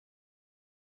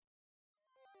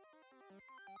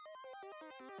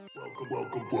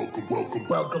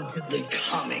Welcome to the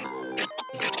comic zone.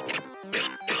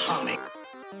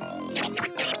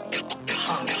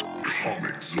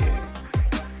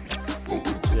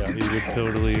 Yeah, you would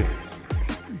totally.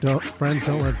 Friends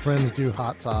don't let friends do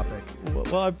Hot Topic.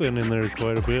 Well, I've been in there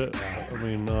quite a bit. I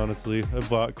mean, honestly, I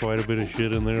bought quite a bit of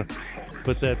shit in there.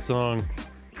 But that song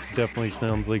definitely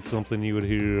sounds like something you would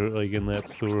hear like in that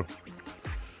store.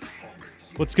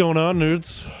 What's going on,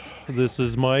 nerds? This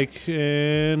is Mike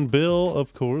and Bill,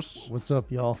 of course. What's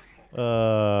up, y'all?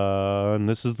 And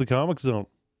this is the Comic Zone.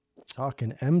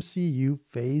 Talking MCU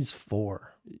Phase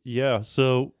 4. Yeah,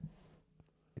 so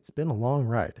it's been a long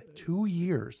ride. 2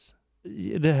 years.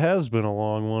 It has been a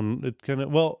long one. It kind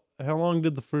of, well, how long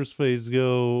did the first phase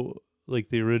go, like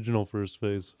the original first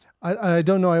phase? I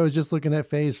don't know. I was just looking at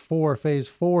Phase 4. Phase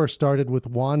 4 started with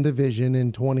WandaVision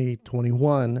in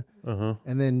 2021, and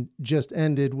then just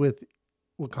ended with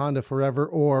Wakanda Forever,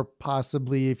 or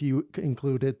possibly, if you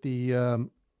included the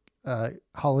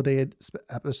holiday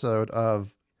episode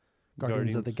of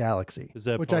Guardians of the Galaxy. Is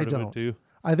that which part I don't. of it too?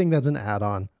 I think that's an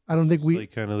add-on. I don't think it's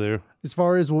like kind of there. As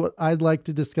far as what I'd like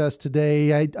to discuss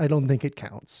today, I don't think it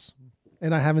counts,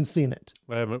 and I haven't seen it.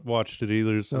 I haven't watched it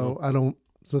either, so I don't.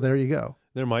 So there you go.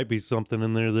 There might be something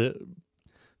in there that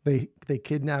they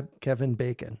kidnapped Kevin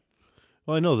Bacon.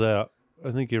 Well, I know that.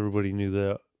 I think everybody knew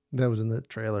that. That was in the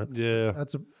trailer.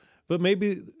 But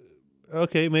maybe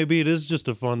it is just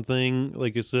a fun thing.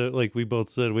 Like you said, like we both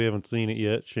said, we haven't seen it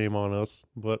yet. Shame on us.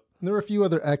 But there were a few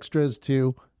other extras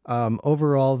too.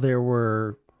 Overall, there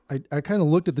were. I kind of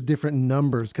looked at the different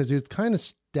numbers because it's kind of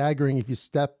staggering if you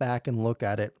step back and look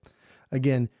at it.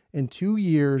 Again, in 2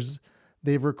 years,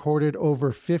 they've recorded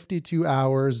over 52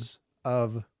 hours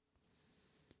of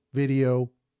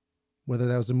video, whether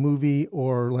that was a movie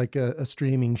or like a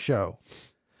streaming show.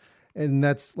 And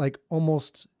that's like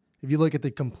almost, if you look at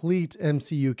the complete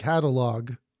MCU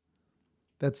catalog,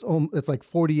 it's like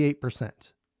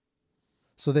 48%.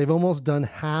 So they've almost done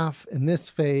half in this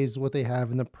phase what they have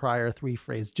in the prior 3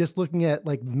 phases, just looking at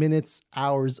like minutes,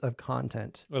 hours of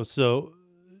content. Oh, so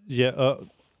yeah.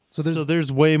 So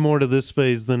there's way more to this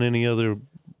phase than any other.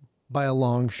 By a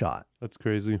long shot. That's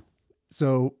crazy.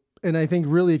 So, and I think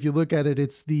really, if you look at it,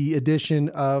 it's the addition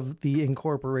of the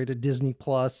incorporated Disney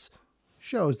Plus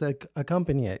shows that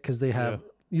accompany it, because they have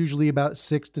usually about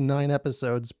 6 to 9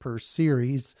 episodes per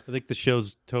series. I think the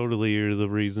shows totally are the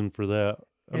reason for that.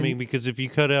 I mean, because if you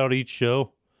cut out each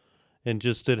show and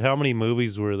just did, how many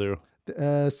movies were there?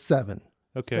 7.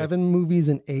 Okay. 7 movies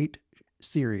and 8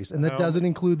 series. And that doesn't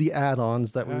include the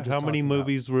add-ons that we were just How many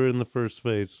movies were in the first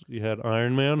phase? You had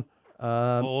Iron Man,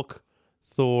 Hulk,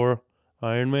 Thor,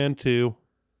 Iron Man 2.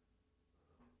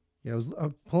 Yeah, I was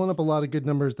pulling up a lot of good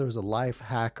numbers. There was a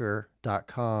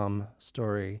lifehacker.com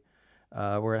story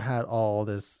where it had all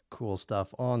this cool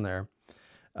stuff on there.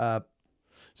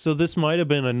 So this might have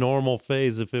been a normal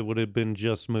phase if it would have been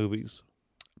just movies.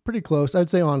 Pretty close. I'd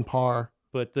say on par.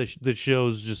 But the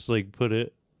shows just like put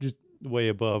it just way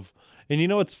above. And you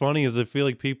know what's funny is I feel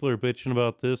like people are bitching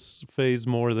about this phase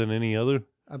more than any other.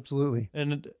 Absolutely.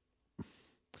 And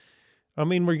I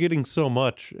mean, we're getting so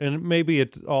much, and maybe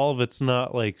all of it's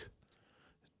not like,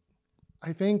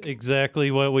 I think,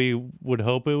 exactly what we would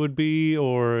hope it would be,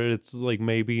 or it's like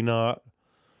maybe not.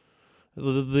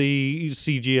 The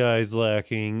CGI is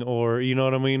lacking, or you know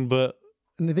what I mean? But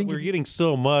and I think we're getting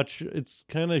so much, it's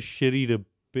kind of shitty to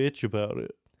bitch about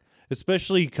it.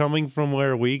 Especially coming from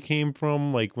where we came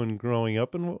from, like when growing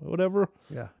up and whatever.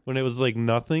 Yeah. When it was like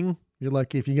nothing. You're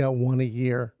lucky if you got one a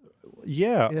year.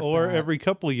 Yeah, or every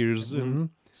couple of years. Mm-hmm. And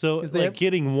so like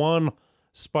getting one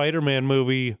Spider-Man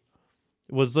movie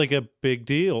was like a big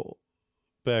deal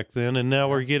back then. And now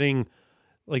we're getting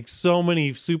like so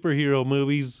many superhero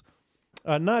movies.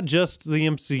 Not just the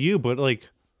MCU, but like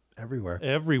everywhere.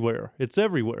 It's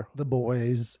everywhere. The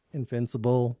Boys,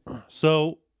 Invincible.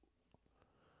 So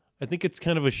I think it's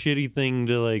kind of a shitty thing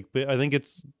to like, I think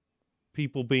it's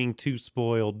people being too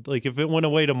spoiled. Like if it went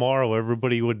away tomorrow,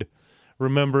 everybody would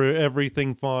remember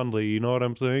everything fondly. You know what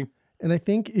I'm saying? And I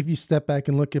think if you step back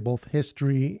and look at both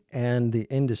history and the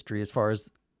industry, as far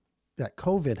as that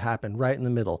COVID happened right in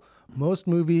the middle, most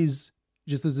movies,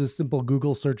 just as a simple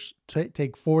Google search,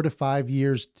 take 4 to 5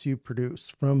 years to produce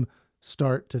from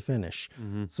start to finish.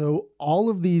 Mm-hmm. So all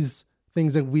of these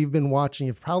things that we've been watching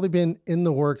have probably been in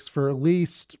the works for at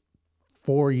least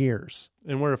 4 years.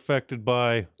 And we're affected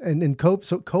by... And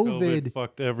COVID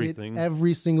fucked everything.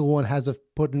 Every single one has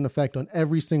put an effect on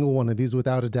every single one of these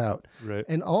without a doubt. Right.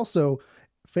 And also,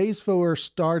 Phase 4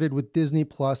 started with Disney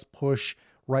Plus push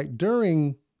right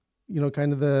during,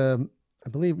 kind of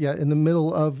in the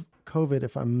middle of COVID,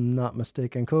 if I'm not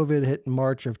mistaken. COVID hit in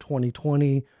March of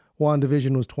 2020.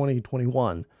 WandaVision was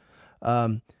 2021.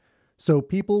 So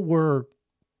people were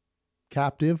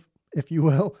captive, if you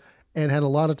will, and had a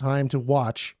lot of time to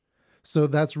watch. So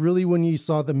that's really when you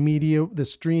saw the media, the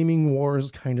streaming wars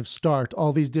kind of start,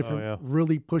 all these different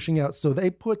really pushing out. So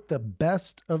they put the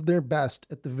best of their best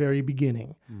at the very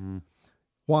beginning. Mm-hmm.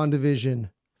 WandaVision,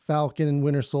 Falcon and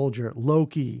Winter Soldier,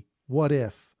 Loki, What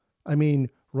If. I mean,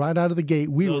 right out of the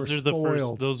gate, we were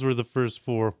spoiled. Those were the first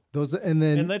four. And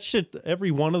that shit,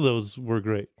 every one of those were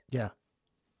great. Yeah.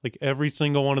 Like every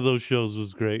single one of those shows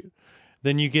was great.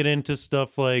 Then you get into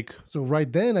stuff like... So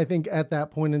right then, I think at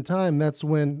that point in time, that's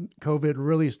when COVID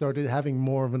really started having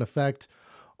more of an effect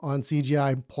on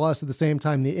CGI. Plus, at the same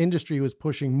time, the industry was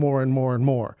pushing more and more and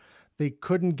more. They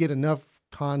couldn't get enough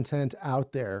content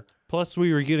out there. Plus,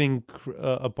 we were getting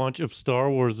a bunch of Star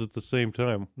Wars at the same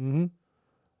time. Mm-hmm.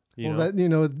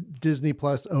 Disney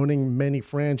Plus owning many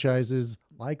franchises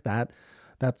like that,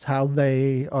 that's how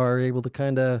they are able to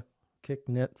kind of kick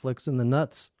Netflix in the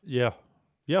nuts. Yeah.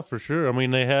 Yeah, for sure. I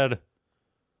mean, they had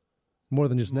more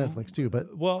than just Netflix too, but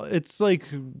it's like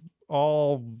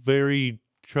all very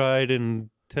tried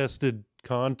and tested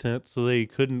content, so they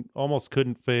almost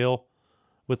couldn't fail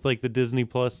with like the Disney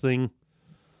Plus thing,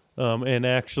 and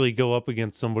actually go up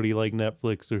against somebody like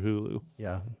Netflix or Hulu.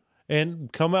 Yeah,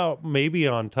 and come out maybe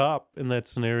on top in that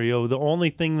scenario. The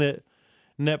only thing that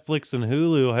Netflix and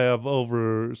Hulu have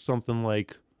over something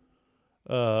like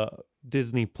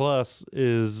Disney Plus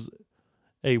is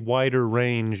a wider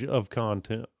range of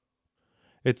content.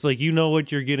 It's like, you know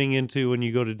what you're getting into when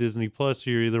you go to Disney Plus.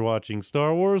 You're either watching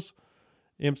Star Wars,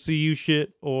 MCU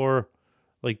shit, or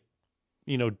like,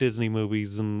 Disney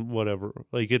movies and whatever.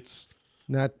 Like, it's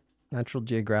not Natural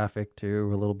Geographic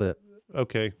too, a little bit.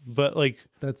 Okay, but like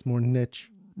that's more niche.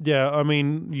 Yeah, I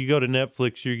mean, you go to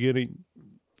Netflix, you're getting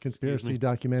conspiracy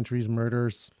documentaries,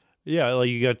 murders. Yeah, like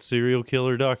you got serial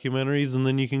killer documentaries, and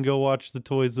then you can go watch The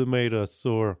Toys That Made Us,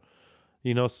 or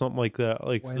something like that.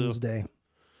 Like Wednesday. So,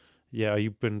 yeah,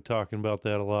 you've been talking about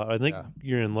that a lot. I think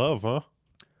you're in love, huh?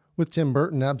 With Tim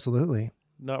Burton, absolutely.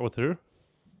 Not with her?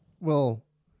 Well,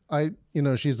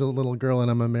 she's a little girl and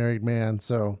I'm a married man,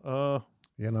 so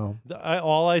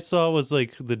all I saw was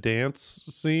like the dance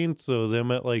scene, so them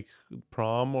at like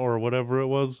prom or whatever it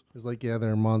was. It was like,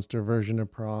 their monster version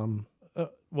of prom.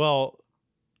 Well,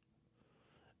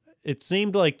 it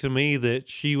seemed like to me that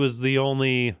she was the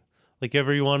only... Like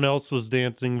everyone else was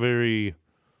dancing very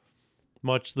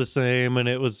much the same, and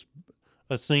it was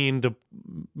a scene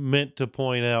meant to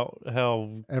point out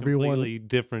how completely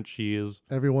different she is.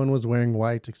 Everyone was wearing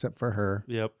white except for her.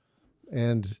 Yep,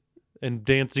 and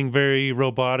dancing very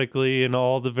robotically and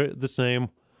all the same,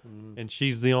 and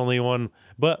she's the only one.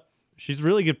 But she's a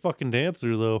really good fucking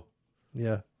dancer, though.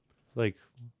 Yeah, like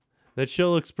that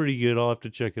show looks pretty good. I'll have to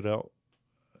check it out.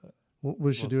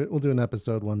 We should do it. We'll do an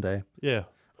episode one day. Yeah.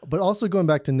 But also going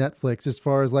back to Netflix, as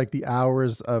far as like the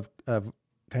hours of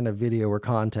kind of video or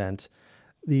content,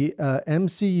 the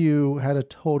MCU had a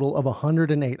total of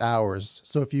 108 hours.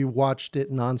 So if you watched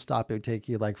it nonstop, it would take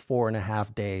you like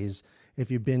 4.5 days. If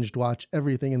you binged watch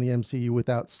everything in the MCU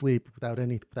without sleep, without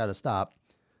a stop,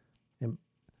 in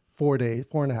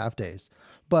 4.5 days.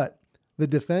 But the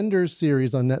Defenders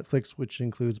series on Netflix, which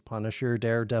includes Punisher,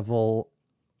 Daredevil,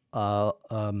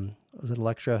 was it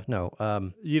Elektra? No.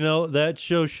 That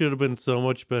show should have been so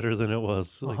much better than it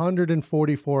was.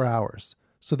 144 hours.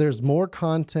 So there's more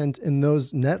content in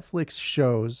those Netflix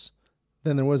shows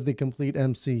than there was the complete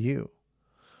MCU.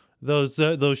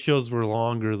 Those shows were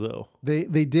longer though. They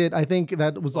did. I think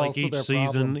that was like also each their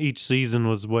season. problem. Each season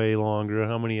was way longer.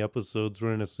 How many episodes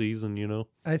were in a season?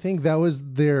 I think that was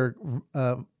their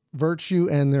virtue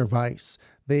and their vice.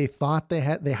 They thought they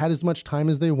had as much time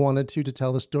as they wanted to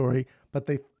tell the story, but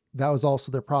that was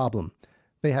also their problem.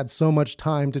 They had so much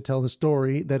time to tell the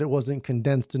story that it wasn't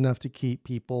condensed enough to keep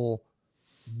people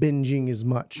binging as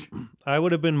much. I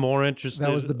would have been more interested.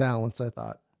 That was the balance, I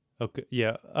thought. Okay,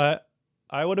 yeah.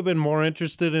 I would have been more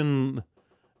interested in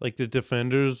like the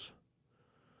Defenders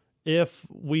if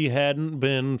we hadn't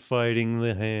been fighting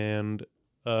the Hand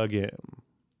again.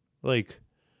 Like,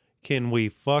 can we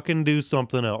fucking do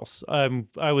something else?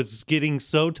 I was getting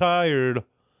so tired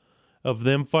of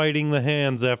them fighting the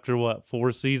Hands after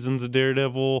 4 seasons of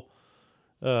Daredevil.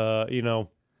 But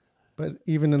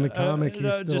even in the comic,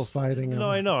 he's still fighting him.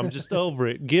 No, I know. I'm just over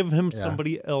it. Give him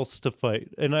somebody else to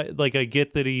fight. And I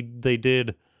get that they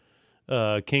did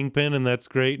Kingpin, and that's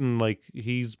great. And like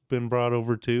he's been brought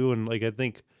over too. And like I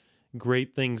think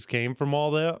great things came from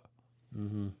all that.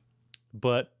 Mm-hmm.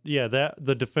 But yeah,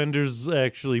 the Defenders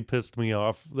actually pissed me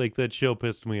off. Like that show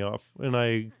pissed me off, and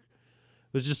I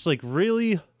was just like,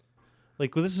 really?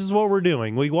 Like, well, this is what we're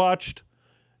doing. We watched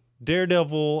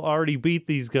Daredevil already beat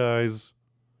these guys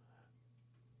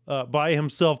by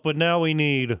himself, but now we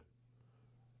need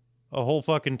a whole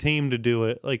fucking team to do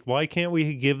it. Like, why can't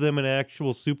we give them an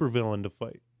actual supervillain to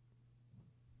fight?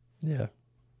 Yeah.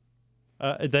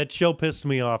 That show pissed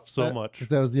me off so much. Because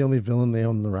that was the only villain they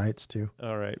owned the rights to.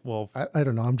 All right, well, I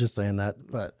don't know. I'm just saying that,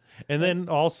 but and then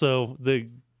also the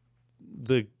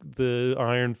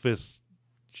Iron Fist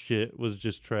shit was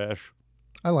just trash.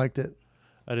 I liked it.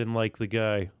 I didn't like the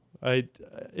guy.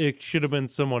 It should have been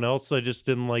someone else. I just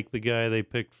didn't like the guy they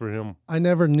picked for him. I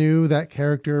never knew that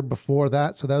character before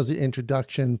that, so that was the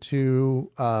introduction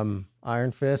to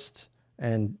Iron Fist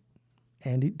and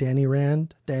Danny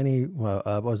Rand.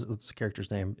 What's the character's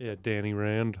name? Yeah, Danny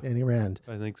Rand. Danny Rand.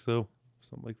 I think so.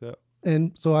 Something like that.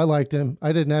 And so I liked him.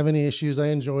 I didn't have any issues. I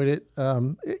enjoyed it.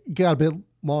 It got a bit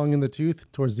long in the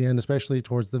tooth towards the end, especially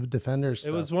towards the Defenders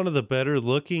stuff. It was one of the better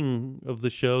looking of the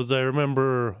shows. I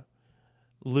remember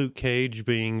Luke Cage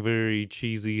being very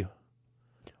cheesy.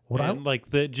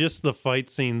 Just the fight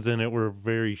scenes in it were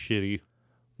very shitty.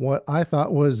 What I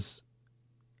thought was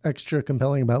extra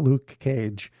compelling about Luke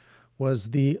Cage was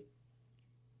the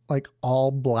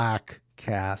all black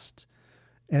cast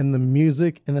and the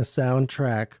music and the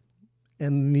soundtrack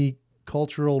and the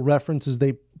cultural references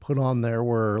they put on there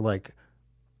were like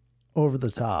over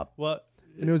the top. What?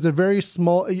 And it was a very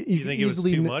small. You think it was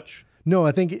too much? No,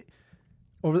 I think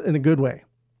in a good way.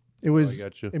 It was. I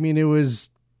got you. I mean, it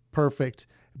was perfect,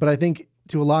 but I think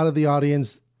to a lot of the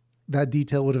audience, that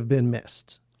detail would have been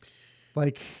missed.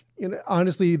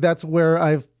 Honestly, that's where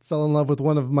I fell in love with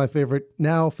one of my favorite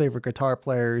guitar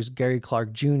players, Gary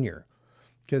Clark Jr.,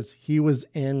 because he was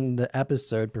in the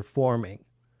episode performing.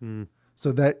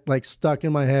 So that stuck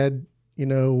in my head.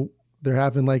 They're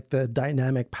having the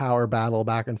dynamic power battle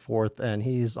back and forth, and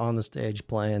he's on the stage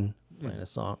playing a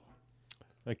song.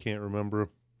 I can't remember.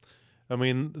 I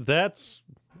mean,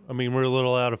 we're a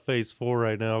little out of phase 4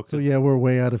 right now. So yeah, we're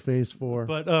way out of phase 4.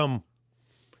 But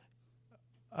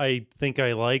I think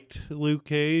I liked Luke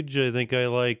Cage. I think I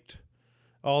liked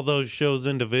all those shows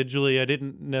individually. I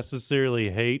didn't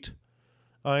necessarily hate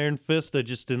Iron Fist. I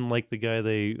just didn't like the guy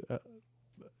they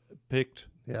picked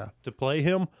to play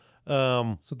him.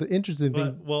 So the interesting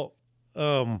thing... Well,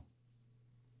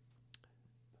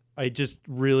 I just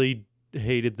really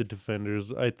hated the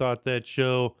Defenders. I thought that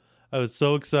show... I was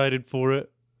so excited for it,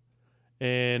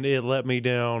 and it let me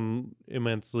down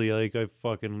immensely. I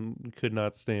fucking could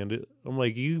not stand it. I'm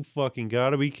like, you fucking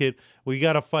gotta be kidding. We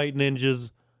gotta fight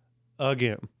ninjas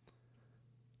again.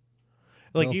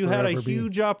 You had a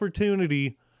huge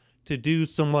opportunity to do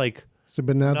some So,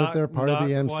 but now that they're part of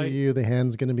the MCU, the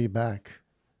hand's gonna be back.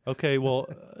 Okay, well,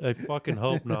 I fucking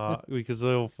hope not, because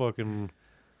they'll fucking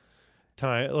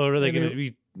time. Or are they gonna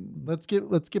be? Let's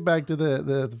get back to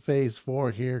the phase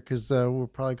 4 here, because we're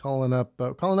probably calling up.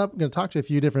 We're going to talk to a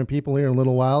few different people here in a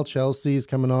little while. Chelsea's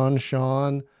coming on,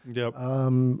 Sean. Yep.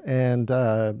 And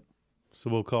so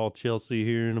we'll call Chelsea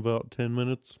here in about 10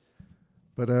 minutes.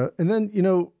 But and then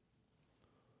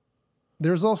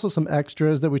there's also some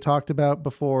extras that we talked about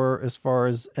before, as far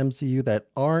as MCU that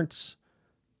aren't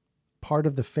part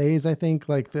of the phase. I think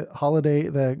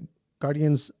the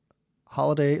Guardians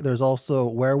Holiday. There's also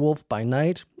Werewolf by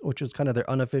Night, which is kind of their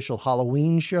unofficial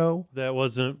Halloween show. That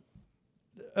wasn't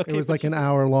okay. It was an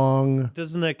hour long.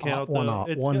 Doesn't that count? One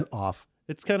off.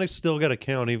 It's kind of still got to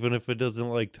count, even if it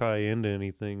doesn't tie into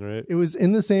anything, right? It was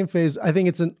in the same phase. I think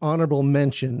it's an honorable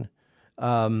mention,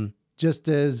 just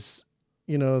as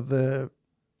you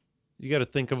got to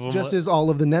think of them. Just as all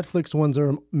of the Netflix ones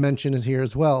are mentioned is here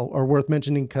as well, are worth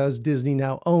mentioning, because Disney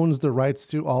now owns the rights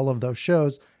to all of those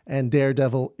shows, and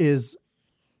Daredevil is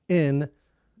in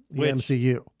the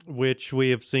MCU, which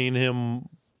we have seen him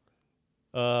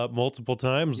multiple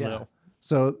times now.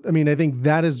 So, I mean, I think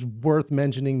that is worth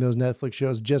mentioning, those Netflix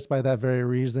shows, just by that very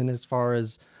reason, as far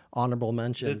as honorable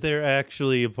mentions. That they're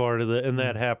actually a part of it, and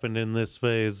that happened in this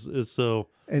phase.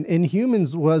 And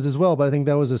Inhumans was as well, but I think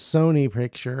that was a Sony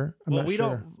picture. I'm not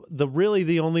sure.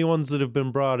 The only ones that have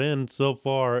been brought in so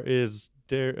far is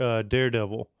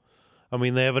Daredevil. I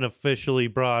mean, they haven't officially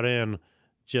brought in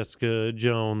Jessica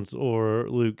Jones or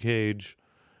Luke Cage,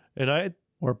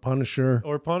 or Punisher.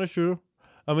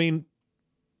 I mean,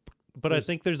 but I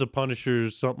think there's a Punisher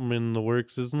something in the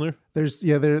works, isn't there?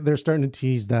 They're starting to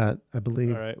tease that, I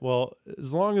believe. All right. Well,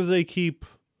 as long as they keep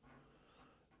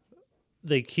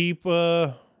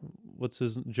what's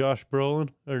his Josh Brolin,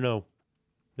 or no,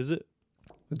 is it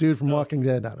the dude from Walking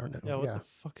Dead? I don't know. Yeah, what the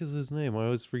fuck is his name? I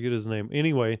always forget his name.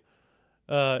 Anyway,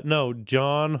 no,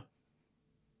 John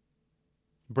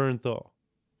Bernthal.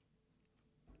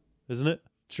 isn't it?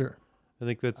 Sure. I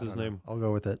think that's his name. I'll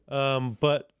go with it.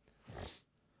 But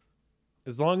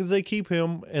as long as they keep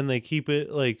him and they keep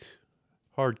it like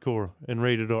hardcore and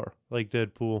rated R, like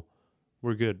Deadpool,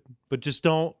 we're good. But just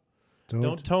don't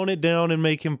tone it down and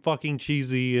make him fucking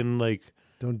cheesy and like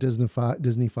don't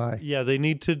Disneyfy. Yeah, they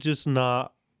need to just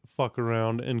not fuck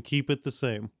around and keep it the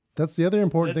same. That's the other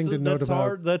important thing to note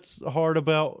about. That's hard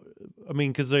about. I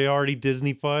mean, because they already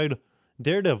Disneyfied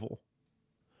Daredevil.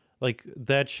 Like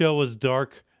that show was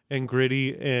dark and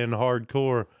gritty and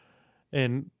hardcore,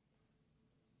 and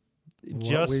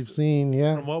what we've seen,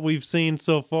 from what we've seen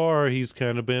so far, he's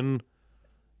kind of been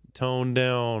toned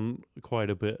down quite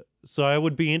a bit. So I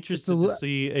would be interested to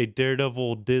see a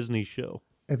Daredevil Disney show.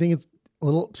 I think it's a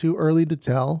little too early to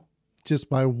tell just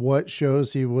by what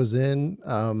shows he was in.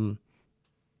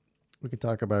 We could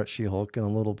talk about She-Hulk in a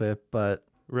little bit, but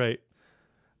right.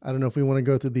 I don't know if we want to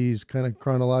go through these kind of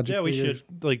chronologically. Yeah, we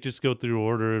should like just go through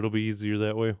order. It'll be easier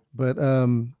that way. But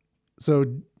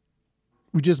so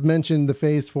we just mentioned the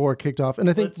Phase 4 kicked off. And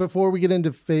I think before we get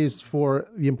into Phase 4,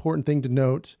 the important thing to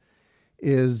note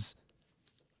is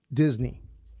Disney.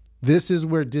 This is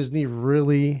where Disney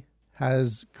really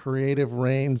has creative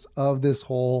reins of this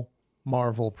whole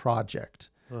Marvel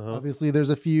project. Obviously, there's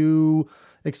a few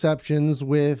exceptions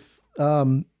with,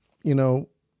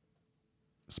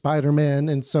 Spider-Man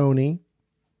and Sony,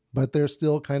 but they're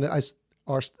still kind of,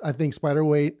 I think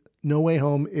No Way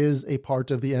Home is a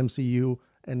part of the MCU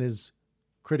and is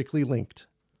critically linked.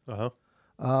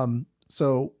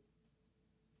 So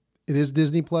it is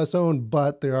Disney Plus owned,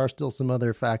 but there are still some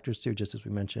other factors too, just as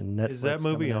we mentioned. Netflix is that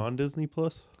movie on Disney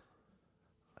Plus?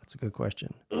 That's a good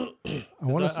question. I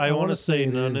want to say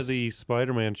none of the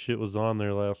Spider-Man shit was on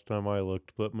there last time I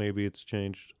looked, but maybe it's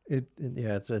changed.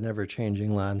 It's a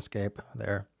never-changing landscape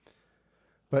there.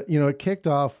 But, it kicked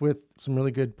off with some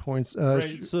really good points.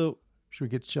 Right, so should we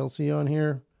get Chelsea on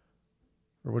here?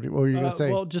 Or what were you going to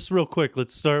say? Well, just real quick,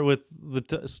 let's start with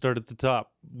start at the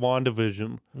top.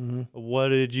 WandaVision. Mm-hmm. What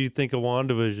did you think of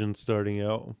WandaVision starting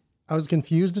out? I was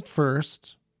confused at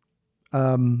first,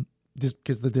 just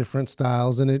because of the different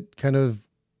styles, and it kind of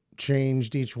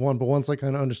changed each one. But once I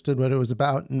kind of understood what it was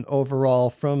about, and overall,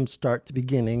 from start to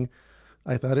beginning,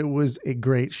 I thought it was a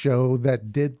great show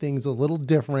that did things a little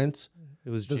different. It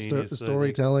was genius, the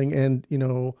storytelling, and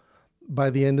by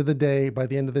the end of the day, by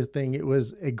the end of the thing, it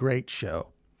was a great show.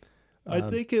 I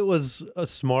think it was a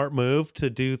smart move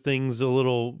to do things a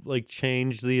little like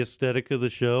change the aesthetic of the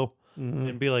show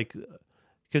and be like,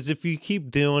 because if you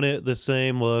keep doing it the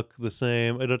same look,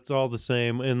 it's all the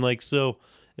same, and like so.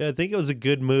 Yeah, I think it was a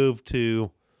good move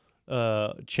to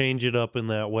change it up in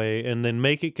that way and then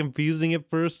make it confusing at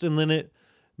first. And then it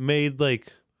made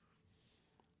it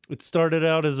started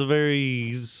out as a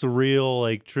very surreal,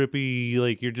 like trippy,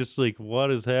 like you're just like, what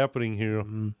is happening here?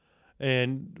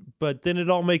 But then it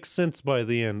all makes sense by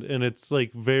the end. And it's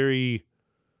like very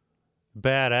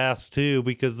badass too,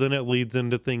 because then it leads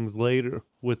into things later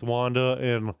with Wanda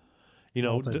and,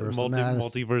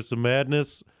 Multiverse of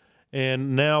Madness.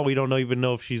 And now we don't even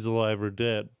know if she's alive or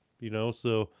dead,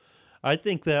 So I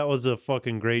think that was a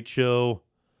fucking great show.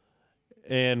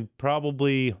 And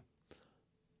probably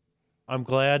I'm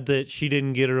glad that she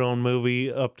didn't get her own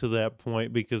movie up to that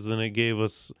point, because then it gave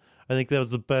us, I think that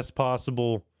was the best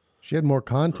possible. She had more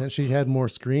content. She had more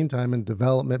screen time and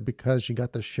development because she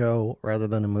got the show rather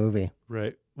than a movie.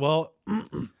 Right. Well,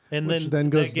 and then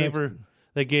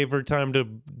that gave her time to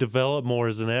develop more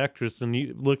as an actress.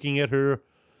 And looking at her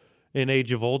in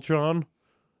Age of Ultron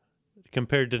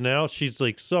compared to now, she's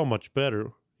like so much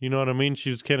better. You know what I mean? She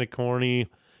was kind of corny,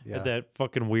 had that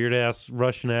fucking weird ass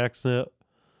Russian accent,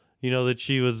 that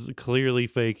she was clearly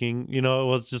faking. It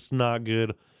was just not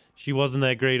good. She wasn't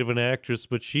that great of an actress,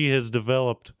 but she has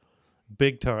developed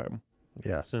big time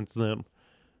since then.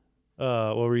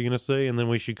 What were you going to say? And then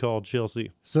we should call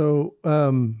Chelsea. So,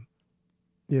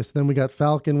 yes, then we got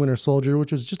Falcon Winter Soldier,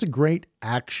 which was just a great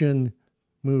action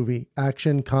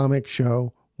comic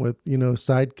show with,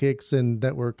 sidekicks and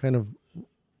that were kind of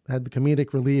had the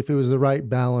comedic relief. It was the right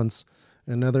balance.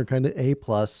 Another kind of A+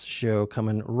 show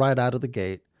coming right out of the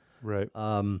gate. Right.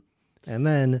 And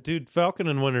then, dude, Falcon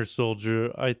and Winter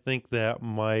Soldier, I think that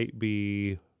might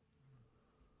be,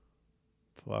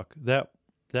 that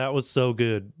was so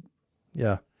good.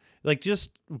 Yeah. Like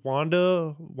just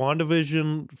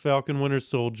WandaVision, Falcon Winter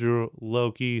Soldier,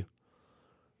 Loki.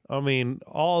 I mean,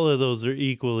 all of those are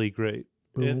equally great,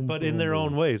 but in their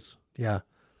own ways. Yeah.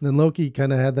 And then Loki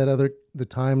kind of had the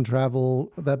time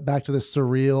travel, that back to the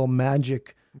surreal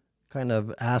magic kind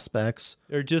of aspects.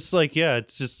 Or just like,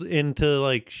 it's just into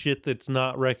like shit that's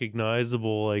not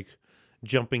recognizable. Like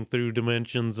jumping through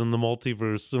dimensions in the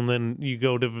multiverse. And then you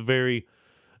go to very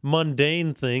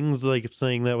mundane things, like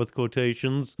saying that with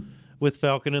quotations, with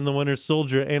Falcon and the Winter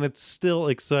Soldier, and it's still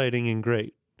exciting and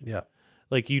great. Yeah.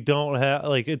 Like, you don't have,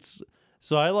 like, it's,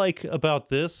 so I like about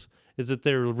this is that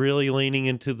they're really leaning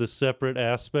into the separate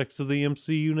aspects of the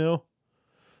MCU now.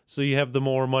 So you have the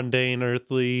more mundane,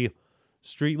 earthly,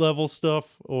 street level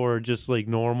stuff, or just like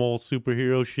normal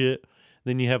superhero shit.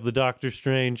 Then you have the Doctor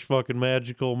Strange fucking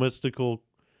magical, mystical,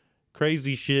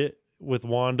 crazy shit with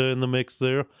Wanda in the mix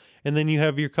there. And then you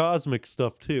have your cosmic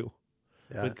stuff too.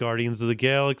 Yeah. With Guardians of the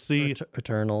Galaxy.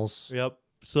 Eternals. Yep.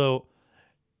 So,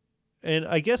 and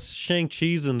I guess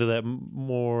Shang-Chi's into that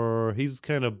more. He's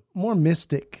kind of more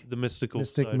mystic. The mystic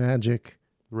side. Magic.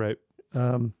 Right.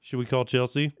 Should we call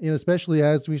Chelsea? You know, especially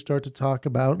as we start to talk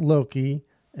about Loki,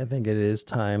 I think it is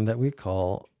time that we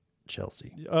call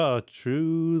Chelsea.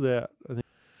 True that. I think.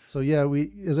 So yeah,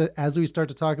 as we start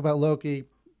to talk about Loki,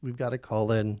 we've got to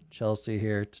call in Chelsea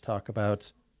here to talk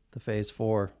about the Phase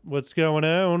 4. What's going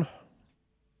on?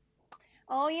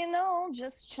 Oh, you know,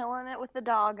 just chilling it with the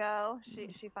doggo.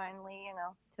 She finally, you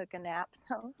know, took a nap,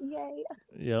 so yay.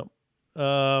 Yep.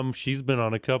 She's been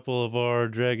on a couple of our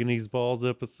Dragonese Balls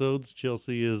episodes.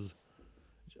 Chelsea is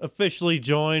officially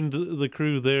joined the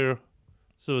crew there.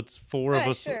 So it's four of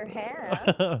us. I sure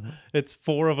have. It's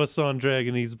 4 of us on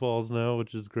Dragonese Balls now,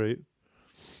 which is great.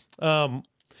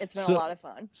 It's been a lot of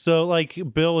fun. So like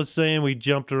Bill was saying, we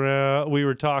jumped around. We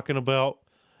were talking about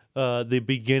the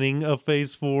beginning of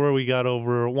Phase 4. We got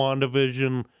over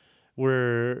WandaVision.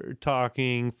 We're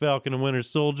talking Falcon and Winter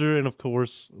Soldier, and of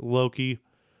course Loki.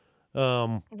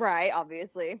 Right,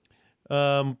 obviously.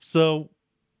 So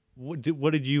what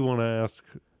did you want to ask?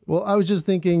 Well, I was just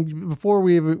thinking before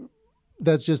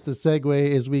that's just the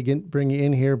segue as we bring you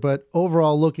in here. But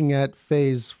overall, looking at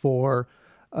Phase 4,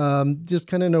 just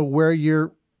kind of know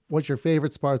what your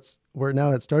favorite spots were.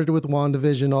 Now it started with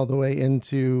WandaVision all the way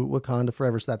into Wakanda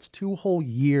Forever. So that's 2 whole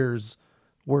years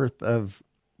worth of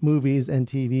movies and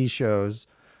TV shows.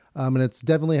 And it's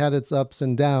definitely had its ups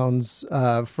and downs.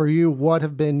 For you, what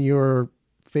have been your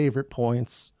favorite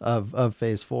points of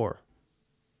Phase 4?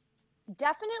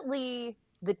 Definitely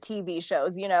the TV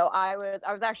shows. You know, I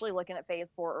was actually looking at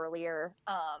Phase 4 earlier.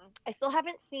 I still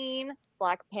haven't seen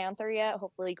Black Panther yet.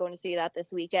 Hopefully going to see that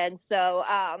this weekend. So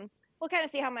we'll kind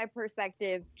of see how my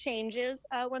perspective changes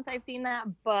once I've seen that.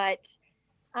 But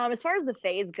as far as the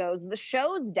phase goes, the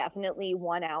shows definitely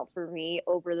won out for me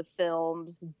over the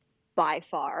films by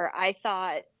far. I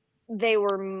thought they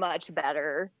were much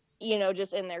better, you know,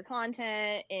 just in their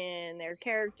content, in their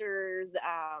characters,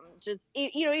 just,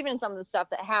 you know, even some of the stuff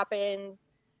that happens.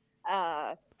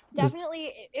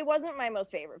 Definitely, it wasn't my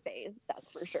most favorite phase,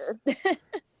 that's for sure.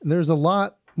 There's a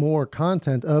lot more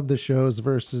content of the shows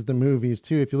versus the movies,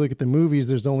 too. If you look at the movies,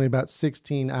 there's only about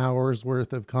 16 hours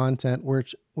worth of content,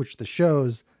 which the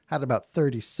shows had about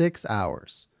 36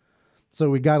 hours. So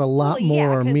we got a lot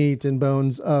more meat and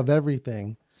bones of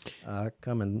everything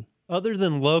coming. Other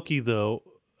than Loki, though,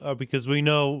 because we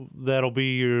know that'll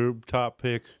be your top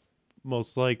pick,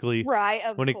 most likely. Right,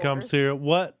 when it comes here,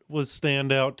 what was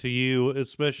stand out to you,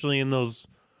 especially in those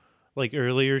like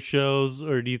earlier shows,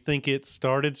 or do you think it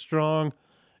started strong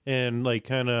and like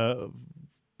kind of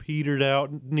petered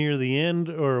out near the end,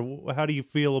 or how do you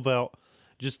feel about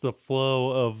just the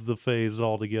flow of the phase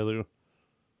altogether?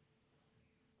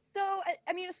 So,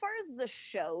 I mean, as far as the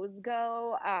shows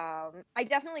go, I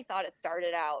definitely thought it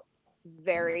started out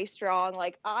very strong.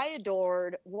 Like, I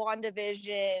adored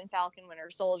WandaVision, Falcon,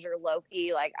 Winter Soldier,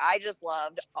 Loki. Like, I just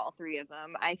loved all 3 of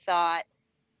them. I thought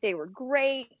they were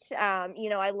great. You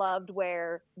know, I loved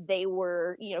where they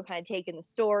were, you know, kind of taking the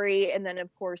story. And then,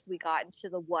 of course, we got into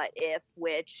the What If,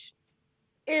 which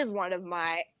is one of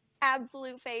my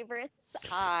absolute favorites.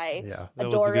 I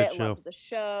adore it. Love the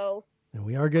show. And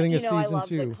we are getting a season 2. I love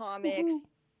the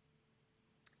comics.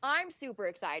 I'm super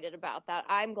excited about that.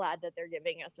 I'm glad that they're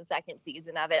giving us a second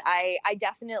season of it. I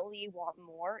definitely want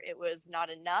more. It was not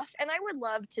enough. And I would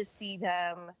love to see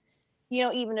them, you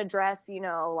know, even address, you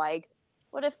know, like,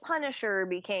 what if Punisher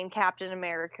became Captain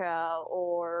America,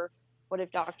 or what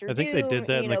if Doctor Doom? I think they did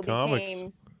that in the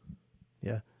comics.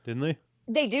 Yeah. Didn't they?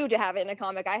 They do to have it in a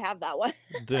comic. I have that one.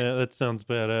 Yeah, that sounds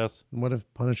badass. And what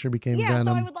if Punisher became Venom?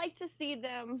 Yeah, so I would like to see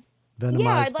them. Venomized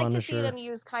I'd like Punisher. to see them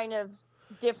use kind of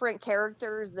different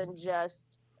characters than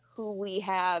just who we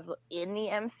have in the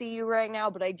MCU right now.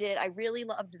 But I really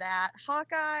loved that.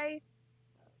 Hawkeye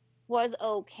was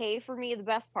okay for me. The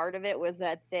best part of it was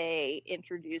that they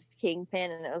introduced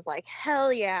Kingpin, and it was like,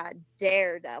 hell yeah,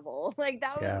 Daredevil. Like,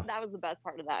 that was the best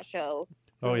part of that show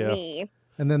for me.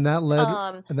 And then that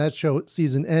led, and that show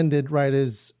season ended right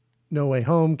as No Way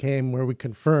Home came, where we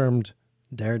confirmed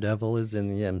Daredevil is in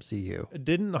the MCU.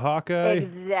 Didn't Hawkeye?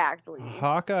 Exactly.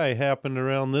 Hawkeye happened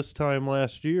around this time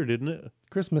last year, didn't it?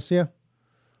 Christmas, yeah.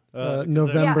 'Cause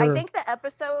November. Yeah, I think the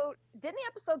episode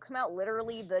come out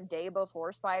literally the day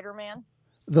before Spider-Man?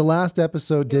 The last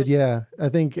episode did, was- yeah. I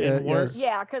think And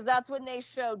Yeah, because that's when they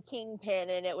showed Kingpin,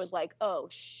 and it was like, oh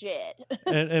shit.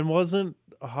 and wasn't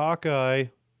Hawkeye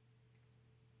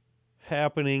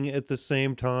happening at the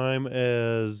same time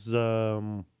as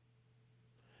so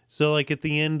like at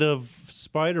the end of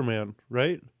Spider-Man,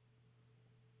 right?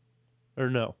 Or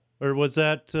no? Or was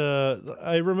that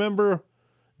I remember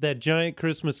that giant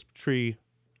Christmas tree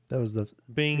that was the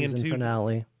being season into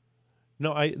finale.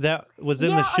 No, that was in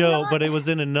the show, but it was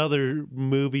in another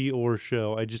movie or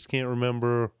show. I just can't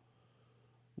remember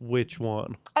which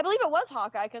one. I believe it was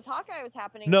Hawkeye, because Hawkeye was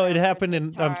happening. No, it around happened in.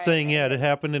 Christmas I'm saying, time, yeah, and it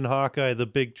happened in Hawkeye, the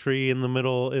big tree in the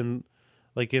middle, in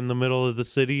the middle of the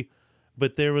city.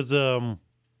 But there was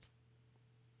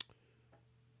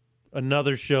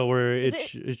another show where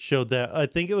it showed that. I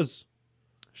think it was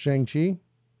Shang-Chi?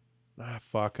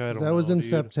 fuck, I don't know. That was in dude.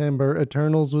 September.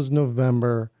 Eternals was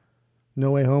November.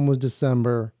 No Way Home was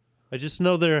December. I just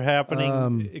know they're happening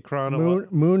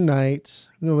Moon Knight.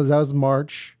 That was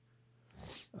March.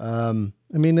 I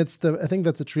mean, I think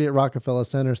that's a tree at Rockefeller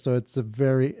Center, so it's a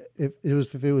very. If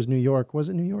it was New York, was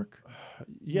it New York?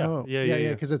 Yeah, No. yeah.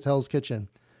 Because it's Hell's Kitchen.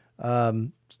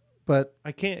 But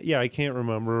I can't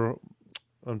remember,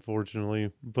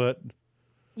 unfortunately. But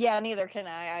yeah, neither can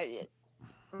I.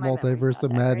 My Multiverse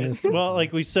of memory's not that great. Madness. well,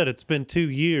 like we said, it's been 2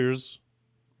 years.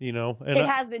 You know, and It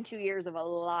has been 2 years of a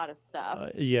lot of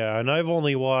stuff. yeah, and I've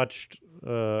only watched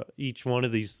each one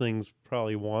of these things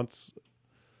probably once.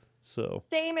 So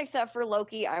Same, except for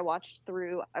Loki. I watched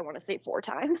through, I want to say 4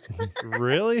 times.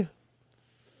 really,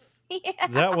 Yeah.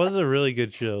 that was a really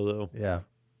good show, though. yeah.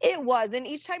 It was, and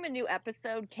each time a new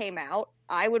episode came out,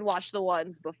 I would watch the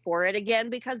ones before it again,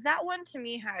 because that one to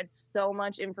me had so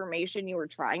much information you were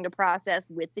trying to process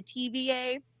with the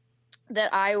TVA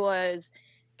that I was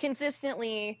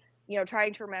consistently,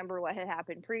 trying to remember what had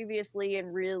happened previously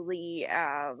and really,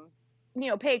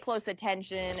 pay close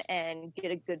attention and get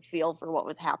a good feel for what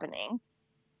was happening.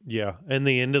 Yeah, and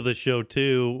the end of the show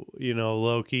too.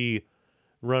 Loki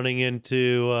running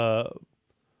into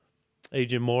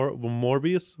Agent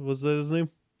Morbius. Was that his name?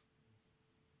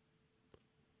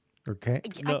 Okay.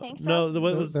 I think so. No.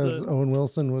 What was That was Owen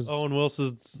Wilson was Owen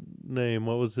Wilson's name?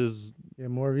 What was his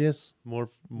Morbius. more?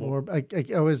 I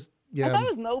always I thought it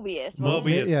was Mobius. wasn't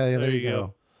Mobius. it? Yeah, there you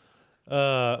go.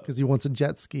 Because he wants a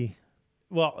jet ski.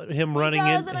 Well, him He running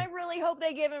does, in. and I really hope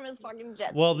they give him his fucking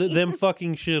jet. Well, ski. them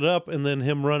fucking shit up, and then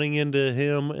him running into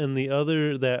him and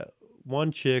that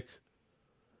one chick,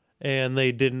 and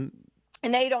they didn't.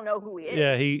 And they don't know who he is.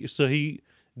 Yeah, he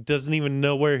doesn't even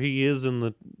know where he is in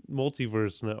the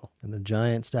multiverse now. And the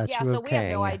giant statue Yeah, so of we Kang.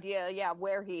 have no idea,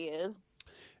 where he is.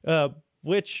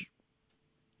 Which,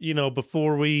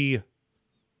 before we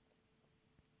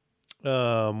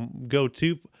go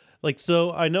to,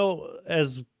 so I know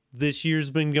as this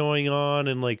year's been going on,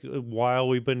 and while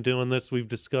we've been doing this, we've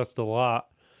discussed a lot,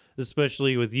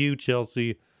 especially with you,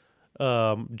 Chelsea,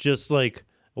 just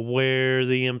where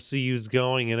the MCU's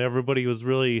going, and everybody was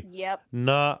really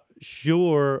not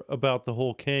sure about the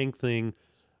whole Kang thing.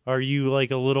 Are you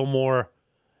a little more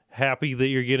happy that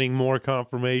you're getting more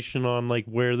confirmation on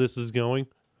where this is going?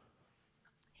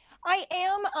 I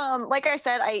am. Like I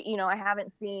said, I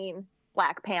haven't seen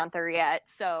Black Panther yet,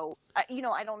 so I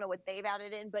don't know what they've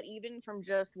added in. But even from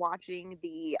just watching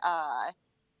the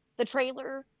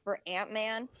trailer for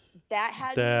Ant-Man,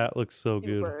 that looks so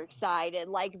good. Super excited.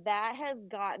 That has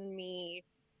gotten me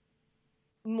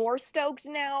more stoked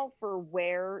now for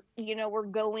where we're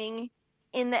going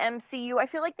in the MCU. I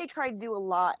feel like they tried to do a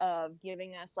lot of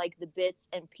giving us the bits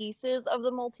and pieces of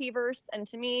the multiverse, and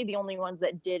to me, the only ones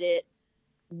that did it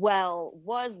well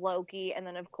was Loki, and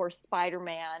then of course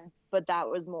Spider-Man, but that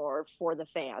was more for the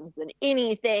fans than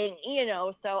anything,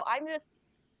 so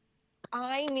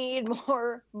I need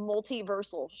more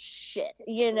multiversal shit,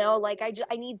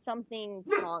 I need something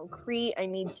concrete. I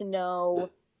need to know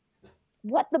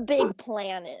what the big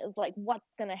plan is,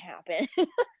 what's gonna happen.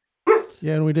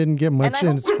 Yeah, and we didn't get much and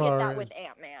I as don't far get that as with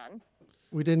Ant-Man.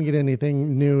 we didn't get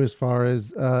anything new as far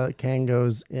as Kang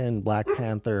goes in Black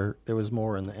Panther. There was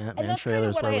more in the And Ant-Man that's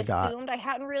trailers kind of where what we I got. assumed. I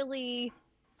hadn't really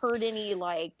heard any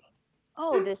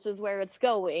this is where it's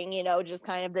going, just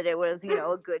kind of that it was,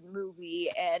 a good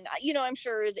movie, and I'm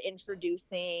sure is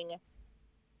introducing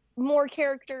more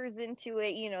characters into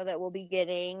it, that we'll be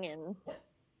getting, and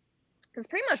because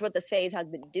pretty much what this phase has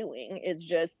been doing is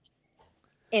just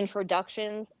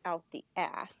introductions out the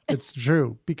ass. It's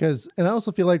true and I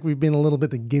also feel like we've been a little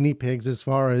bit of guinea pigs as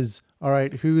far as, all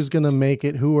right, who's going to make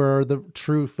it? Who are the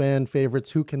true fan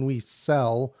favorites? Who can we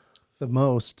sell the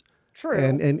most? True.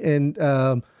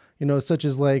 And such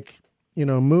as like,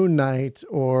 Moon Knight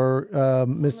or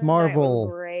Miss Marvel.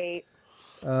 Great.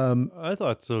 I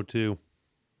thought so too.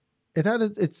 It had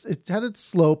its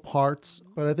slow parts,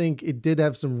 but I think it did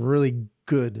have some really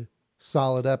good,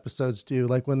 solid episodes too.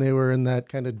 Like when they were in that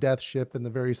kind of death ship and the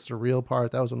very surreal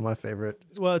part. That was one of my favorite.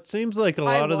 Well, it seems like a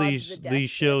lot of these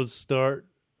shows start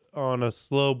on a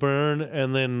slow burn,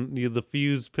 and then the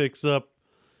fuse picks up,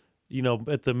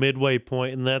 at the midway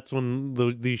point, and that's when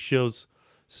these shows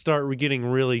start getting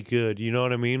really good. You know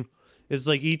what I mean? It's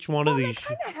like each one of these.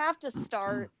 They kind of have to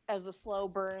start as a slow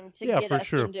burn to Yeah, get for us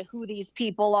sure. into who these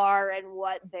people are and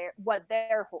what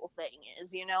their whole thing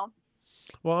is.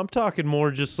 Well, I'm talking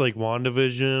more just like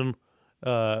WandaVision,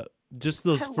 just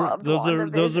those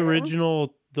those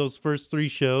original those first 3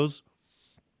 shows.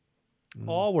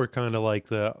 All were kind of like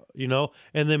that,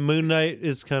 And then Moon Knight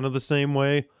is kind of the same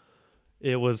way.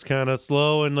 It was kind of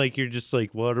slow, and like you're just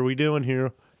like, what are we doing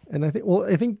here? And I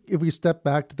think if we step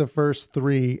back to the first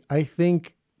 3, I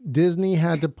think Disney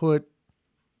had to put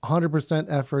 100%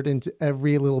 effort into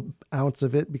every little ounce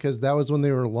of it because that was when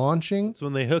they were launching. That's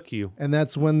when they hook you. And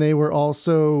that's when they were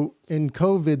also in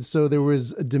COVID. So there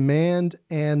was a demand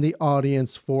and the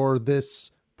audience for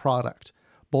this product,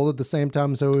 both at the same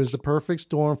time. So it was the perfect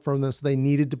storm for them. So they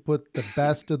needed to put the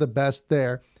best of the best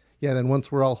there. Yeah, then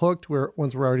once we're all hooked,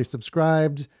 once we're already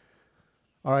subscribed,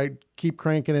 all right, keep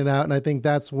cranking it out. And I think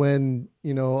that's when, a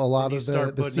lot of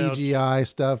the CGI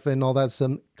stuff and all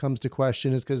that comes to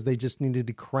question, is because they just needed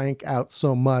to crank out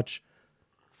so much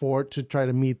to try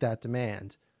to meet that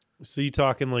demand. So you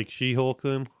talking like She-Hulk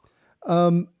then?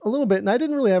 A little bit. And I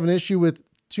didn't really have an issue with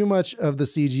too much of the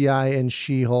CGI in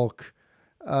She-Hulk.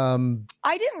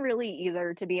 I didn't really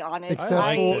either, to be honest.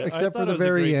 Except for the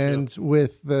very end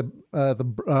with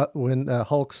when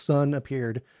Hulk's son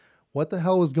appeared. What the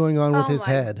hell was going on with his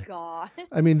head? God.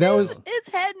 I mean, that was his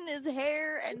head and his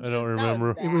hair, and I don't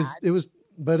remember. It was.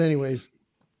 But anyways,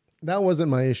 that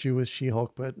wasn't my issue with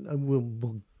She-Hulk. But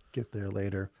we'll get there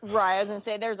later. Right. I was gonna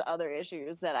say there's other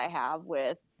issues that I have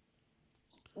with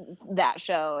that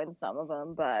show and some of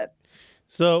them, but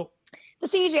so the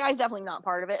CGI is definitely not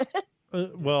part of it.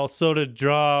 Well, so to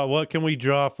draw, what can we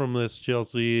draw from this,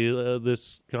 Chelsea?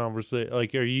 This conversation,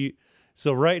 like,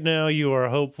 so right now you are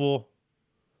hopeful,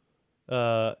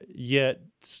 yet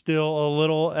still a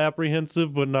little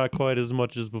apprehensive, but not quite as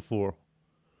much as before.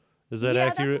 Is that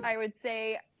accurate? I would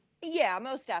say, yeah,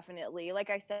 most definitely. Like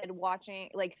I said,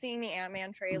 seeing the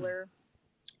Ant-Man trailer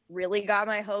really got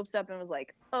my hopes up and was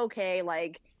like, okay,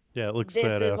 like, yeah, it looks this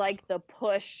badass. is like the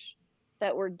push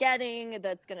that we're getting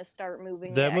that's going to start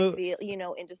moving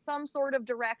into some sort of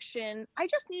direction. I'm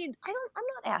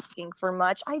not asking for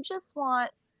much. I just want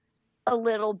a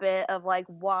little bit of like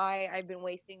why I've been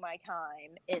wasting my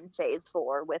time in phase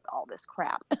 4 with all this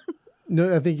crap.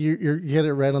 No, I think you hit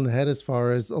it right on the head as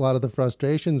far as a lot of the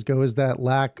frustrations go, is that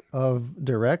lack of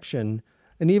direction.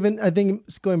 And even I think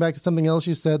going back to something else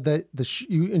you said, that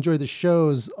you enjoy the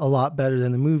shows a lot better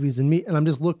than the movies. And I'm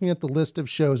just looking at the list of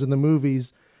shows and the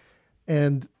movies,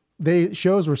 and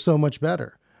shows were so much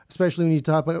better, especially when you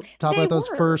talk about those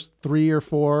first 3 or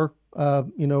 4,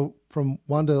 from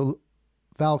Wanda,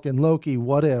 Falcon, Loki,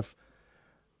 What If,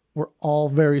 were all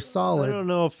very solid. I don't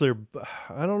know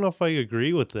if I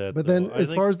agree with that. But then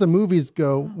as far as the movies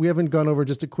go, we haven't gone over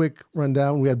just a quick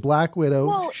rundown. We had Black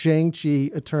Widow,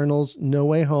 Shang-Chi, Eternals, No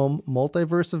Way Home,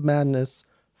 Multiverse of Madness,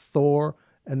 Thor,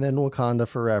 and then Wakanda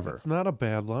Forever. It's not a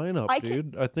bad lineup,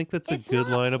 dude. I think that's a good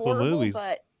lineup of movies.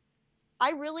 But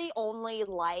I really only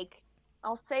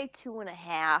I'll say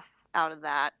 2.5 out of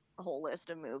that whole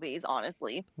list of movies,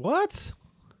 honestly. What?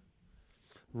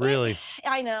 Really?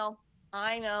 I know.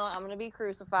 I'm gonna be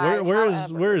crucified.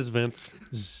 Where is Vince?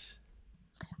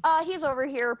 He's over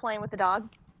here playing with the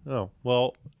dog. Oh,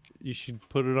 well, you should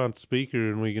put it on speaker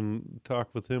and we can talk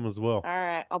with him as well. All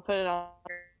right, I'll put it on.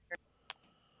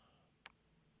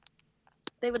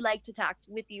 They would like to talk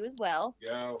with you as well.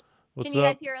 Yo. Can you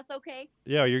guys hear us okay?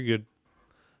 Yeah, you're good.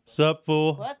 Sup,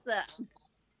 fool? What's up?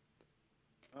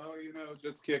 Oh,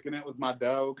 just kicking it with my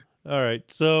dog. All right,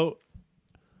 so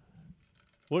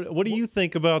what do you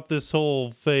think about this whole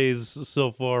phase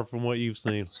so far from what you've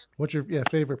seen? What's your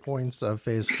favorite points of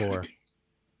phase 4?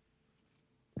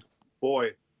 Boy.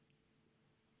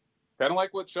 Kind of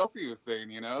like what Chelsea was saying,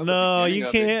 No, you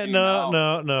can't.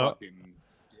 No. Fucking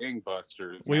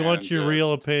gangbusters. We want your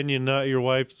real opinion, not your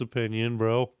wife's opinion,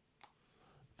 bro.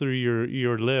 Through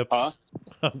your lips. Huh?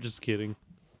 I'm just kidding.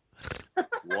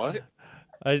 What?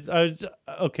 I was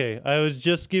okay. I was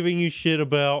just giving you shit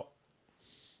about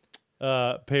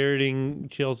parroting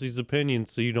Chelsea's opinion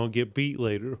so you don't get beat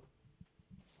later.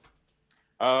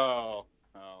 Oh.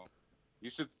 You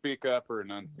should speak up or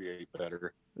enunciate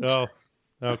better. Oh,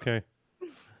 okay.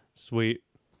 Sweet.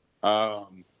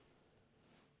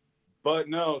 But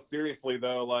no, seriously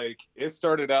though, like it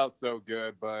started out so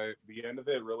good, but the end of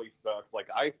it really sucks. Like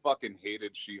I fucking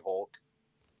hated She-Hulk.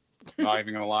 Not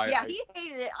even gonna lie. Yeah, he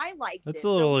hated it. I liked it. That's a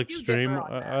little so we do extreme. differ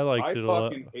on that. I liked I it a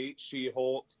lot. fucking hate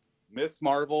She-Hulk. Miss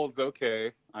Marvel is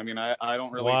okay. I mean, I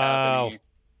don't really Wow. have any.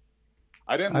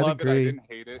 I didn't I'd love it. I agree. didn't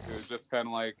hate it. It was just kind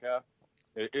of like,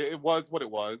 it was what it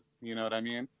was. You know what I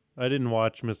mean? I didn't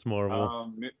watch Miss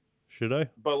Marvel. Should I?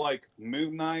 But like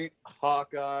Moon Knight,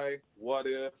 Hawkeye, What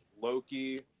If,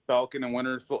 Loki, Falcon and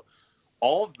Winter Soldier,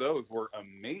 all of those were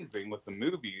amazing with the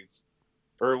movies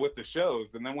or with the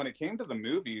shows. And then when it came to the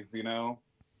movies, you know,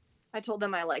 I told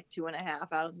them I like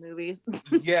 2.5 out of the movies.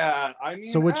 yeah, I mean,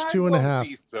 So which I 2.5? won't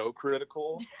be so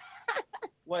critical.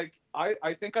 Like,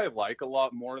 I think I like a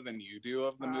lot more than you do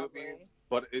of the Probably. movies,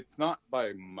 but it's not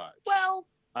by much. Well,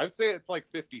 I'd say it's like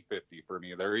 50-50 for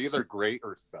me. They're either great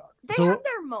or suck. they So- have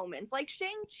their moments. Like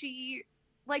Shang-Chi,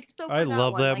 like so for I that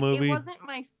love one, that like, movie. It wasn't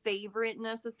my favorite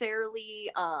necessarily,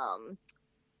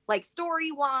 like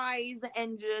story-wise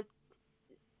and just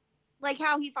like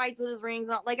how he fights with his rings.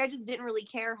 Like I just didn't really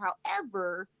care.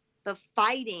 However, the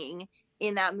fighting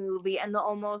in that movie and the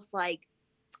almost like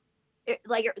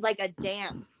a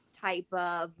dance type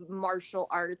of martial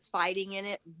arts fighting in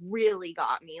it really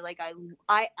got me. Like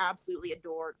I absolutely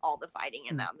adored all the fighting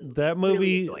in that movie. That Really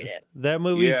movie, enjoyed it. that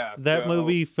movie, Yeah, that so-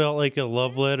 movie felt like a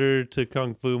love letter to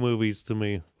kung fu movies to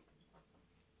me.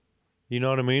 You know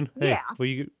what I mean? Hey, Yeah. well,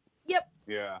 you,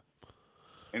 Yeah.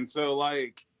 And so,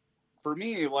 like, for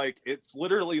me, like, it's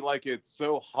literally like it's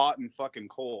so hot and fucking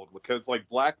cold because, like,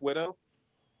 Black Widow,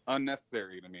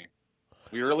 unnecessary to me.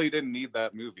 We really didn't need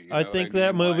that movie. You I know what think mean?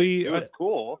 that movie- Like, it was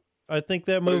cool, I think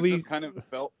that but it movie just kind of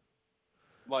felt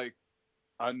like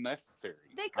unnecessary.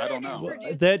 They I could don't have know.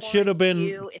 introduced That should have been-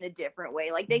 you in a different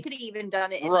way. Like they could have even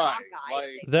done it in Right, Hawkeye.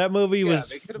 like- that movie Yeah, was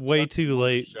they could have way done too more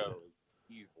late. Shows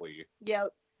easily.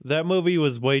 Yep. That movie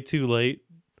was way too late.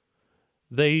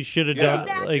 They should have Yeah,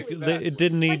 done like exactly. it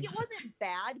didn't Like need. it wasn't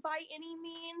bad by any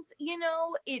means, you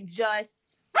know.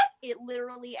 It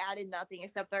literally added nothing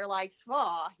except they're like,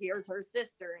 oh, here's her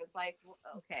sister. And it's like,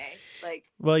 okay, like,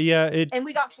 Well, yeah, it and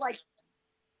we got like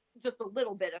just a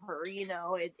little bit of her, you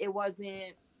know. It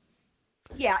wasn't.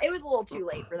 Yeah, it was a little too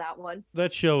late for that one.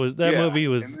 that show was that Yeah, movie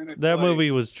was and then it's that like,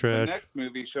 movie was The trash. next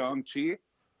movie, Shang-Chi,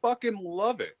 fucking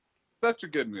love it. Such a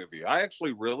good movie. I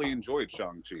actually really enjoyed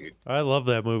Shang-Chi. I love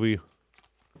that movie.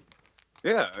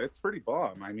 Yeah, it's pretty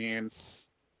bomb. I mean,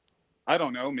 I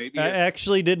don't know. Maybe I it's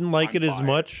actually didn't like I'm it as biased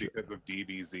much. because of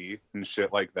DBZ and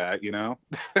shit like that, you know.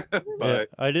 Yeah, But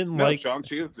I didn't no, like.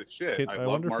 Shang-Chi is the shit. I I love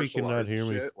wonder if he martial cannot arts hear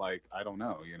me. shit. Like, I don't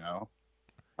know, you know.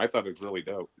 I thought it was really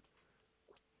dope.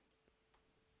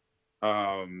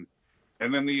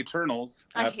 And then the Eternals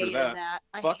I after hated that, that.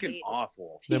 I fucking hate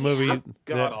awful. That movie- Just that-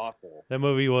 god awful. That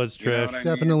movie was You know trash. what I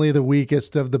mean? Definitely the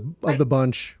weakest of the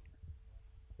bunch.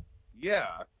 Yeah.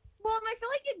 Well, and I feel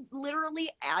like it literally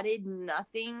added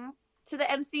nothing to the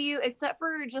MCU except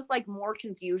for just like more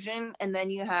confusion. And then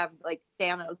you have like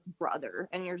Thanos' brother,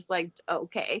 and you're just like,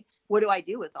 okay, what do I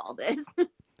do with all this? An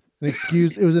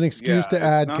excuse. It was an excuse Yeah, to it's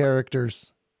add not-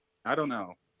 characters. I don't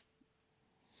know.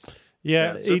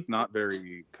 Yeah, it's just not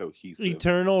very cohesive.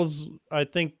 Eternals. I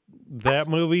think that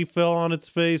movie fell on its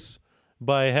face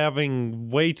by having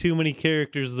way too many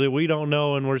characters that we don't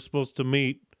know and we're supposed to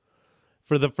meet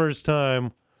for the first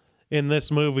time in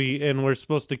this movie, and we're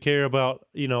supposed to care about,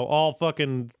 you know, all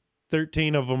fucking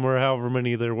 13 of them or however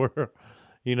many there were,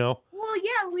 you know. Well,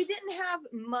 yeah, we didn't have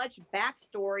much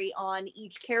backstory on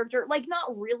each character. Like,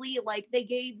 not really. Like, they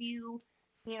gave you,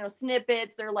 you know,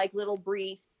 snippets or like little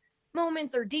brief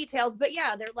moments or details. But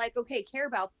yeah, they're like, okay, care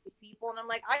about these people. And I'm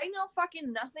like, I know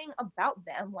fucking nothing about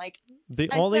them. Like, The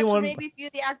except only for one, maybe a few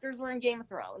of the actors were in Game of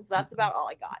Thrones. That's about all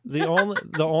I got. the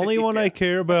only one I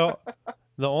care about,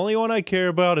 the only one I care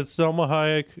about is Selma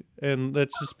Hayek, and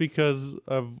that's just because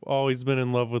I've always been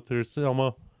in love with her.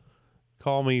 Selma,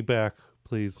 call me back,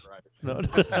 please. Right. No,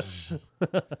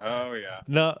 Oh yeah.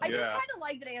 no. I did Yeah. kind of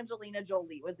like that Angelina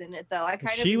Jolie was in it, though. I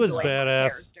kind of She was enjoyed her badass.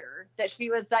 character. That she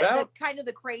was the kind of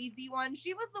the crazy one.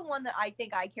 She was the one that I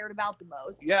think I cared about the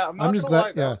most. Yeah, I'm just not gonna glad- lie,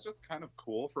 yeah. that was just kind of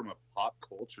cool from a pop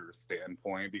culture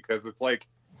standpoint because it's like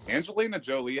Angelina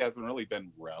Jolie hasn't really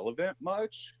been relevant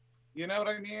much. You know what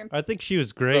I mean? I think she was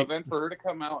So great. then for her to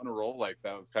come out in a role like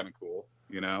that was kind of cool,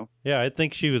 you know? Yeah, I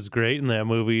think she was great in that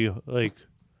movie. Like,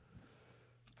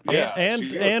 Yeah, and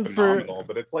she was and for phenomenal.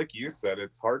 But it's like you said,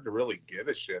 it's hard to really give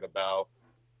a shit about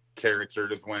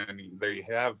characters when they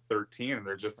have 13 and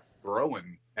they're just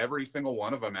throwing every single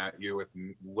one of them at you with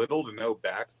little to no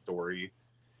backstory.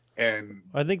 And,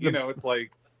 I think it's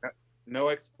like no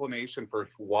explanation for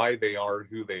why they are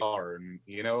who they are. And,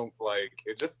 like,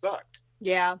 it just sucked.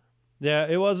 Yeah. Yeah,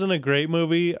 it wasn't a great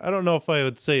movie. I don't know if I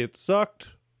would say it sucked,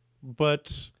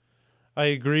 but I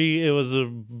agree it was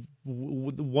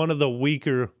one of the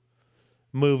weaker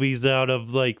movies out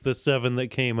of like the 7 that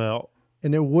came out.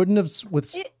 And it wouldn't have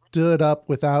withstood up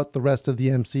without the rest of the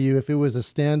MCU. If it was a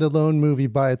standalone movie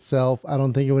by itself, I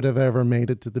don't think it would have ever made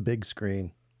it to the big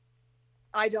screen.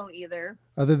 I don't either.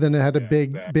 Other than it had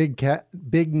exactly.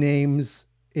 big names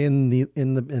in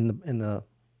the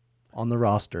on the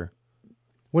roster.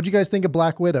 What'd you guys think of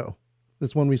Black Widow?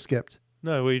 This one we skipped.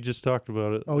 No, we just talked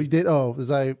about it. Oh, you did? Oh,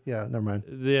 yeah, never mind.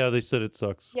 Yeah, they said it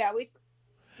sucks. Yeah,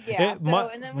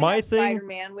 and then we have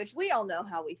Spider-Man, which we all know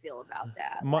how we feel about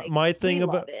that. My thing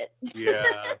about it. Yeah,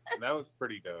 that was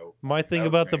pretty dope. My thing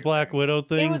about the Black Widow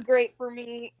thing. It was great for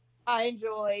me. I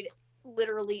enjoyed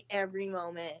literally every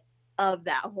moment of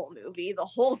that whole movie. The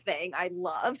whole thing I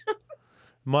love.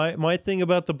 My thing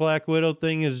about the Black Widow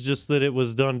thing is just that it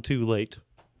was done too late.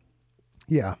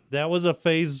 Yeah. That was a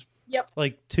phase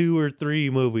like 2 or 3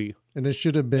 movie. And it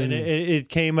should have been. And it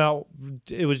came out,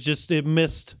 it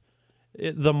missed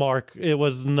the mark. It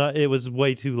was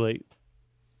way too late.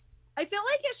 I feel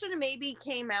like it should have maybe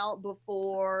came out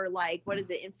before, like, what is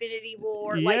it, Infinity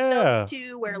War? Yeah. Like those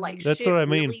two where, like, That's shit what I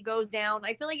mean. really goes down.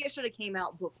 I feel like it should have came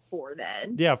out before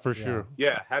then. Yeah, for sure.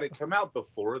 Yeah, had it come out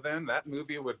before then, that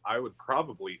movie I would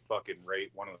probably fucking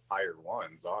rate one of the higher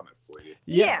ones, honestly.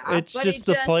 Yeah, it's just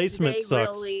the placement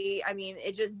sucks. Really, I mean,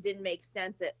 it just didn't make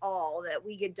sense at all that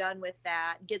we get done with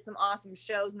that, get some awesome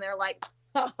shows, and they're like,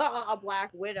 a Black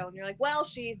Widow, and you're like, well,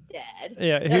 she's dead.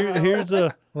 Yeah, here's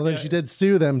a. Well, then she did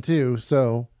sue them too,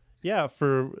 so. Yeah,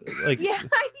 for like. Yeah.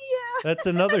 That's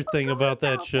another thing about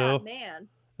that show. Man.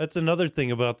 That's another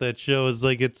thing about that show is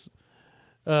like it's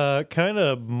kind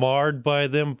of marred by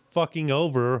them fucking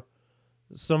over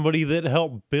somebody that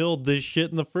helped build this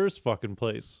shit in the first fucking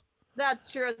place.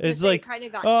 That's true. It's like like kind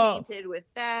of got tainted with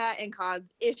that and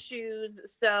caused issues,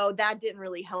 so that didn't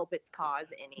really help its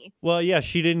cause any. Well, yeah,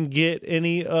 she didn't get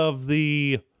any of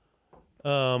the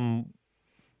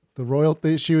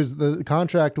royalty. The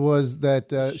contract was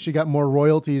that she got more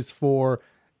royalties for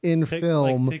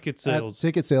film like ticket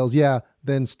sales,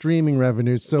 than streaming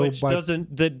revenues. So which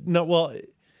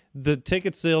the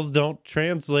ticket sales don't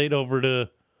translate over to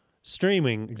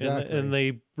streaming. Exactly. And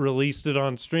they released it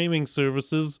on streaming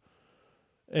services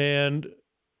and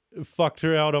fucked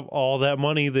her out of all that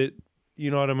money that, you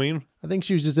know what I mean? I think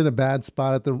she was just in a bad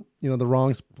spot at the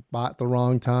wrong spot, the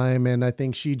wrong time. And I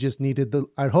think she just needed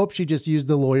I hope she just used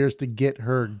the lawyers to get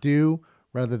her due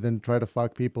rather than try to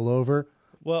fuck people over.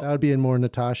 Well, that would be a more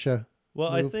Natasha.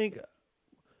 Well, move.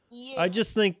 I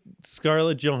just think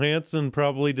Scarlett Johansson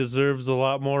probably deserves a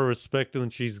lot more respect than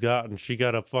she's gotten. She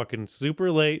got a fucking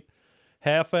super late,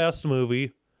 half-assed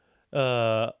movie.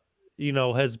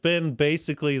 Has been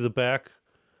basically the back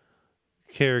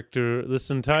character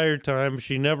this entire time.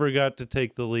 She never got to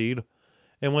take the lead.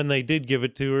 And when they did give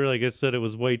it to her, like I said, it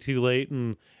was way too late.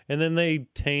 And then they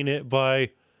taint it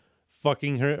by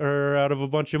fucking her out of a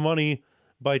bunch of money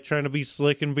by trying to be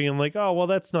slick and being like, oh, well,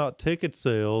 that's not ticket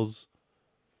sales.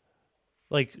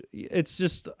 Like, it's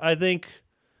just, I think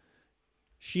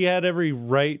she had every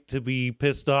right to be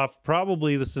pissed off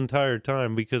probably this entire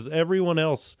time because everyone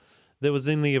else that was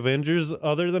in the Avengers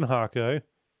other than Hawkeye.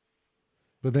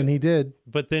 But then he did.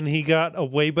 But then he got a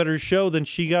way better show than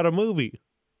she got a movie.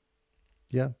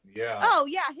 Yeah. Yeah. Oh,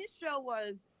 yeah. His show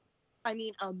was,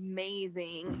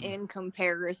 amazing in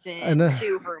comparison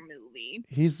to her movie.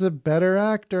 He's a better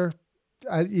actor.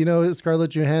 Scarlett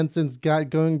Johansson's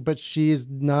got going, but she's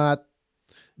not.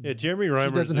 Yeah, Jeremy Renner.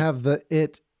 She doesn't have the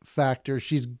it factor.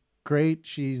 She's great.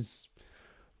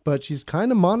 But she's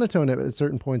kind of monotone at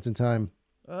certain points in time.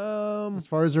 As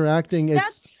far as her acting,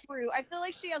 that's true. I feel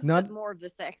like she has more of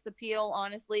the sex appeal,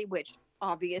 honestly, which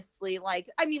obviously,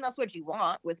 that's what you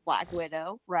want with Black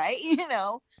Widow, right?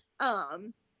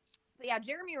 But yeah,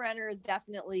 Jeremy Renner is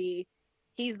definitely,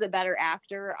 he's the better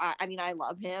actor. I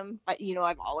love him.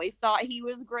 I've always thought he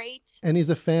was great. And he's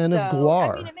a fan of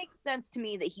Gwar. It makes sense to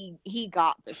me that he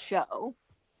got the show.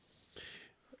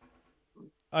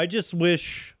 I just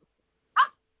wish,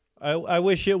 I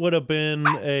wish it would have been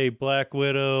a Black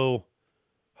Widow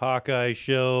Hawkeye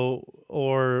show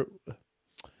or,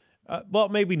 well,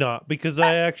 maybe not, because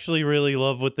I actually really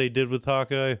love what they did with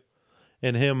Hawkeye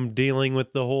and him dealing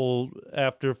with the whole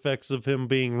after effects of him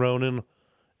being Ronin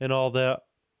and all that.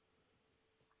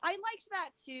 I liked that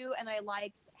too, and I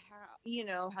liked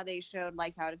how they showed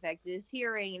like how it affected his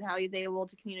hearing and how he's able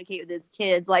to communicate with his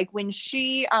kids. Like when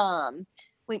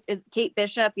is Kate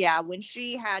Bishop, yeah, when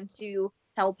she had to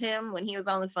help him when he was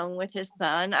on the phone with his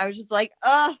son, I was just like,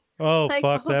 Oh, like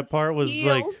fuck. oh, That part was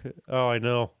like, feels. oh, I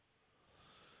know.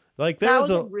 Like, That there's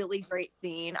was a really great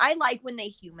scene. I like when they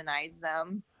humanize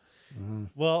them.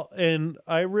 well, and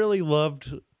I really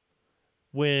loved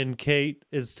when Kate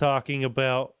is talking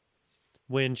about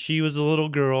when she was a little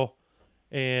girl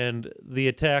and the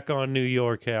attack on New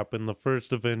York happened, the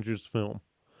first Avengers film.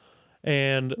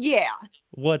 And Yeah.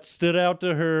 what stood out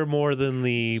to her more than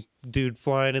the dude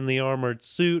flying in the armored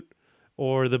suit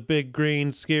or the big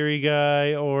green scary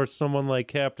guy or someone like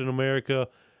Captain America,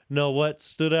 no, what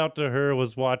stood out to her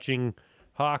was watching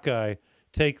Hawkeye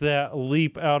take that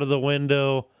leap out of the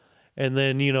window and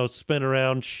then, spin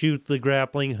around, shoot the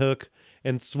grappling hook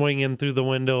and swing in through the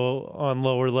window on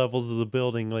lower levels of the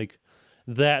building. Like,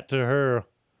 that to her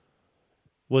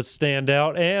was stand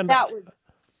out. And That was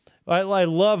I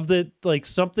love that, like,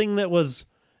 something that was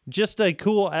just a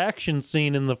cool action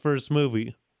scene in the first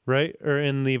movie, right? Or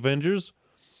in the Avengers.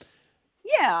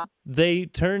 yeah. They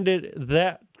turned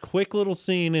that quick little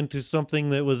scene into something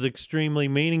that was extremely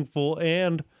meaningful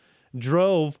and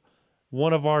drove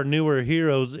one of our newer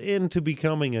heroes into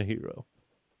becoming a hero.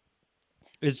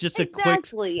 It's just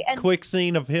Exactly. a quick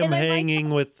scene of him and I like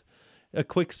hanging with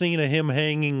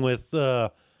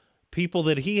people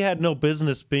that he had no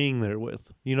business being there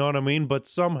with. You know what I mean? But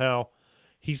somehow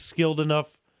he's skilled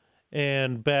enough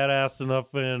and badass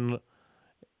enough, and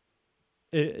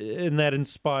that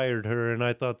inspired her, and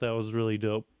I thought that was really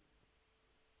dope.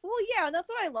 Well, yeah, and that's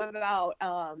what I love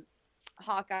about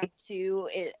Hawkeye too,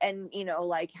 and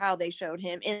like how they showed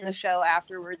him in the show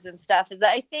afterwards and stuff. Is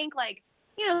that I think like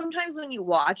sometimes when you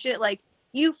watch it, like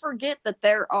you forget that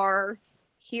there are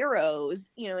heroes,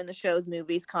 in the shows,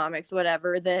 movies, comics,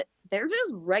 whatever, that they're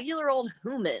just regular old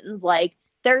humans. Like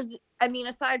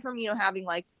aside from having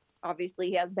like obviously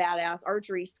he has badass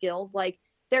archery skills, like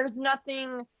there's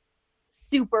nothing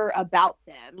super about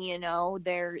them,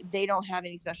 they don't have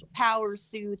any special power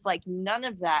suits, like none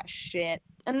of that shit,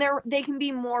 and they can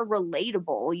be more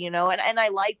relatable, and I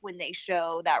like when they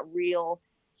show that real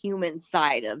human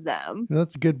side of them.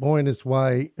 That's a good point, is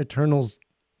why Eternals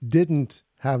didn't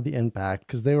have the impact,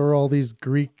 because they were all these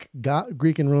Greek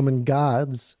and Roman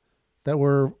gods that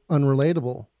were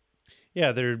unrelatable.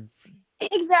 Yeah, they're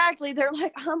exactly. They're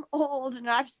like, I'm old and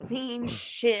I've seen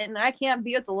shit and I can't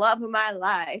be with the love of my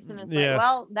life. And it's like,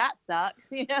 well, that sucks,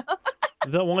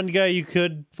 The one guy you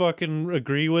could fucking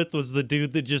agree with was the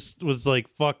dude that just was like,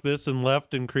 fuck this, and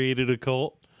left and created a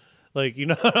cult. Like,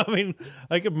 what I mean?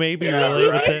 I could maybe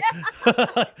relate with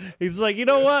it. He's like, you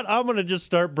know what? I'm going to just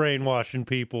start brainwashing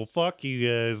people. Fuck you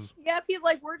guys. Yep, he's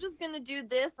like, we're just going to do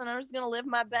this and I'm just going to live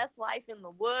my best life in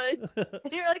the woods.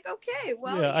 And you're like, okay,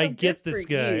 well, yeah, I get this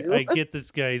guy. I get this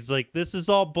guy. He's like, this is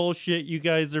all bullshit. You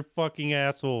guys are fucking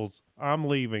assholes. I'm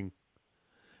leaving.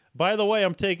 By the way,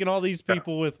 I'm taking all these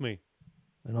people with me.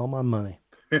 And all my money.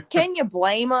 Can you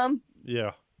blame him?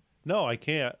 Yeah. No, I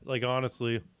can't. Like,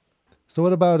 honestly. So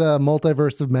what about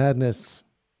Multiverse of Madness?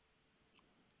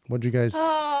 What'd you guys...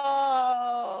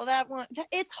 Oh, that one.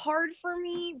 It's hard for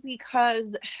me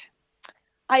because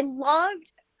I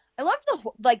loved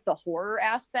the horror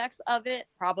aspects of it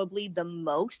probably the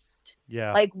most.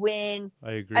 Yeah. Like when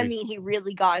I agree. I mean, he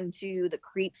really got into the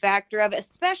creep factor of it,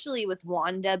 especially with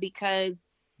Wanda, because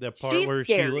that part she's where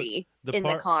scary in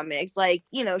the comics. Like,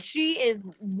 she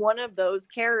is one of those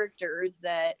characters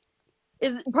that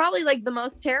is probably like the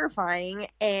most terrifying,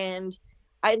 and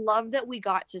I love that we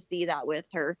got to see that with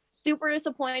her. Super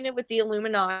disappointed with the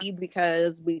Illuminati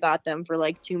because we got them for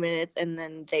like 2 minutes and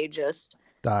then they just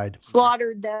died,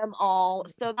 slaughtered them all.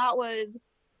 So that was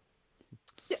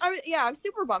I'm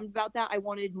super bummed about that. I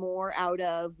wanted more out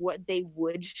of what they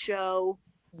would show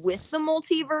with the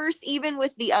multiverse, even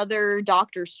with the other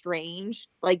Doctor Strange.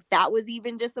 Like that was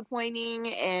even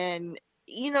disappointing, and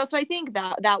so I think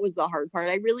that was the hard part.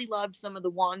 I really loved some of the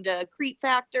Wanda creep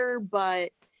factor,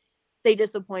 but they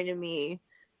disappointed me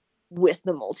with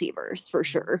the multiverse for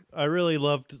sure. I really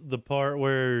loved the part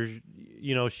where,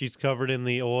 she's covered in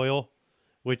the oil,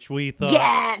 which we thought.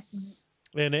 Yes.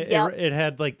 And it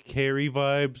had like Carrie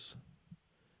vibes.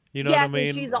 You know what I mean?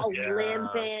 And she's all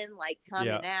limping, like coming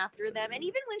after them. And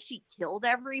even when she killed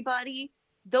everybody,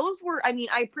 those were,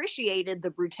 I appreciated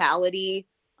the brutality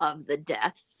of the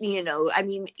deaths, even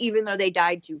though they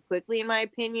died too quickly, in my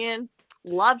opinion,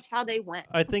 loved how they went.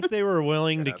 I think they were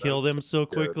willing to kill them so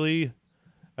quickly.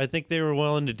 I think they were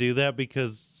willing to do that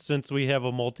because since we have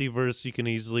a multiverse, you can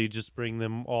easily just bring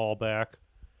them all back,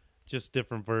 just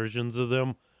different versions of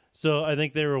them. So I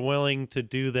think they were willing to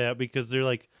do that because they're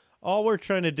like, all we're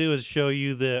trying to do is show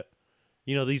you that,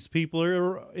 these people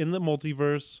are in the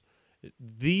multiverse.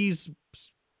 These,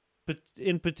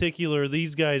 in particular,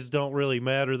 these guys don't really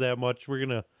matter that much. We're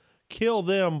gonna kill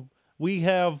them. We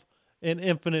have an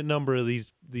infinite number of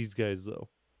these guys, though.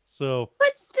 So,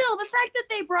 but still, the fact that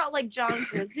they brought like John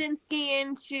Krasinski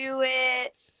into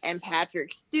it and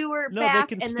Patrick Stewart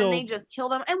back, and then they just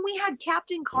killed them, and we had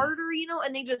Captain Carter,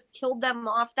 and they just killed them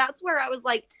off. That's where I was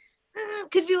like,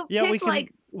 could you have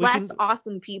picked less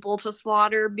awesome people to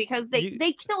slaughter, because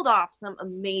they killed off some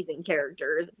amazing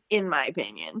characters, in my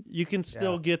opinion. You can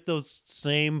still get those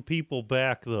same people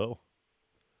back, though.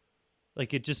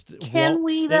 Like, it just can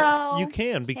we though? You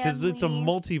can, because it's a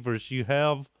multiverse. You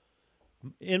have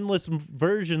endless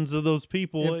versions of those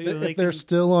people. If they're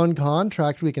still on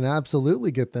contract, we can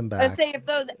absolutely get them back. I'd say if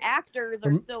those actors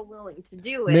are still willing to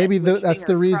do it, maybe that's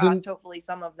the reason. Crossed, hopefully,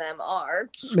 some of them are.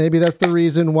 Maybe that's the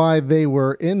reason why they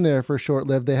were in there for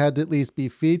short-lived. They had to at least be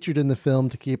featured in the film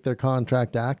to keep their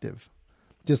contract active.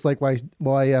 Just like why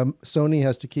Sony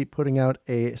has to keep putting out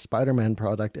a Spider-Man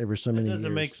product every so many years. It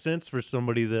doesn't make sense for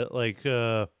somebody that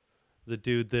the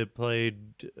dude that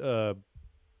played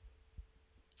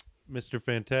Mr.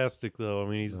 Fantastic, though. I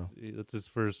mean, that's his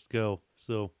first go.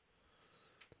 So,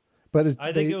 but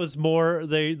I think it was more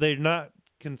they're not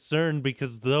concerned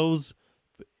because those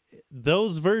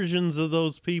versions of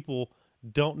those people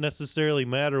don't necessarily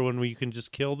matter when we can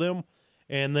just kill them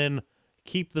and then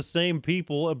keep the same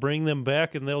people, bring them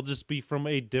back, and they'll just be from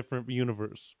a different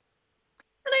universe.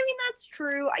 And I mean, that's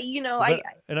true.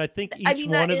 I think each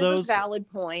one of those a valid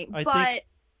point. I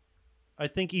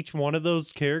think each one of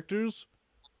those characters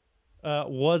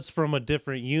was from a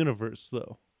different universe,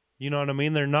 though. You know what I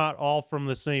mean? They're not all from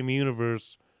the same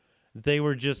universe. They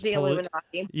were just the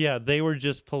Illuminati. Yeah, they were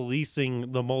just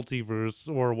policing the multiverse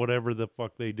or whatever the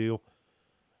fuck they do.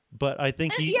 But I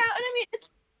think and I mean,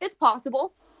 it's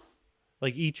possible.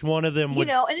 Like each one of them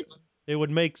would, it would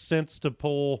make sense to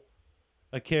pull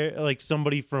like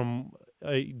somebody from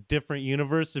a different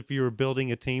universe if you were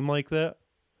building a team like that.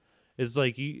 It's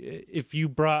like if you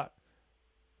brought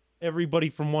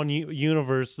everybody from one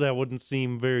universe, that wouldn't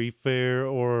seem very fair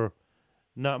or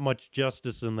not much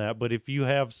justice in that. But if you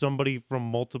have somebody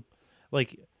from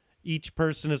like each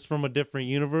person is from a different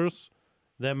universe,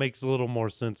 that makes a little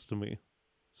more sense to me.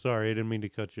 Sorry, I didn't mean to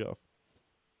cut you off.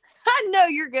 No,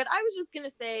 you're good. I was just going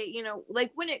to say,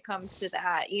 like when it comes to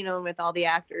that, with all the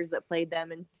actors that played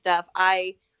them and stuff,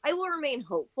 I will remain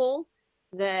hopeful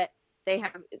that they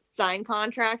have signed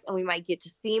contracts and we might get to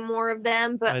see more of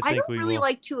them. But I don't really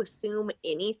like to assume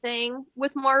anything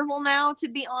with Marvel now, to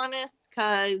be honest,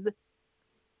 because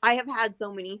I have had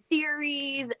so many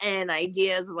theories and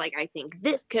ideas of like, I think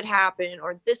this could happen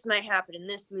or this might happen in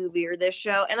this movie or this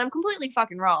show. And I'm completely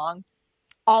fucking wrong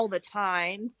all the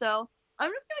time. So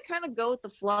I'm just going to kind of go with the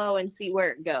flow and see where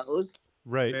it goes.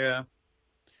 Right. Yeah.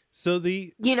 So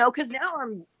because now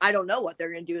I don't know what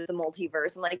they're going to do with the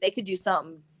multiverse. And like, they could do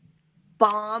something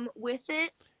bomb with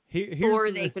it.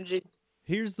 They could just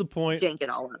here's the point. Jank it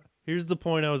all up. Here's the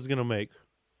point I was going to make,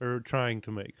 or trying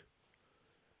to make.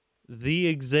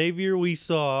 The Xavier we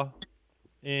saw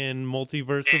in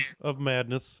Multiverse of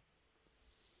Madness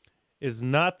is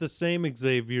not the same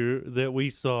Xavier that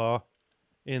we saw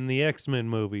in the X-Men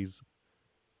movies.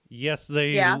 Yes,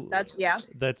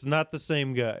 that's not the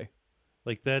same guy.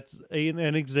 Like, that's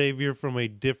an Xavier from a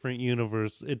different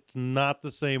universe. It's not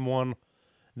the same one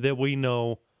that we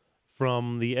know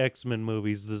from the X-Men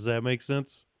movies. Does that make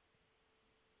sense?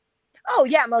 Oh,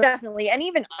 yeah, most definitely. And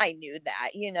even I knew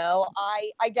that,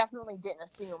 I definitely didn't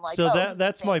assume like, so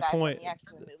that's my point. The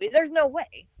X-Men movie. There's no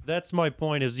way. That's my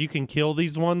point, is you can kill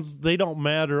these ones. They don't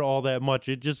matter all that much.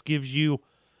 It just gives you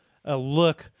a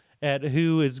look at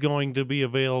who is going to be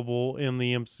available in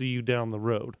the MCU down the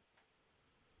road.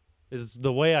 Is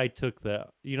the way I took that.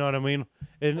 You know what I mean?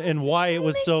 And why it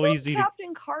was so easy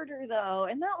Captain Carter, though,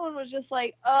 and that one was just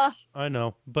like, I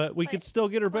know, but we could still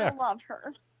get her back. I love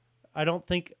her. I don't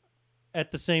think,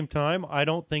 at the same time, I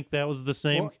don't think that was the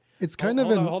same. Well, it's kind of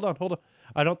hold on.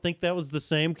 I don't think that was the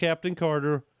same Captain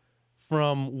Carter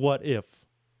from What If.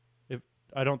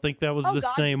 I don't think that was the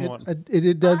same one.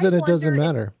 It doesn't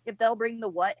matter. If they'll bring the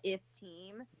What If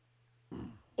team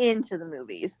into the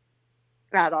movies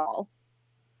at all.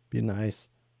 Be nice.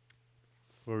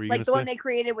 What were you like the one they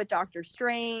created with Doctor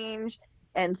Strange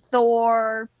and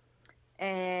Thor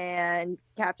and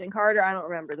Captain Carter. I don't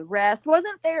remember the rest.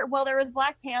 Wasn't there? Well, there was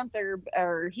Black Panther,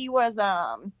 or he was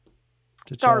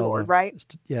Star-Lord, right?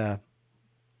 Yeah.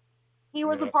 He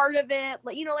was a part of it.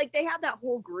 Like they had that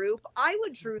whole group. I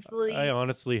would truthfully I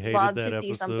honestly hated love that to episode.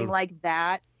 see something like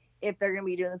that if they're going to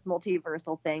be doing this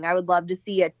multiversal thing. I would love to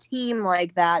see a team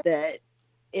like that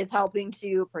is helping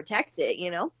to protect it, you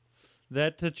know?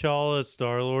 That T'Challa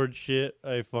Star-Lord shit,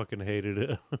 I fucking hated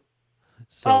it.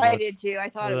 so Oh, much. I did too. I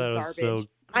thought it was garbage. So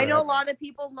I know a crap. lot of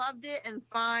people loved it and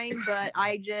fine, but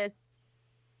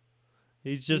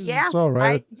He's just It's all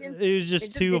right. He was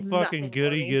just too did fucking nothing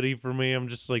for me. goody for me. I'm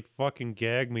just like, fucking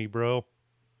gag me, bro.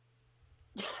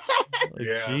 Like,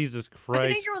 Yeah. Jesus I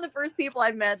Christ. think you're one of the first people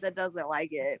I've met that doesn't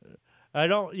like it. I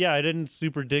didn't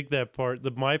super dig that part.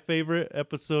 My favorite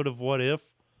episode of What If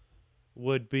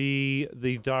would be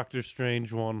the Doctor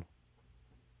Strange one.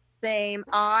 Same.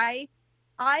 I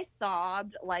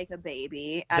sobbed like a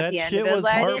baby at That the end shit of it. was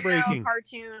I didn't know heartbreaking. a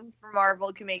cartoon from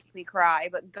Marvel could make me cry,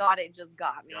 but God, it just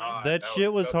got me. God, That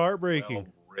shit was such a heartbreaking.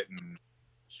 Well-written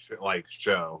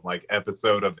show, like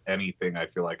episode of anything I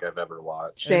feel like I've ever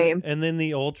watched. Same. And then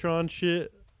the Ultron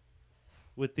shit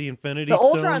with the Infinity The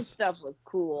Stones. Ultron stuff was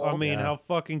cool. I mean, Yeah. how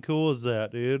fucking cool is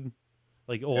that, dude?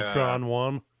 Like Ultron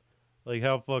 1. Like,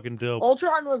 how fucking dope.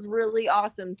 Ultron was really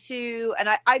awesome too, and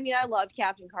I mean I loved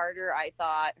Captain Carter. I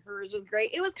thought hers was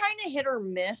great. It was kind of hit or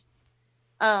miss.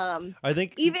 I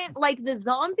think Even like the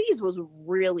zombies was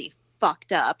really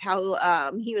fucked up.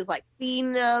 How he was like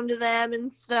feeding them to them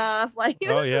and stuff. Like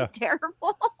it was just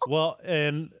terrible. Well,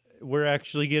 and we're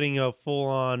actually getting a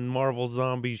full-on Marvel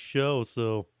Zombies show,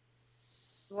 so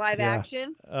Live Yeah.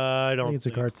 action. I don't think it's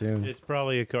a cartoon. It's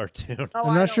probably a cartoon. Oh,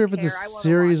 I'm I not sure don't if it's a care. I wanna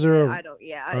series watch or it. a- I don't.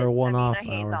 Yeah, or a it's- one-off I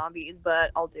mean, I hate hour. zombies,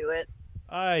 but I'll do it.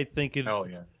 I think it. Hell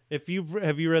yeah. If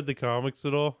have you read the comics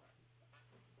at all?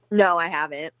 No, I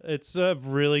haven't. It's a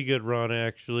really good run,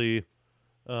 actually.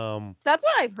 That's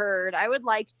what I've heard. I would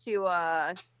like to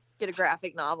get a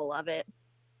graphic novel of it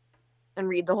and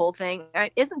read the whole thing.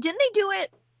 Didn't they do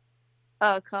it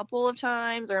a couple of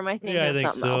times, or am I thinking Yeah, I of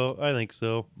think something so. else? I think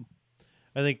so.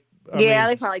 I think. I Yeah, mean,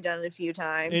 they've probably done it a few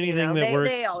times. anything that they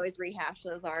works- always rehash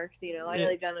those arcs. I know Yeah.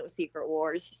 they've done it with Secret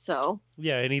Wars. So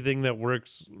yeah, anything that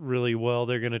works really well,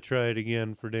 they're gonna try it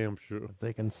again for damn sure. If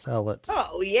they can sell it.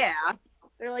 oh yeah,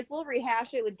 they're like we'll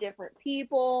rehash it with different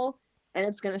people, and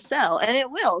it's gonna sell, and it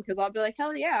will because I'll be like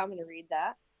hell yeah, I'm gonna read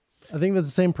that. I think that's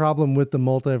the same problem with the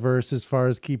multiverse as far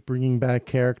as keep bringing back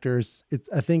characters.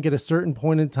 I think at a certain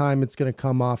point in time, it's going to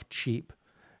come off cheap.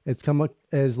 It's come up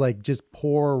as like just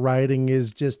poor writing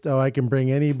is just, oh, I can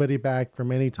bring anybody back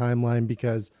from any timeline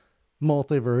because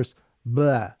multiverse,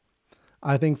 blah.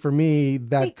 I think for me,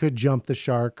 that could jump the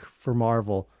shark for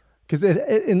Marvel. Because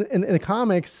in the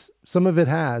comics, some of it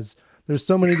has. There's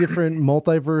so many different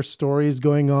multiverse stories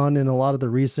going on in a lot of the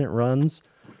recent runs.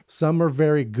 Some are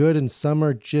very good and some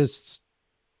are just,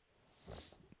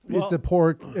 it's a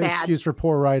poor excuse for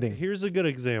poor writing. Here's a good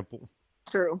example.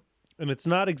 True. And it's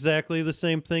not exactly the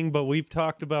same thing, but we've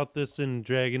talked about this in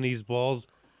Dragon These Balls.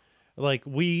 Like,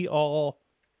 we all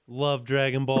love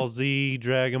Dragon Ball Z,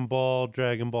 Dragon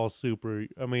Ball Super.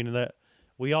 I mean, that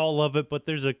we all love it, but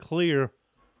there's a clear,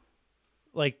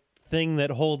 like, thing that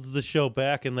holds the show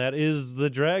back, and that is the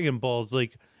Dragon Balls.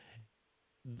 Like,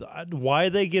 why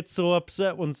they get so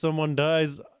upset when someone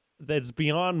dies, that's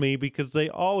beyond me, because they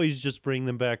always just bring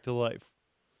them back to life.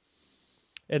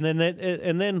 And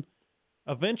then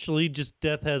eventually just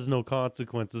death has no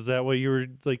consequences. Is that what you were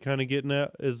like kind of getting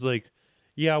at? Is like,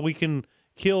 yeah, we can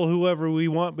kill whoever we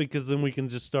want because then we can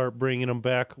just start bringing them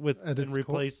back and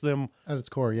replace them. At its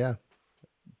core, yeah.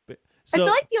 I feel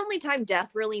like the only time death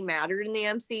really mattered in the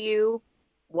MCU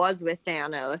was with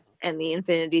Thanos and the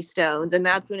Infinity Stones, and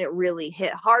that's when it really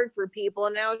hit hard for people.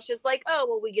 And now it's just like, oh,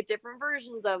 well, we get different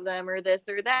versions of them or this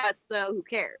or that, so who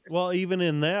cares? Well, even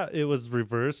in that, it was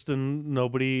reversed, and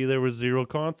there was zero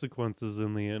consequences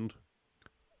in the end.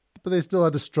 But they still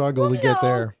had to struggle to get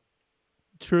there.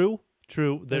 True.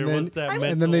 There was that mental...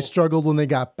 And then they struggled when they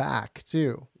got back,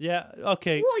 too. Yeah,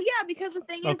 okay. Well, yeah, because the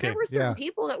thing is, there were certain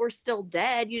people that were still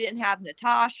dead. You didn't have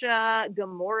Natasha.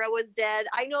 Gamora was dead.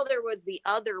 I know there was the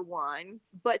other one,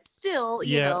 but still,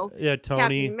 you know, Tony.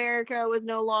 Captain America was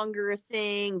no longer a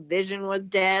thing. Vision was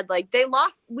dead. Like,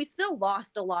 we still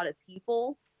lost a lot of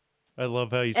people. I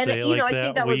love how you say it you know, like that. I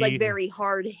think that was like very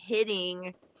hard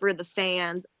hitting for the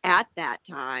fans at that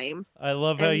time. I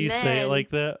love how you say it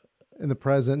like that. In the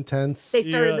present tense. They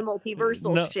started the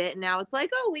multiversal shit, and now it's like,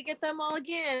 oh, we get them all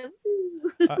again.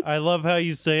 I love how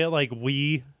you say it like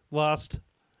we lost.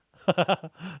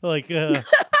 Like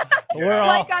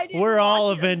we're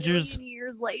all Avengers.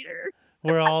 Years later,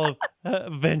 we're all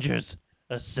Avengers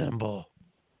assemble.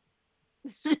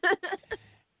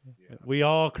 We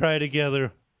all cry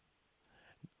together.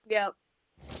 Yep.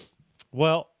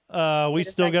 Well, we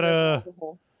still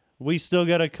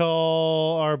gotta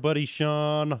call our buddy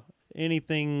Sean.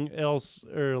 Anything else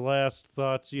or last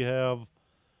thoughts you have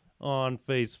on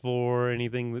Phase 4?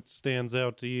 Anything that stands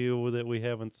out to you that we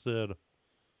haven't said?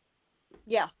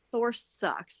 Yeah, Thor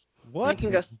sucks. What? You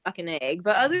can go suck an egg.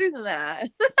 But other than that,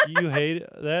 You hate it?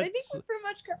 I think we pretty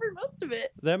much covered most of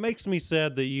it. That makes me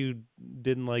sad that you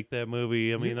didn't like that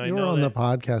movie. I mean, I you know were on that... the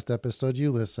podcast episode.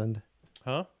 You listened.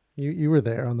 Huh? You were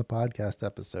there on the podcast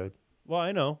episode. Well,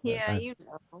 I know. Yeah, you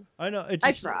know. I know.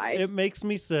 I tried. It makes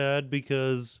me sad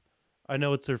because I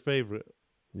know it's her favorite.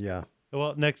 Yeah.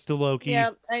 Well, next to Loki.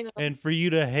 Yeah, I know. And for you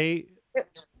to hate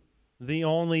the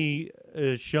only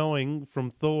showing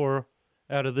from Thor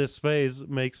out of this phase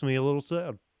makes me a little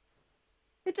sad.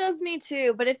 It does me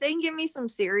too. But if they can give me some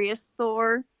serious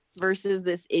Thor versus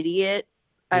this idiot,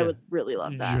 I would really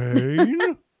love that.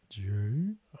 Jane?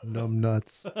 Jane?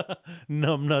 Numbnuts.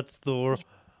 Numbnuts Thor.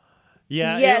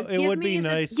 Yeah, yes, it would be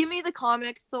nice. Give me the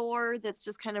comic Thor that's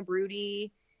just kind of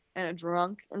broody and a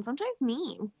drunk and sometimes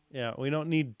mean. Yeah, we don't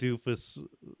need doofus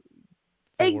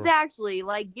Thor. Exactly.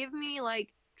 Like, give me,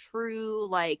 like, true,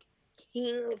 like,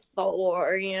 King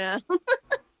Thor, you know?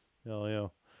 Oh, yeah.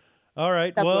 All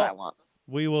right, That's well, what I want.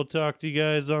 we will talk to you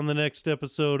guys on the next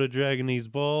episode of Dragging These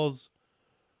Balls.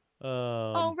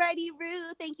 Alrighty,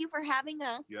 Rue. Thank you for having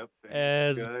us. Yep.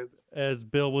 Thanks, guys. As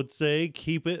Bill would say,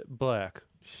 keep it black.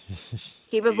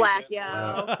 Keep it black,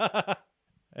 yo.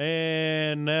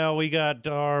 And now we got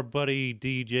our buddy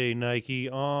DJ Nike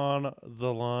on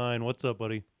the line. What's up,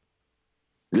 buddy?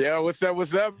 Yeah, what's up?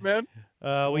 What's up, man?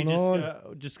 We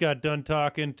just got done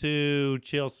talking to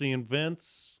Chelsea and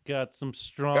Vince. Got some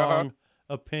strong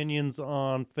opinions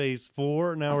on Phase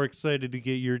 4. Now we're excited to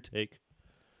get your take.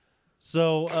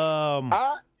 So,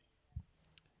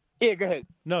 yeah, go ahead.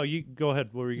 No, you go ahead.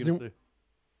 What were you going to say?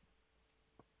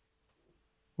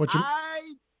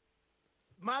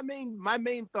 My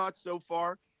main thought so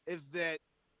far is that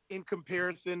in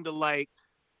comparison to like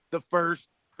the first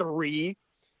three,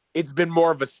 it's been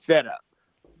more of a setup.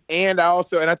 And I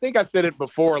think I said it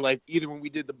before, like either when we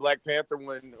did the Black Panther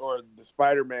one or the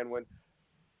Spider-Man one,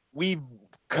 we've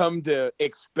come to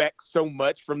expect so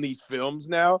much from these films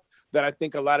now that I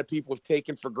think a lot of people have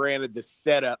taken for granted the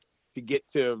setup to get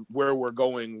to where we're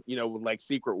going, you know, with like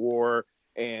Secret War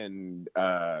and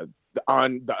the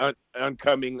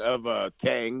oncoming of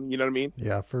Kang, you know what I mean?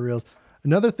 Yeah, for reals.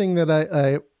 Another thing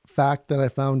that fact that I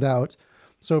found out.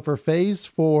 So for Phase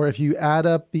 4, if you add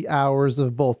up the hours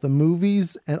of both the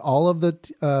movies and all of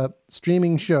the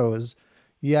streaming shows,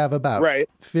 you have about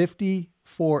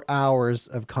 54 hours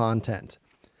of content.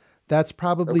 That's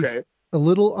probably a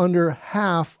little under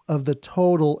half of the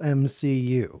total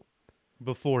MCU.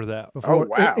 Before that.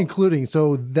 Including.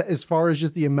 So as far as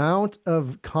just the amount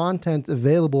of content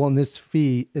available in this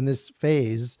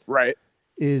phase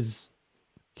is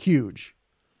huge.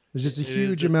 There's just a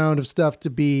huge amount of stuff to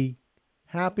be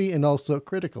happy and also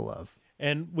critical of.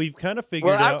 And we've kind of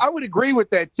figured out. I would agree with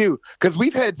that too, because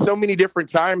we've had so many different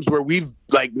times where we've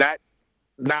like not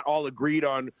all agreed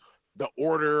on the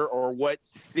order or what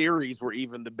series were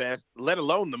even the best, let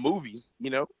alone the movies, you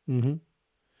know? Mm-hmm.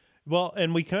 Well,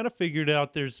 and we kind of figured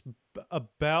out there's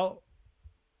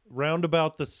round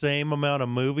about the same amount of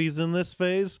movies in this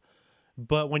phase,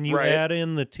 but when you add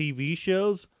in the TV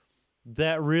shows,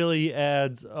 that really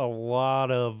adds a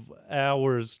lot of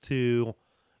hours to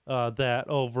that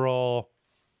overall,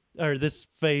 or this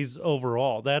phase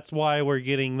overall. That's why we're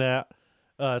getting that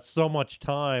so much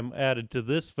time added to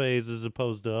this phase as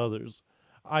opposed to others,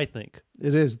 I think.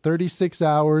 It is 36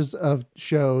 hours of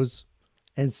shows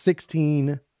and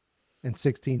 16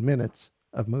 minutes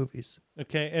of movies.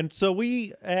 Okay, and so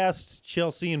we asked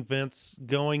Chelsea and Vince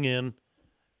going in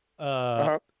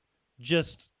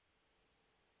just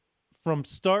from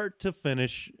start to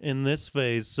finish in this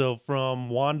phase, so from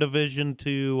WandaVision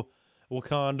to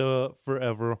Wakanda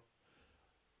Forever,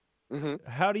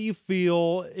 how do you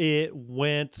feel it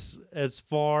went as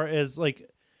far as like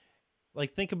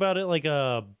think about it like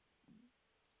a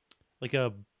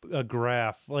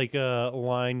graph, like a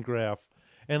line graph.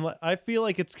 And I feel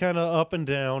like it's kind of up and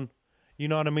down. You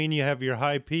know what I mean? You have your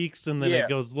high peaks and then it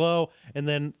goes low. And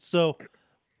then, so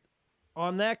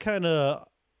on that kind of,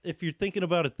 if you're thinking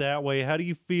about it that way, how do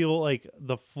you feel like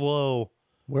the flow?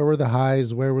 Where were the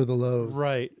highs? Where were the lows?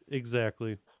 Right.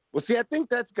 Exactly. Well, see, I think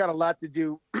that's got a lot to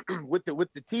do with the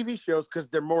TV shows because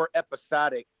they're more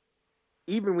episodic.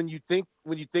 Even when you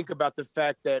think about the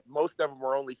fact that most of them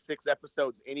were only 6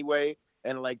 episodes anyway,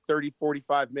 and like 30,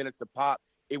 45 minutes a pop,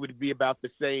 it would be about the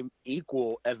same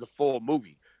equal as a full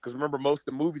movie. Because remember, most of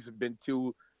the movies have been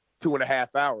 2.5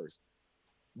 hours.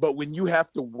 But when you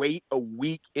have to wait a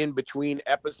week in between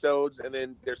episodes, and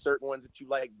then there's certain ones that you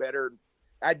like better,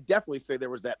 I'd definitely say there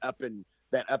was that up and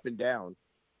down.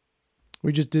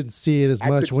 We just didn't see it as I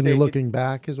much could when you're say looking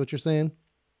back, is what you're saying?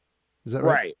 Is that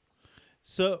right? right.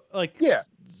 So, like, Yeah.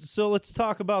 So let's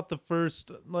talk about the first.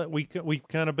 We've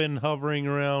kind of been hovering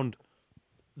around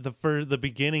the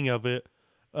beginning of it.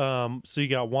 So you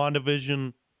got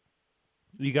WandaVision,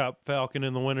 you got Falcon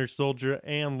and the Winter Soldier,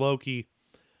 and Loki,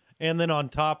 and then on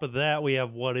top of that we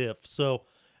have What If. So,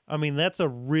 I mean, that's a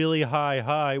really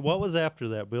high. What was after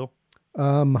that, Bill?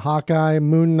 Hawkeye,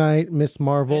 Moon Knight, Miss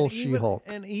Marvel, And even- She-Hulk.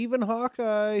 and even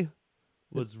Hawkeye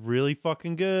was really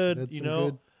fucking good. Had You some know,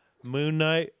 good- Moon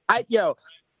Knight.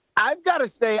 I've got to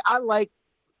say, I like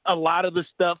a lot of the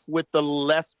stuff with the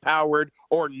less powered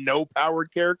or no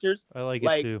powered characters. I like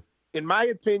Like, it too. in my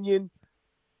opinion,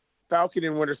 Falcon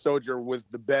and Winter Soldier was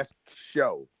the best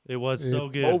show It was so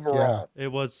good. overall.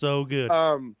 It was so good.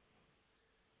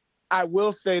 I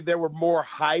will say there were more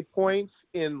high points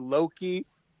in Loki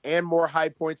and more high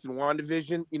points in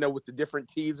WandaVision, you know, with the different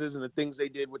teases and the things they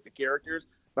did with the characters.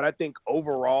 But I think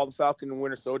overall, the Falcon and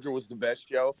Winter Soldier was the best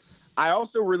show. I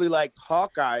also really liked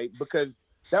Hawkeye because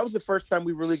that was the first time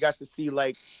we really got to see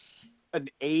like an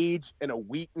age and a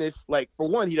weakness. Like, for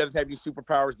one, he doesn't have any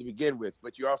superpowers to begin with,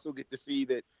 but you also get to see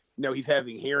that, you know, he's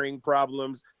having hearing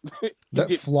problems. He That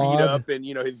gets flawed. beat up, and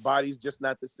you know his body's just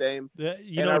not the same. You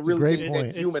And know, I it's a really great think point.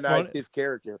 that humanized funny. his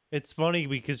character. It's funny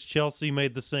because Chelsea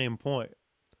made the same point.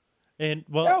 And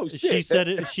well, Oh, shit. she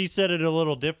said it a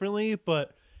little differently,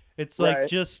 but it's like Right.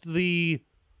 just the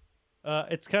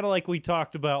it's kind of like we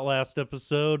talked about last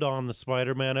episode on the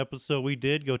Spider-Man episode we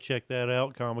did. Go check that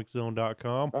out,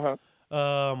 comiczone.com.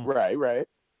 Uh-huh. Right.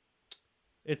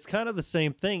 It's kind of the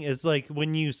same thing. It's like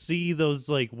when you see those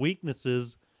like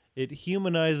weaknesses, it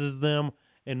humanizes them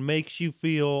and makes you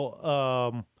feel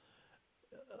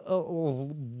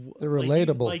They're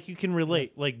relatable. Like you can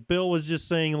relate. Like Bill was just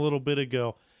saying a little bit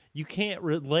ago, you can't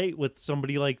relate with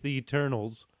somebody like the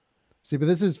Eternals. See, but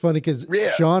this is funny because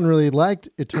Yeah. Sean really liked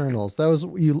Eternals. That was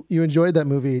you enjoyed that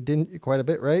movie, didn't you? Quite a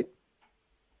bit, right?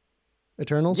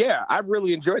 Eternals? Yeah, I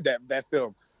really enjoyed that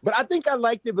film. But I think I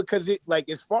liked it because it, like,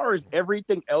 as far as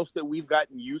everything else that we've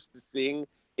gotten used to seeing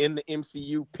in the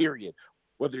MCU, period,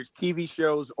 whether it's TV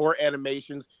shows or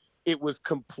animations, it was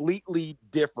completely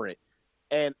different.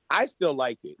 And I still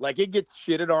liked it. Like, it gets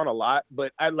shitted on a lot,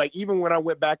 but I like, even when I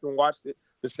went back and watched it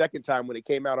the second time when it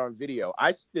came out on video,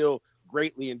 I still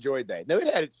greatly enjoyed that. Now,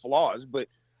 it had its flaws, but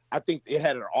I think it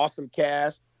had an awesome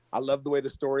cast. I love the way the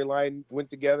storyline went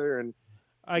together. And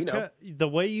The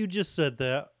way you just said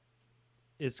that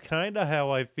is kind of how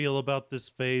I feel about this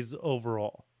phase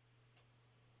overall.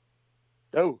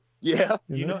 oh, yeah.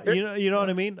 You know what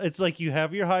I mean? It's like you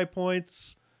have your high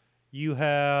points, you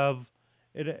have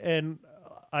and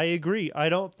I agree. I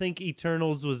don't think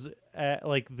Eternals was at,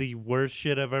 like the worst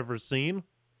shit I've ever seen.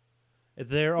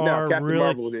 There are Captain really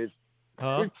Marvel is.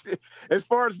 Huh? As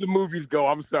far as the movies go,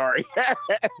 I'm sorry.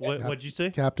 What'd you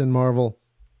say? Captain Marvel.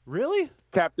 Really?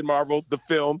 Captain Marvel, the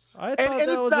film. I thought And that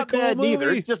it's was a not cool bad movie.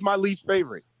 neither. It's just my least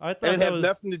favorite. I thought And it that has was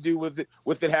nothing to do with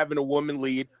it having a woman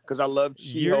lead, because I love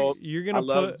She-Hulk. you're I gonna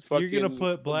love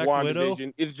put Black Widow.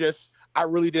 WandaVision. It's just, I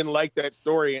really didn't like that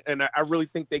story, and I really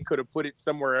think they could have put it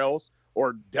somewhere else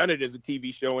or done it as a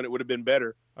TV show, and it would have been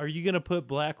better. Are you gonna put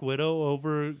Black Widow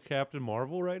over Captain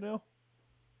Marvel right now?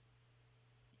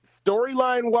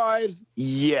 Storyline wise,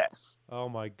 yes. Oh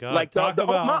my god! Like Talk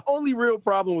about my only real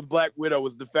problem with Black Widow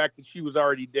was the fact that she was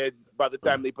already dead by the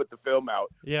time they put the film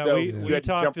out. yeah. So we you had to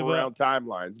talked jump about around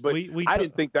timelines, but we I ta-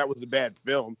 didn't think that was a bad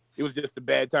film. It was just a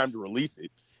bad time to release it.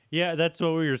 yeah. That's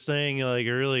what we were saying like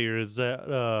earlier. Is that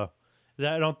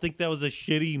I don't think that was a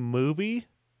shitty movie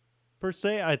per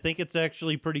se. I think it's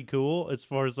actually pretty cool as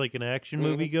far as like an action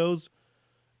movie goes.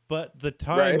 But the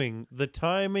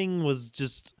timing was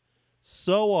just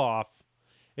so off.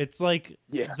 It's like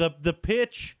Yeah. the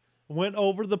pitch went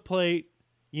over the plate,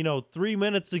 3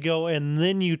 minutes ago, and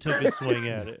then you took a swing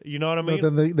at it. You know what I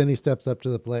mean? Then he steps up to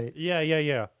the plate. Yeah.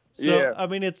 So Yeah. I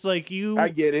mean, it's like I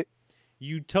get it.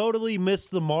 you totally missed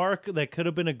the mark. That could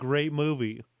have been a great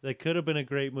movie. But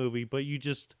you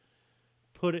just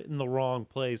put it in the wrong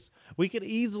place. We could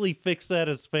easily fix that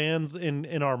as fans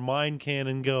in our mind can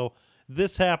and go,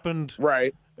 this happened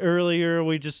Right. earlier.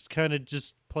 We just kind of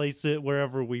just place it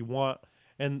wherever we want.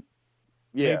 And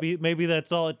Yeah. maybe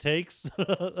that's all it takes.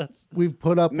 We've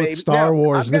put up Maybe. with Star Now,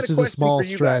 Wars. I've got This is a question small for you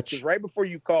guys, stretch. 'cause right before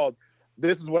you called,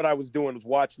 this is what I was doing, was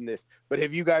watching this. But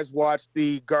have you guys watched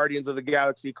the Guardians of the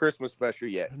Galaxy Christmas special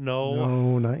yet? No.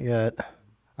 No, not yet.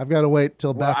 I've got to wait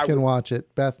till Well, Beth can watch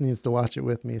it. Beth needs to watch it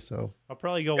with me. So I'll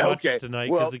probably go watch it tonight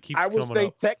because it keeps I would coming say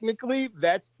up. technically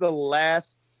that's the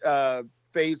last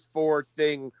Phase 4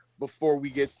 thing before we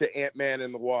get to Ant-Man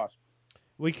and the Wasp.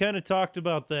 We kind of talked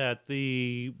about that.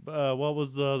 The what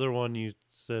was the other one you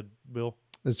said, Bill?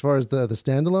 As far as the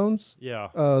standalones, Yeah.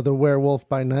 the Werewolf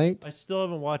by Night. I still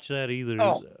haven't watched that either.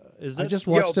 Oh. Is I that just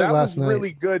watched it that last was night.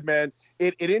 really good, man.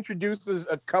 It introduces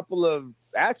a couple of,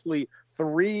 actually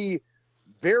 3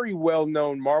 very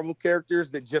well-known Marvel characters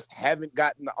that just haven't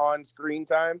gotten the on-screen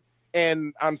time.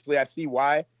 And honestly, I see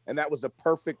why. And that was the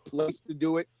perfect place to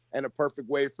do it and a perfect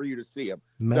way for you to see them.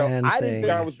 Man So I didn't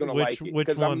think I Thing. was going to Which- like it which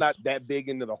because I'm not ones? that big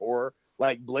into the horror.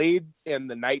 Like Blade and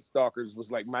the Night Stalkers was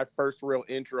like my first real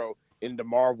intro into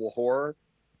Marvel horror.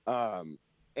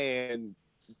 And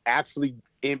actually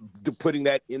putting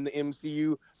that in the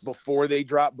MCU before they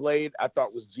dropped Blade, I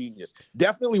thought was genius.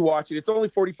 Definitely watch it. It's only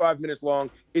 45 minutes long.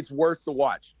 It's worth the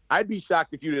watch. I'd be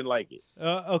shocked if you didn't like it.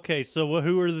 Okay, so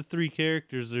who are the 3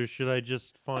 characters, or should I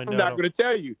just find I'm out? not going to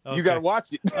tell you. Okay. You got to watch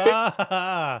it.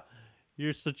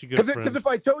 You're such a good Because friend. if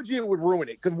I told you, it would ruin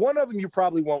it. Because one of them you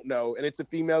probably won't know, and it's a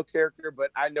female character,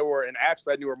 but I know her, and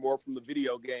actually I knew her more from the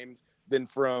video games than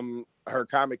from her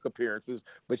comic appearances.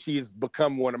 But she's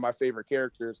become one of my favorite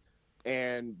characters.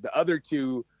 And the other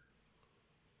 2,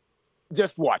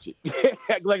 just watch it.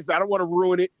 Like I said, I don't want to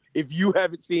ruin it if you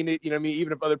haven't seen it. You know what I mean?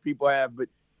 Even if other people have, but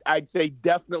I'd say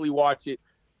definitely watch it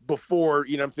before,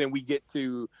 you know what I'm saying, we get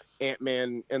to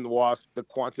Ant-Man and the Wasp, the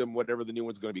Quantum, whatever the new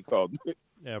one's going to be called.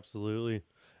 Absolutely.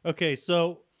 Okay,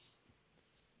 so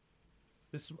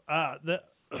this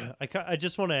I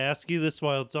just want to ask you this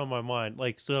while it's on my mind.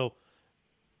 Like, so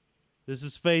this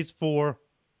is Phase 4.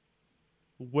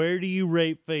 Where do you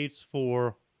rate Phase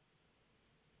 4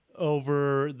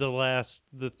 over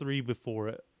the 3 before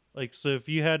it? Like, so if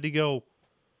you had to go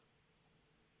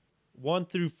 1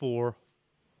 through 4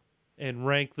 and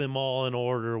rank them all in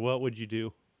order, what would you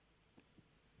do?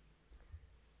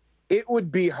 It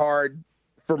would be hard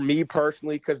for me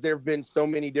personally because there have been so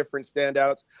many different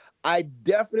standouts. I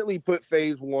definitely put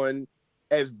Phase 1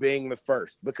 as being the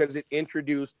first because it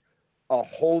introduced a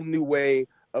whole new way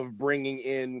of bringing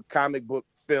in comic book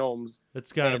films.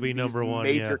 It's got to and be these number 1.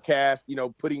 major cast, you know,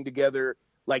 putting together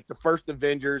like the first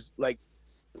Avengers. Like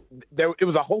it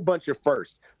was a whole bunch of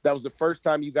firsts. That was the first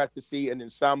time you got to see an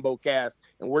ensemble cast,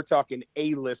 and we're talking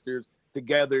A-listers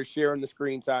together sharing the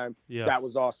screen time. Yeah. That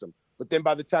was awesome. But then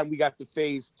by the time we got to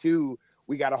Phase 2,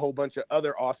 we got a whole bunch of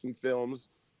other awesome films.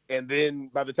 And then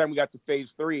by the time we got to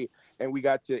Phase 3 and we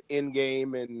got to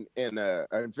Endgame and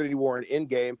Infinity War and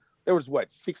Endgame, there was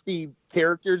 60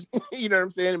 characters, you know what I'm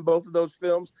saying, in both of those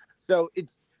films. So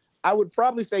I would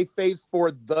probably say Phase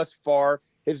 4 thus far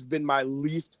has been my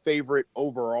least favorite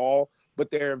overall, but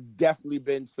there have definitely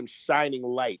been some shining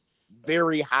lights,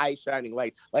 very high shining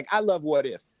lights. Like I love What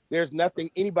If. There's nothing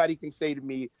anybody can say to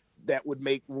me that would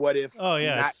make What If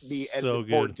not be as so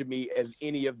important good to me as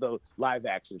any of the live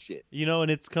action shit. You know,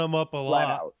 and it's come up a Flat lot.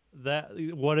 out.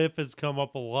 That What If has come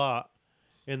up a lot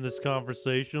in this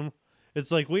conversation. It's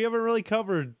like we haven't really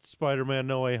covered Spider-Man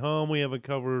No Way Home. We haven't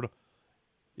covered,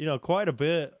 quite a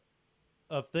bit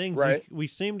of things. Right. We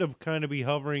seem to kind of be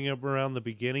hovering up around the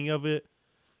beginning of it.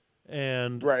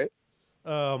 And Right.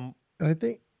 And I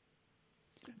think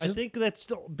I think that's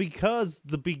still because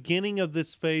the beginning of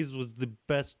this phase was the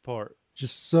best part.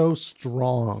 just so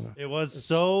strong. It was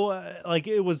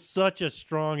it was such a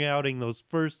strong outing. Those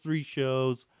first 3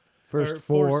 shows, First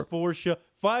or 4.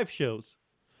 5 shows,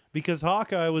 because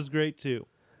Hawkeye was great too.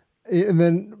 And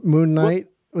then Moon Knight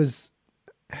was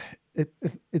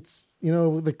it's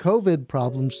the COVID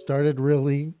problems started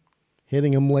really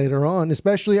hitting him later on,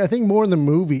 especially I think more in the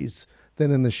movies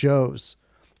than in the shows,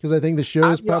 because I think the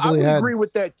shows I would had agree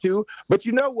with that too. But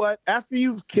you know what? After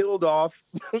you've killed off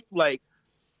like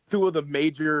 2 of the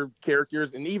major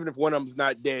characters, and even if one of them's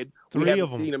not dead, 3 we haven't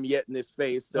of them. seen them yet in this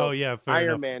phase. So Oh yeah, fair Iron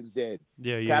enough. Man's dead.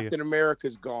 Yeah, Captain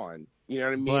America's gone. You know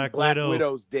what I mean? Black Black Widow.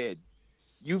 Widow's dead.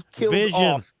 You've killed Vision.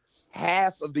 off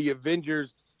half of the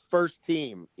Avengers first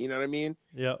team. You know what I mean?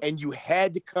 Yeah. And you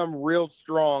had to come real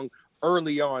strong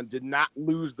early on to not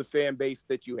lose the fan base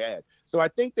that you had. So I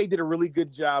think they did a really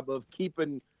good job of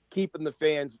keeping the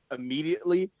fans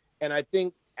immediately. And I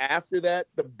think after that,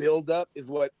 the build up is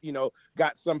what,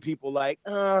 got some people like,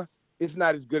 it's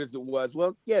not as good as it was.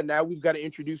 Well, yeah, now we've got to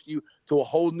introduce you to a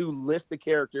whole new list of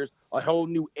characters, a whole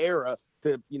new era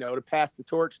to pass the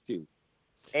torch to.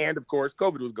 And of course,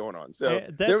 COVID was going on. So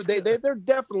they're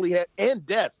definitely had, and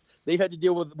deaths. They've had to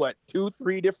deal with 2,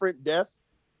 3 different deaths.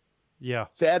 Yeah.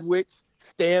 Chadwick,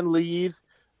 Stan Lee's,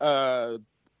 that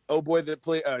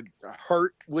played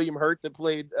William Hurt that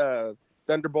played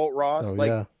Thunderbolt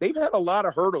Ross. They've had a lot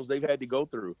of hurdles they've had to go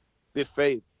through this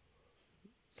phase.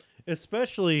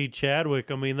 Especially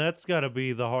Chadwick. I mean, that's got to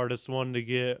be the hardest one to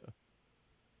get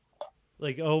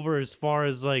over as far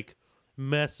as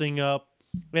messing up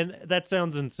And that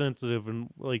sounds insensitive, and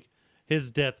like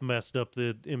his death messed up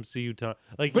the MCU time.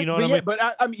 Like, But, you know but what I yeah, mean?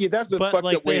 but I mean, yeah, that's the But, fucked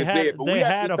like, up way to say it. But they we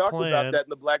had actually a talked plan. about that in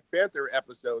the Black Panther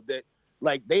episode. That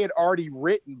like they had already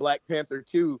written Black Panther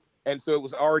 2, and so it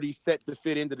was already set to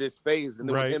fit into this phase. And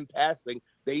then Right. with him passing,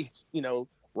 they,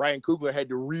 Ryan Coogler had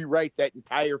to rewrite that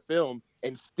entire film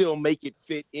and still make it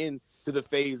fit into the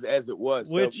phase as it was.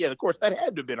 Which- so yeah, of course, that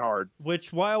had to have been hard.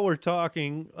 Which, while we're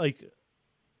talking, like,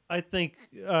 I think,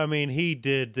 I mean, he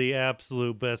did the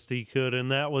absolute best he could,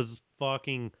 and that was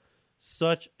fucking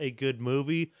such a good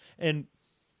movie. And,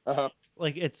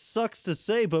 like, it sucks to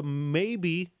say, but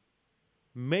maybe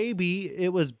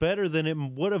it was better than it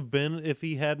would have been if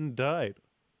he hadn't died.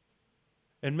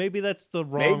 And maybe that's the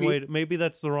wrong way. Maybe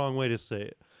that's the wrong way to say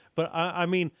it. But I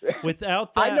mean,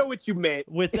 without that, I know what you meant.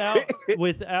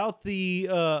 without the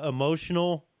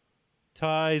emotional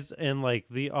ties and like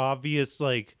the obvious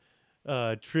like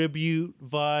tribute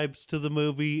vibes to the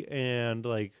movie, and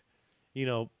like, you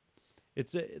know,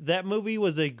 that movie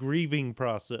was a grieving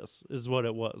process, is what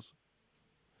it was.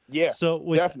 Yeah. So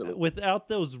definitely. without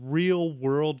those real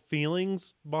world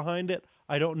feelings behind it,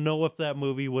 I don't know if that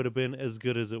movie would have been as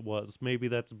good as it was. Maybe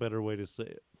that's a better way to say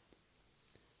it.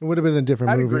 It would have been a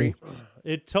different I'd movie. agree.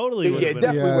 It totally would Yeah, have it been.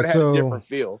 definitely would have had a different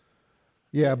feel.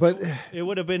 Yeah, but It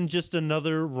would have been just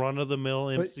another run-of-the-mill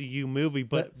MCU movie,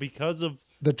 but because of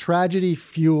the tragedy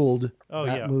fueled Oh,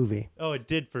 that yeah. movie. oh, it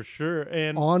did for sure,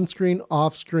 and On screen,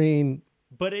 off screen.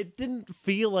 but it didn't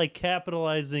feel like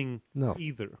capitalizing No.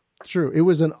 either. True. It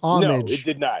was an No, homage, it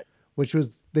did not. which was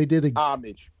they did a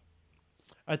Homage.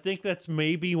 I think that's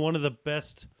maybe one of the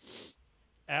best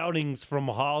outings from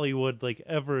Hollywood like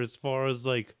ever, as far as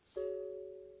like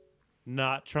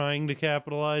not trying to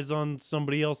capitalize on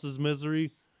somebody else's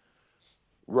misery.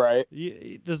 Right.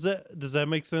 Does that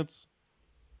make sense?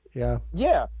 yeah.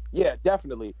 Yeah,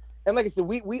 definitely. And like I said,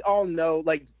 we all know,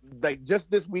 like just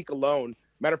this week alone.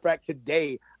 Matter of fact,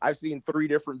 today I've seen 3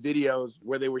 different videos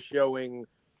where they were showing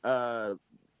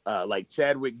like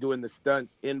Chadwick doing the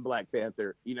stunts in Black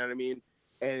Panther. You know what I mean?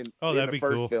 And in that'd the be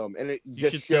first cool. film, and it You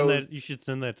just should send shows that. You should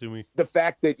send that to me. the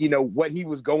fact that what he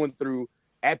was going through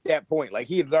at that point. Like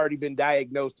he had already been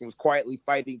diagnosed and was quietly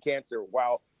fighting cancer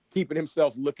while keeping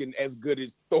himself looking as good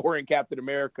as Thor and Captain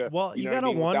America. Well, you know what I gotta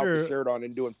mean, without wonder. the shirt on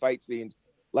and doing fight scenes.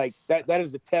 Like that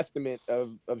is a testament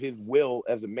of his will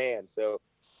as a man. So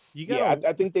You gotta.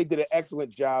 I think they did an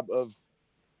excellent job of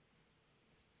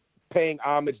paying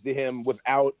homage to him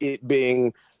without it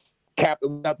being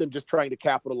without them just trying to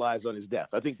capitalize on his death.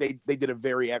 I think they did a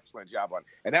very excellent job on it.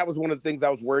 And that was one of the things I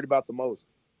was worried about the most.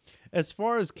 As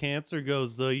far as cancer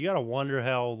goes, though, you gotta wonder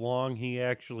how long he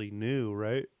actually knew,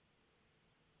 right?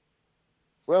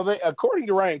 Well, according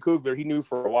to Ryan Coogler, he knew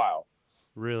for a while.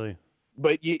 Really?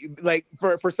 But like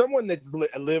for someone that's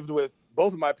lived with,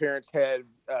 both of my parents had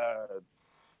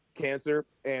cancer,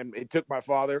 and it took my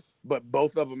father, but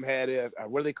both of them had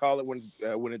what do they call it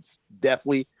when it's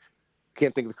deathly?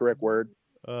 Can't think of the correct word.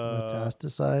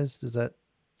 Metastasized? Is that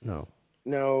no?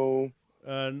 No.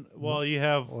 Well, you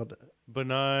have What?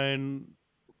 benign,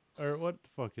 or what the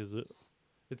fuck is it?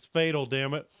 It's fatal.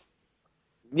 Damn it!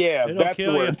 Yeah, It'll that's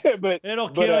kill the word. you. but It'll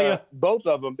kill you. Both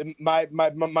of them. My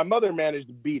mother managed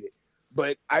to beat it,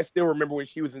 but I still remember when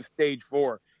she was in stage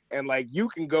 4, and like you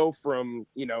can go from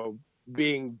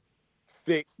being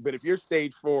sick, but if you're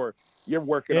stage 4, you're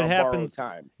working on borrowed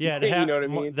time. Yeah, you know what I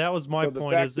mean. That was my So the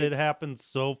point. fact Is it happens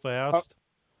so fast?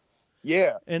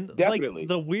 Yeah, And definitely. like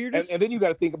the weirdest. and then you got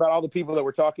to think about all the people that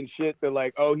were talking shit. They're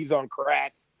like, "Oh, he's on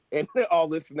crack," and all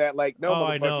this and that. Like, no,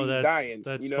 I know he's dying.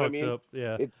 that's You know fucked what I mean? up.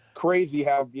 Yeah. It's crazy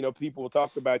how people will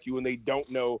talk about you when they don't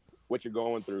know what you're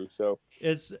going through. So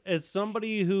As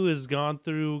somebody who has gone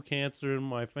through cancer in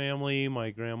my family,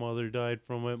 my grandmother died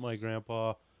from it, my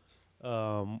grandpa.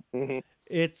 mhm.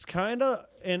 It's kind of,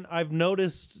 and I've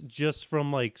noticed just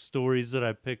from like stories that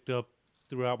I've picked up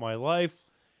throughout my life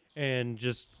and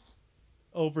just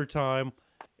over time,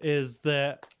 is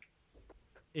that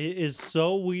it is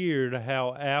so weird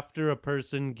how after a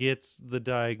person gets the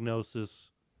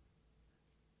diagnosis,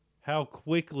 how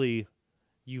quickly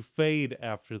you fade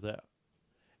after that.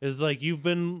 It's like you've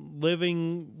been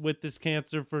living with this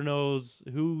cancer for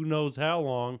who knows how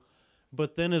long,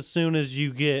 but then as soon as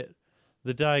you get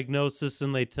the diagnosis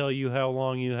and they tell you how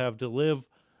long you have to live,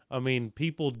 I mean,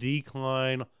 people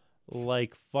decline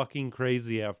like fucking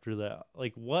crazy after that.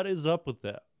 Like, what is up with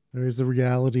that? There is a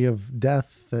reality of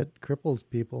death that cripples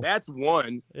people. that's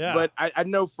one. Yeah. But I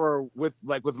know with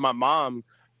my mom,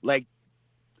 like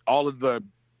all of the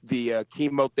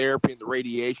chemotherapy and the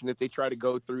radiation that they try to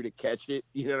go through to catch it.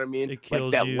 You know what I mean? It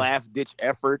kills like that you. last ditch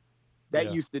effort that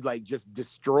Yeah. used to like just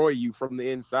destroy you from the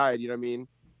inside. You know what I mean?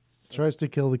 tries to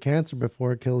kill the cancer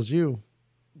before it kills you.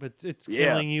 But it's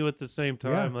Yeah. killing you at the same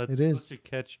time. Yeah, That's it is. such a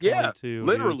catch-22. Yeah, dude.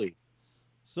 literally.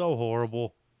 So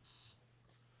horrible.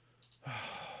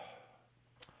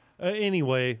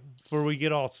 Anyway, before we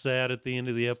get all sad at the end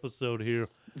of the episode here,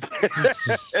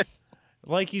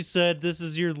 like you said, this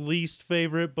is your least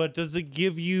favorite, but does it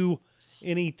give you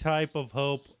any type of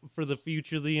hope for the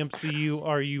future of the MCU?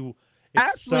 Are you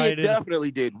excited? Actually, it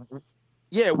definitely did.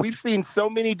 Yeah, we've seen so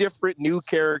many different new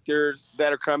characters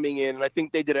that are coming in, and I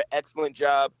think they did an excellent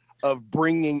job of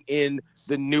bringing in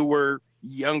the newer,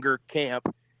 younger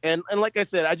camp. And like I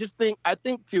said, I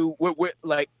think too,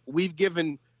 like we've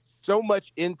given so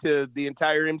much into the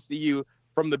entire MCU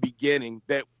from the beginning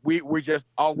that we're just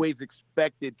always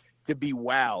expected to be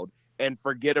wowed and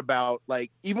forget about,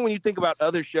 like, even when you think about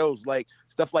other shows like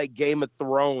stuff like Game of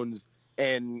Thrones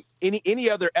and any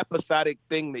other episodic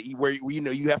thing that where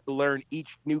you have to learn each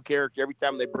new character every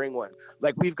time they bring one.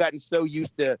 Like, we've gotten so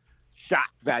used to shock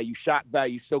value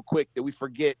so quick that we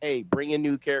forget, hey, bring in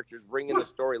new characters, bring in the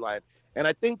storyline. And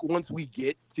I think once we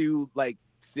get to like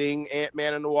seeing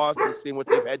Ant-Man and the Wasp and seeing what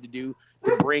they've had to do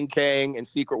to bring Kang and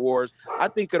Secret Wars, I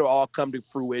think it'll all come to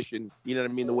fruition, you know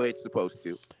what I mean, the way it's supposed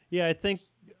to. Yeah, I think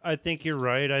you're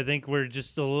right. I think we're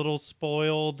just a little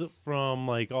spoiled from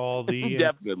like all the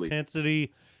Definitely.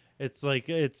 intensity. It's like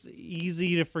it's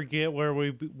easy to forget where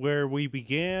we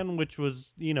began, which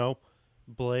was,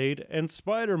 Blade and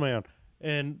Spider-Man,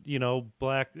 and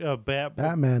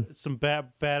Batman. some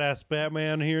badass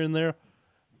Batman here and there.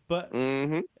 But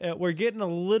we're getting a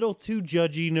little too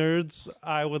judgy, nerds.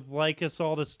 I would like us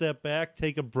all to step back,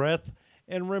 take a breath,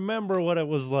 and remember what it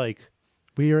was like.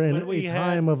 We are in a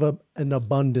time of an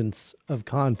abundance of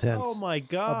content. Oh my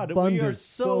God, Abundance. we are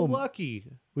so lucky.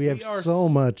 We have so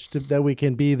much that we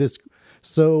can be this,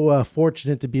 so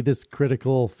fortunate to be this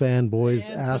critical fanboys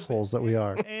assholes that we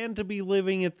are. And to be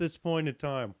living at this point in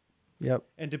time. Yep.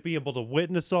 And to be able to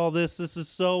witness all this. This is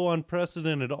so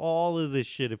unprecedented, all of this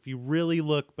shit. If you really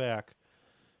look back,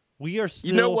 we are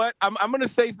still... You know what? I'm going to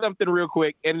say something real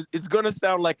quick, and it's going to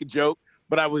sound like a joke,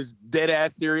 but I was dead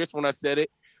ass serious when I said it.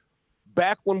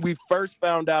 Back when we first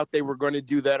found out they were going to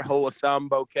do that whole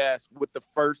ensemble cast with the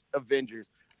first Avengers,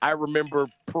 I remember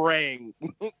praying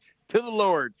to the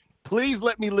Lord, please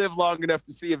let me live long enough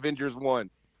to see Avengers 1.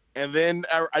 And then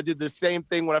I did the same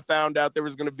thing when I found out there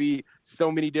was going to be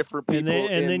so many different people.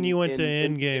 And then you went to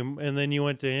Endgame,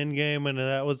 and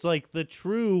that was like the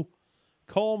true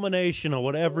culmination of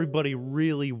what everybody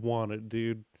really wanted,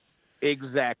 dude.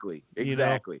 Exactly.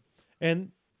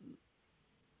 And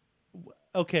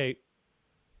okay.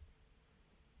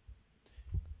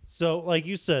 So, like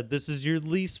you said, this is your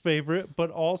least favorite, but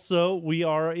also we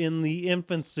are in the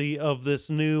infancy of this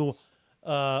new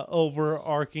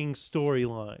overarching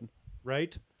storyline,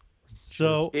 right?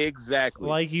 So, exactly,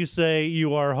 like you say,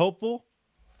 you are hopeful.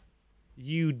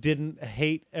 You didn't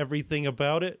hate everything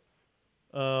about it.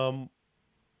 And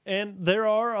there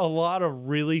are a lot of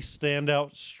really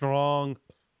standout, strong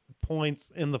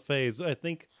points in the phase. I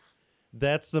think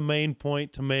that's the main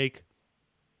point to make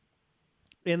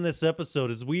in this episode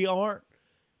is we aren't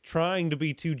trying to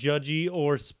be too judgy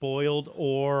or spoiled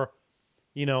or,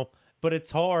 but it's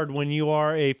hard when you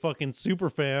are a fucking super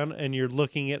fan and you're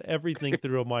looking at everything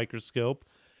through a microscope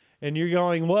and you're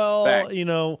going, well, Fact.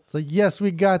 It's like, yes, we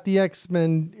got the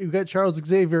X-Men. We got Charles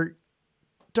Xavier.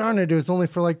 Darn it, it was only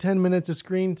for like 10 minutes of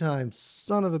screen time.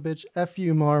 Son of a bitch. F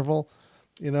you, Marvel.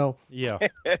 Yeah.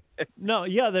 No,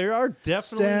 yeah, there are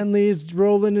definitely... Stan Lee's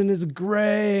rolling in his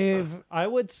grave. I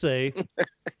would say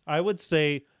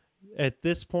at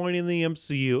this point in the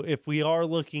MCU, if we are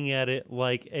looking at it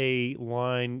like a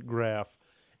line graph,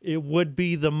 it would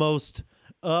be the most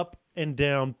up and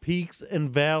down, peaks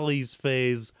and valleys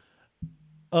phase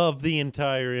of the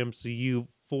entire MCU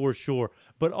for sure.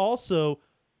 But also,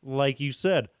 like you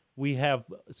said, we have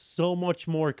so much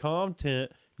more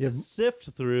content to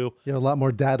sift through. You have a lot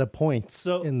more data points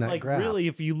in that like, graph. Really,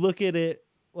 if you look at it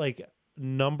like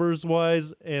numbers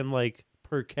wise and like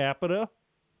per capita,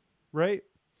 right?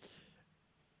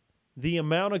 The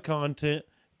amount of content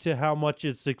to how much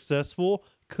is successful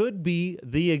could be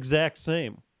the exact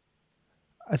same.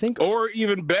 I think, or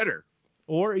even better.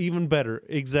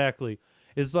 Exactly.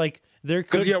 It's like there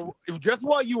could... just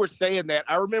while you were saying that,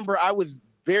 I remember I was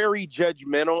very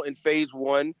judgmental in phase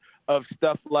 1 of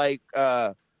stuff like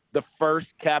the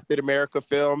first Captain America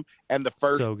film and the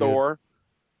first Thor.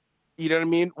 You know what I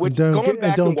mean? Which,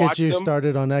 don't get you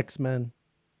started on X-Men.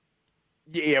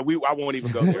 Yeah, I won't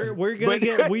even go there.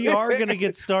 We are gonna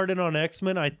get started on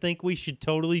X-Men. I think we should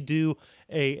totally do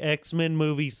a X-Men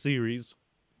movie series.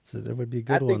 So that would be a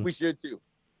good one. I think we should too.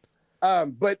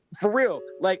 But for real,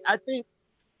 like, I think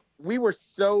we were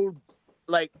so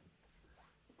like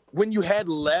when you had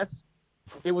less,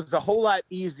 it was a whole lot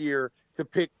easier to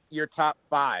pick your top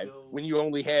 5 when you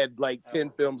only had like 10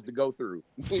 films to go through.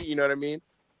 You know what I mean?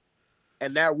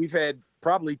 And now we've had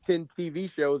probably 10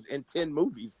 TV shows and 10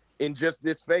 movies in just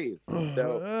this phase.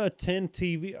 So 10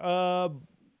 TV.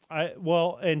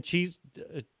 And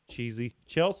cheesy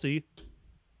Chelsea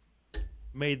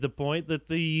made the point that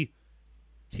the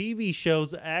TV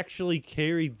shows actually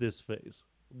carried this phase.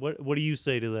 What do you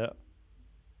say to that?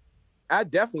 I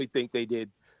definitely think they did.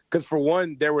 Because for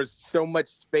one, there was so much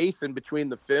space in between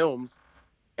the films,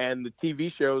 and the TV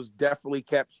shows definitely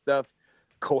kept stuff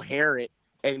coherent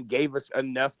and gave us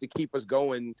enough to keep us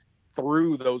going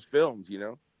through those films, you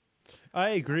know?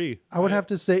 I agree. I would have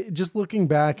to say, just looking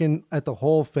back at the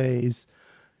whole phase,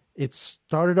 it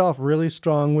started off really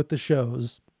strong with the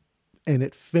shows, and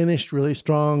it finished really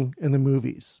strong in the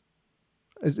movies.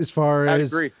 As far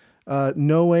as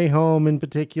No Way Home in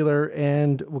particular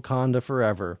and Wakanda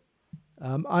Forever.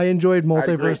 I enjoyed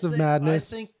Multiverse of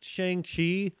Madness. I think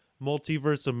Shang-Chi,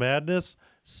 Multiverse of Madness,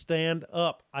 stand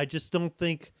up. I just don't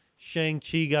think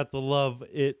Shang-Chi got the love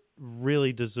it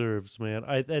really deserves, man.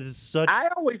 I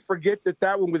always forget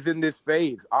that one was in this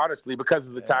phase, honestly, because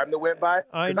of the time that went by.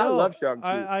 I know. I love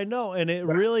Shang-Chi. I know, and it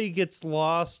really gets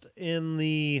lost in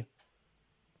the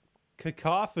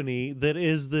cacophony that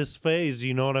is this phase.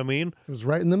 You know what I mean? It was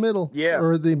right in the middle,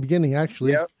 or the beginning,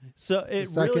 actually. Yep. So it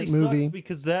really sucks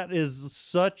because that is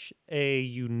such a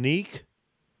unique,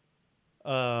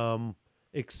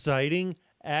 exciting,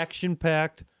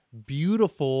 action-packed,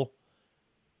 beautiful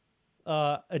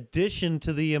addition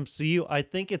to the MCU. I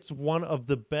think it's one of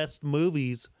the best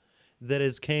movies that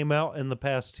has came out in the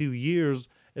past 2 years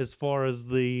as far as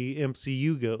the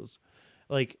MCU goes.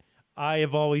 Like, I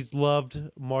have always loved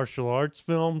martial arts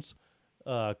films,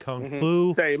 Kung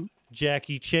Fu,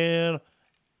 Jackie Chan,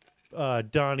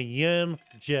 Donnie Yen,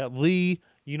 Jet Li,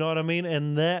 you know what I mean?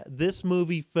 And this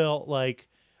movie felt like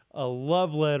a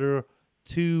love letter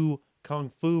to Kung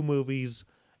Fu movies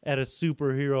at a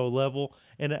superhero level.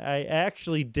 And I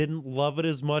actually didn't love it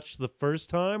as much the first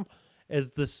time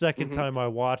as the second time I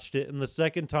watched it. And the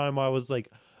second time I was like,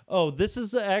 oh, this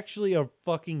is actually a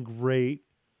fucking great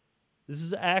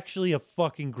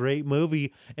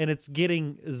movie, and it's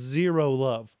getting zero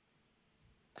love.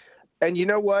 And you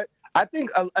know what? I think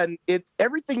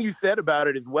everything you said about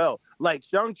it as well. Like,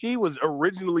 Shang-Chi was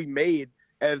originally made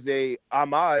as a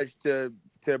homage to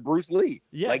Bruce Lee.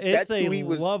 Yeah, like, it's a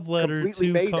love letter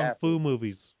to Kung Fu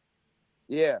movies.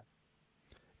 Yeah.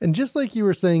 And just like you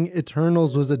were saying,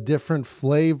 Eternals was a different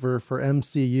flavor for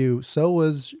MCU, so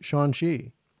was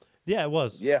Shang-Chi. Yeah, it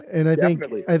was. Yeah, and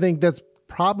I think that's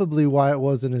probably why it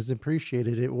wasn't as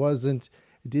appreciated. It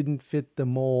didn't fit the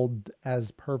mold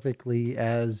as perfectly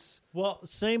as... Well,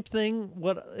 same thing.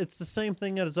 It's the same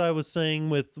thing as I was saying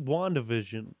with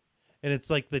WandaVision. And it's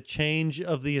like the change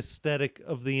of the aesthetic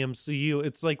of the MCU.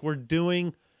 It's like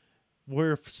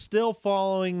we're still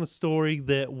following the story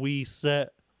that we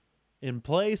set in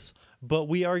place, but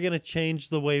we are going to change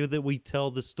the way that we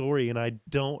tell the story. And I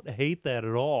don't hate that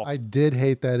at all. I did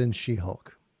hate that in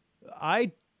She-Hulk.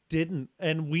 I didn't.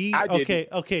 And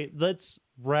okay, let's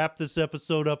wrap this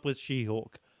episode up with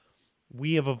She-Hulk.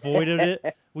 We have avoided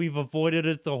it. We've avoided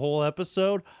it the whole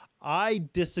episode. I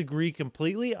disagree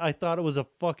completely. I thought it was a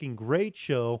fucking great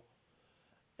show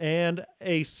and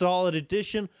a solid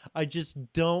addition. I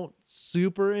just don't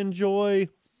super enjoy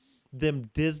them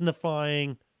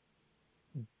Disneyfying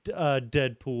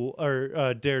Deadpool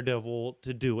or Daredevil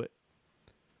to do it.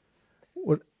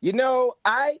 What? You know,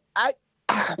 I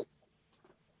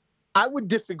would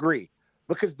disagree,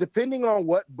 because depending on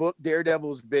what book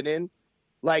Daredevil's been in,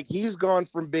 like, he's gone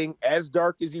from being as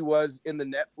dark as he was in the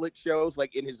Netflix shows,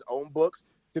 like in his own books,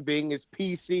 to being as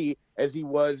PC as he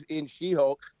was in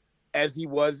She-Hulk, as he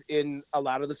was in a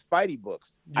lot of the Spidey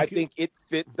books. I think it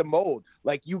fit the mold.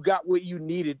 Like, you got what you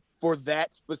needed for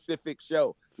that specific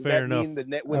show. Does Fair that enough. mean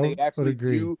that when they actually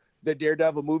do the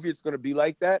Daredevil movie, it's going to be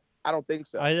like that? I don't think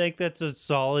so. I think that's a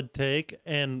solid take,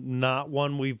 and not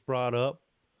one we've brought up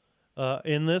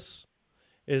in this.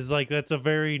 Is like, that's a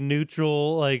very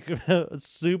neutral, like,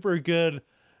 super good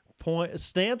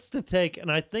stance to take,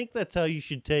 and I think that's how you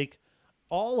should take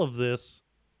all of this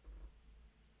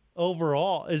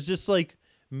overall. It's just like,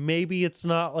 maybe it's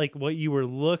not like what you were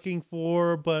looking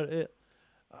for, but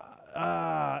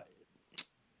I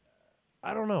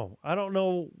don't know. I don't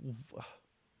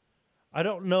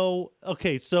know.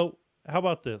 Okay, so how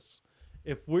about this?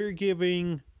 If we're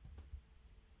giving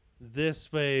this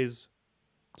phase...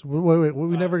 So wait,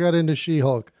 we never got into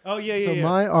She-Hulk. Oh, yeah. So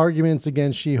my arguments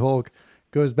against She-Hulk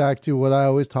goes back to what I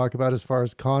always talk about as far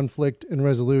as conflict and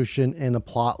resolution and a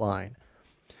plot line.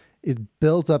 It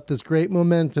built up this great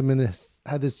momentum and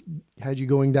had you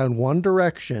going down one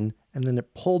direction, and then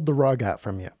it pulled the rug out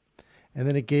from you. And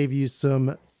then it gave you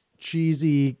some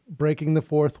cheesy breaking the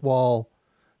fourth wall.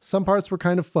 Some parts were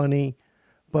kind of funny,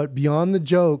 but beyond the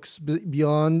jokes,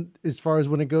 beyond as far as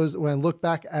when I look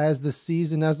back as the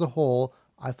season as a whole,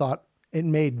 I thought it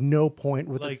made no point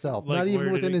with itself, not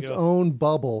even within its own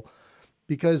bubble,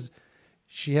 because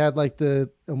she had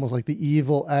almost like the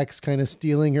evil ex kind of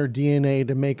stealing her DNA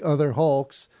to make other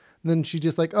Hulks. And then she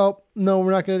just like, oh no,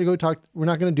 we're not going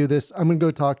to do this. I'm going to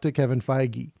go talk to Kevin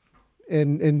Feige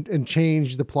and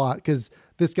change the plot because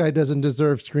this guy doesn't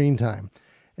deserve screen time,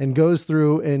 and goes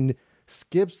through and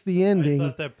skips the ending. I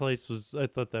thought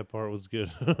that part was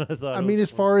good.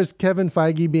 As far as Kevin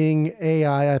Feige being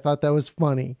AI, I thought that was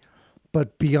funny.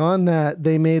 But beyond that,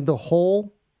 they made the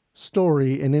whole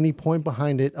story and any point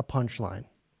behind it a punchline.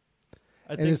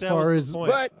 I think that was the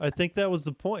point. But I think that was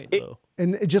the point, though.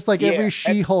 And just like every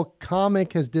She-Hulk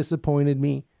comic has disappointed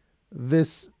me,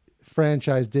 this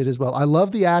franchise did as well. I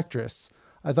love the actress.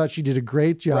 I thought she did a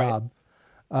great job.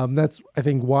 Right. That's, I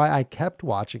think, why I kept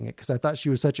watching it, because I thought she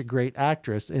was such a great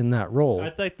actress in that role. I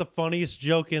think the funniest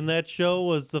joke in that show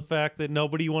was the fact that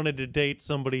nobody wanted to date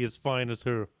somebody as fine as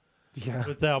her. Yeah.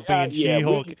 Without being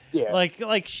She-Hulk. Yeah.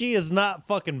 Like she is not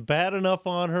fucking bad enough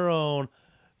on her own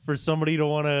for somebody to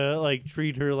want to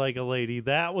treat her like a lady.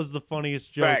 That was the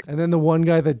funniest joke. Right. And then the one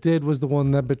guy that did was the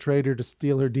one that betrayed her to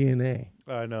steal her DNA.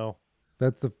 I know.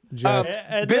 That's the joke.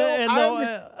 And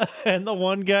the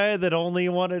one guy that only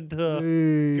wanted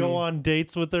to go on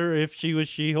dates with her if she was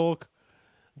She-Hulk.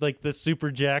 Like the super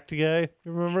jacked guy.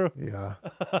 You remember? Yeah.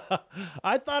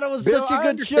 I thought it was Bill, such a good I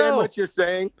understand show. what you're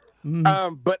saying.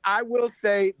 But I will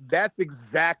say that's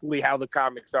exactly how the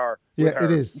comics are. Yeah, her.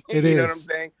 it is. You know what I'm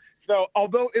saying? So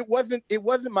although it wasn't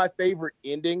my favorite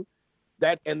ending,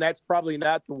 that's probably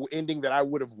not the ending that I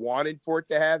would have wanted for it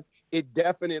to have. It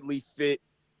definitely fit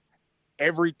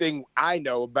everything I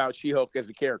know about She-Hulk as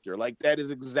a character. Like that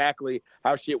is exactly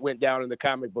how shit went down in the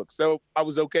comic book. So I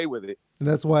was okay with it. And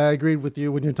that's why I agreed with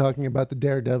you when you're talking about the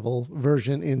Daredevil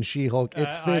version in She-Hulk. It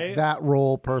fit that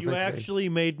role perfectly. You actually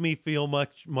made me feel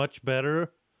much, much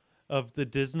better of the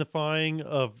Disneyfying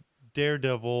of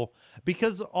Daredevil,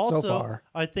 because also so far.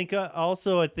 I think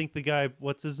the guy,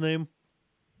 what's his name?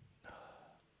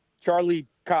 Charlie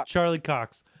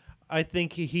Cox. I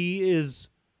think he is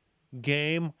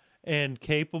game and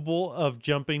capable of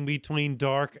jumping between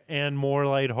dark and more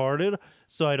lighthearted.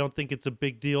 So I don't think it's a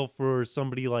big deal for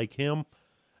somebody like him.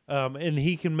 And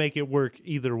he can make it work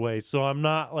either way. So I'm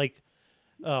not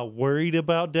worried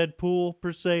about Deadpool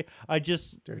per se. I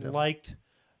just liked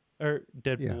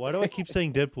Deadpool. Yeah. Why do I keep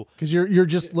saying Deadpool? Because you're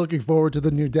just looking forward to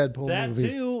the new Deadpool movie. That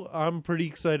too, I'm pretty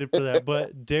excited for that.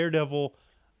 But Daredevil,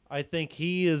 I think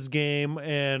he is game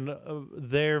and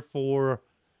therefore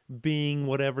being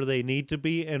whatever they need to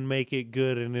be and make it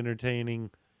good and entertaining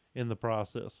in the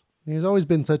process. He's always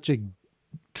been such a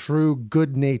true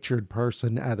good-natured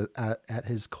person at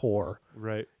his core.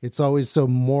 Right. It's always so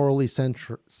morally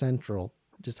central,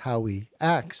 just how he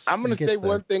acts. I'm going to say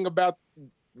one thing about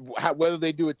whether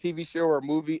they do a TV show or a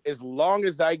movie. As long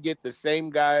as I get the same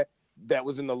guy that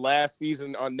was in the last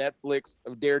season on Netflix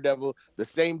of Daredevil, the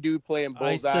same dude playing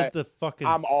Bullseye,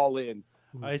 I'm all in.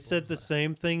 I said the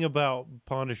same thing about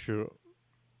Punisher.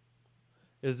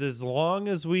 As long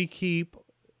as we keep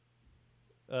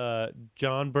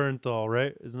John Bernthal,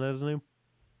 right? Isn't that his name?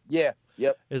 Yeah.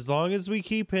 Yep. As long as we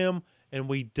keep him and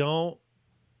we don't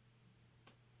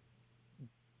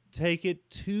take it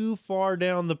too far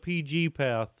down the PG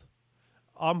path,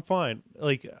 I'm fine.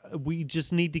 We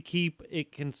just need to keep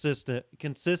it consistent.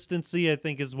 Consistency, I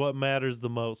think, is what matters the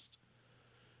most.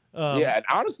 And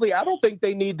honestly, I don't think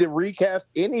they need to recast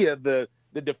any of the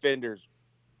Defenders.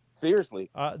 Seriously.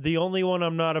 The only one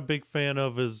I'm not a big fan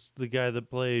of is the guy that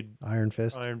played Iron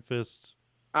Fist.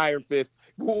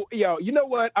 Well, you know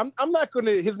what? I'm not going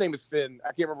to. His name is Finn. I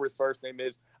can't remember what his first name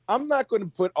is. I'm not going to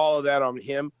put all of that on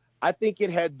him. I think it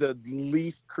had the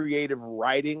least creative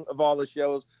writing of all the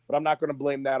shows, but I'm not going to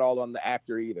blame that all on the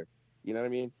actor either. You know what I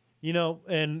mean?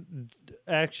 And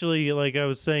actually, like I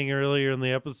was saying earlier in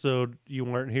the episode, you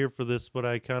weren't here for this, but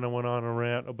I kind of went on a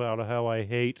rant about how I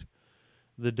hate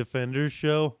the Defenders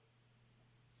show.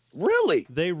 Really?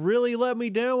 They really let me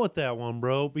down with that one,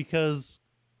 bro, because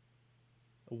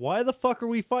why the fuck are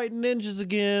we fighting ninjas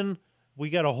again? We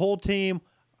got a whole team.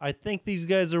 I think these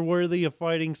guys are worthy of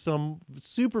fighting some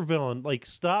supervillain.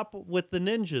 Stop with the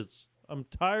ninjas. I'm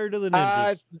tired of the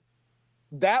ninjas.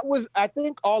 That was, I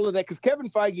think, all of that, because Kevin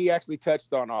Feige actually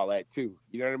touched on all that too.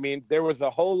 You know what I mean? There was a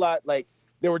whole lot,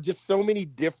 there were just so many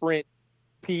different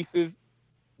pieces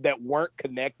that weren't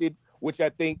connected, which I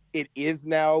think it is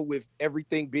now with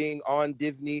everything being on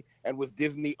Disney and with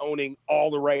Disney owning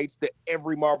all the rights to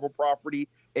every Marvel property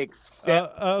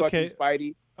except fucking Okay.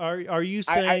 Spidey. Are you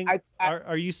saying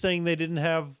are you saying they didn't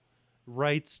have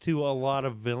rights to a lot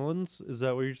of villains? Is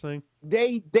that what you're saying?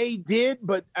 They did,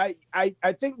 but I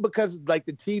think because like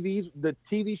the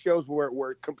TV shows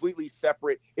were completely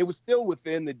separate. It was still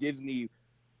within the Disney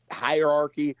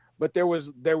hierarchy, but there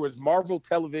was Marvel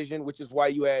Television, which is why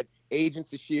you had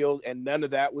Agents of Shield, and none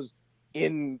of that was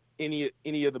in any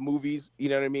of the movies. You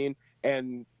know what I mean?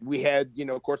 And we had,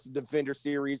 of course, the Defender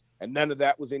series, and none of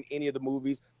that was in any of the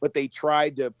movies. But they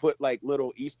tried to put like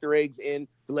little Easter eggs in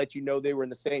to let you know they were in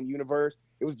the same universe.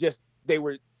 It was just they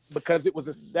were because it was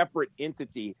a separate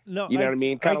entity. No, You know what I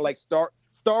mean? Kind of like Star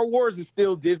Wars is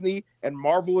still Disney and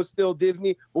Marvel is still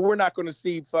Disney, but we're not going to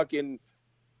see fucking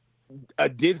a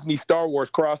Disney Star Wars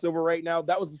crossover right now.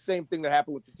 That was the same thing that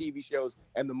happened with the TV shows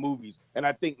and the movies. And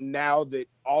I think now that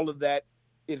all of that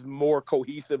is more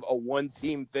cohesive, a one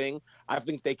team thing, I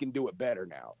think they can do it better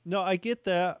now. No, I get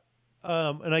that.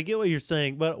 And I get what you're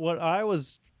saying, but what I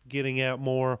was getting at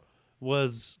more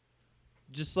was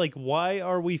just like, why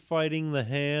are we fighting the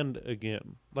Hand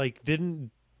again? Like,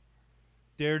 didn't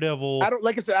Daredevil?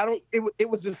 Like I said, it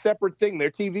was a separate thing.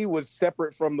 Their TV was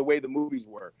separate from the way the movies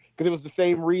were, because it was the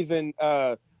same reason.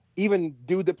 Even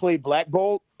dude that played Black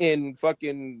Bolt in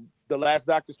fucking the last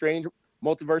Doctor Strange,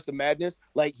 Multiverse of Madness,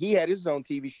 like he had his own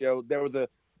TV show. There was a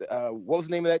what was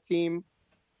the name of that team?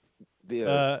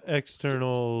 The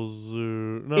Externals.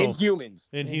 No, Inhumans.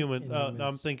 Inhumans. No,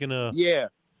 I'm thinking of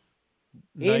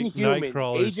Inhumans,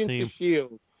 Nightcrawler's Agents team. of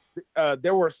Shield.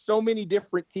 There were so many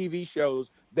different TV shows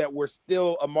that were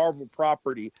still a Marvel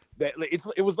property that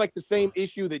it was like the same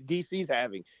issue that DC's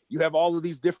having. You have all of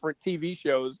these different TV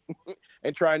shows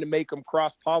and trying to make them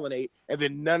cross-pollinate, and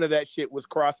then none of that shit was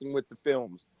crossing with the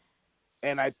films.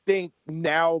 And I think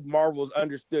now Marvel's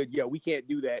understood, yeah, we can't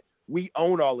do that. We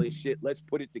own all this shit. Let's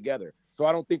put it together. So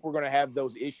I don't think we're going to have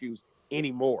those issues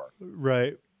anymore.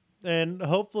 Right. And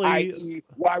hopefully, i.e.,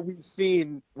 why we've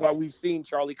seen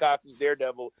Charlie Cox's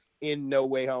Daredevil in No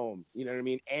Way Home, you know what I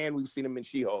mean? And we've seen him in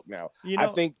She-Hulk now. I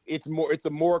think it's a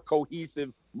more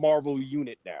cohesive Marvel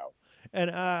unit now. And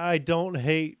I don't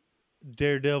hate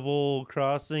Daredevil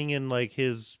crossing and like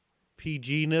his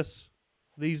PG-ness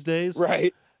these days.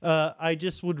 Right. I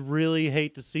just would really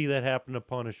hate to see that happen to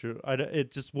Punisher.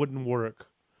 It just wouldn't work.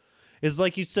 It's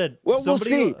like you said. Well, we'll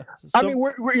see. I mean,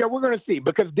 we're going to see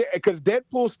because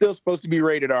Deadpool's still supposed to be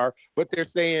rated R, but they're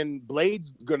saying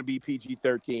Blade's going to be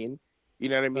PG-13. You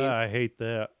know what I mean? I hate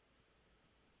that.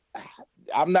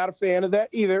 I'm not a fan of that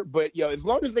either. But as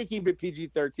long as they keep it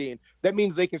PG-13, that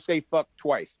means they can say fuck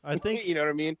twice. I think you know what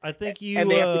I mean. I think and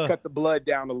they have to cut the blood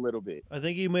down a little bit. I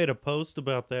think you made a post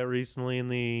about that recently in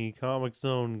the Comic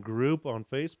Zone group on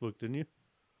Facebook, didn't you?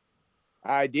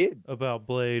 I did. About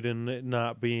Blade and it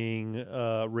not being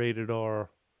rated R.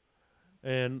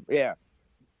 And yeah.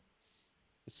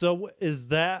 So is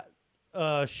that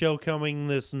show coming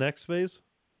this next phase?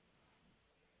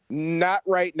 Not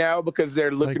right now because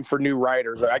they're looking for new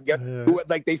writers. I guess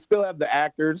they still have the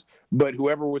actors, but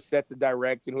whoever was set to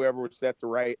direct and whoever was set to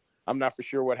write, I'm not for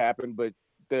sure what happened, but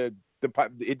it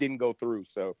didn't go through.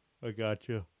 So I got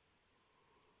you.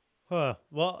 Huh.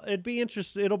 Well, it'll be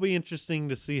interesting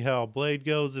to see how Blade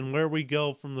goes and where we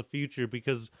go from the future,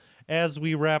 because as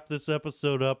we wrap this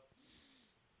episode up,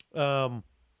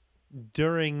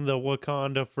 during the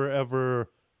Wakanda Forever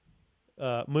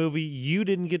movie, you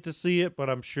didn't get to see it, but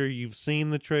I'm sure you've seen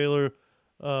the trailer.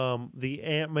 The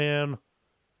Ant-Man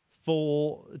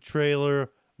full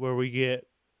trailer where we get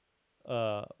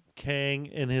Kang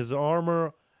in his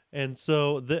armor. And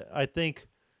so I think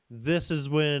this is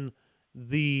when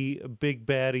the big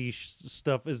baddie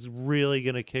stuff is really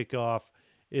going to kick off,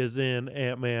 is in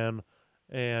Ant-Man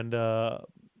and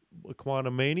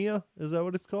Quantumania. Is that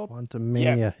what it's called?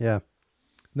 Quantumania, yeah.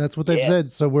 That's what they've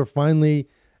said. So we're finally,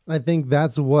 I think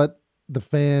that's what the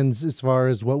fans, as far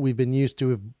as what we've been used to,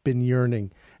 have been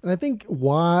yearning. And I think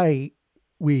why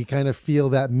we kind of feel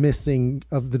that missing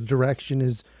of the direction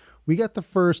is we got the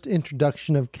first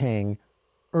introduction of Kang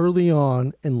early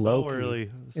on in Loki.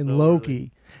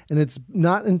 Loki. And it's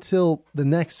not until the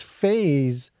next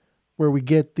phase where we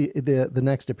get the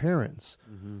next appearance.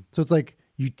 Mm-hmm. So it's like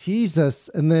you tease us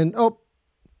and then,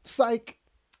 psych.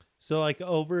 So like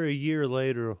over a year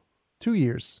later. 2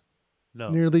 years. No.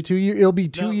 Nearly 2 years. It'll be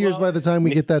 2 years by the time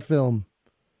we get that film.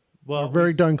 Well, we're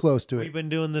very darn close to it. We've been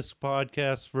doing this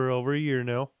podcast for over a year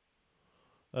now.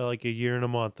 Like a year and a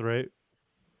month, right?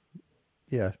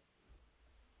 Yeah.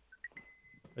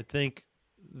 I think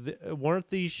weren't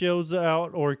these shows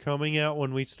out or coming out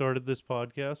when we started this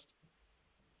podcast?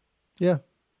 Yeah.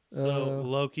 So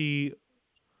Loki.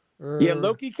 Yeah,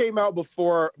 Loki came out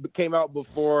before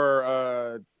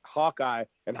Hawkeye,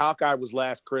 and Hawkeye was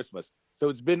last Christmas. So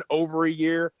it's been over a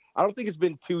year. I don't think it's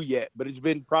been 2 yet, but it's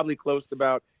been probably close to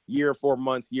about year, 4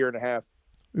 months, year and a half.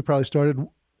 We probably started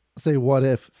say what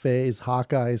if phase.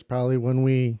 Hawkeye is probably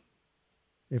when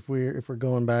if we're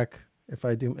going back,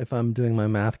 if I'm doing my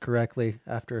math correctly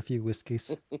after a few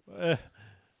whiskeys.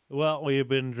 Well, we have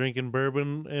been drinking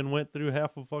bourbon and went through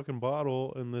half a fucking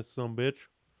bottle in this sumbitch.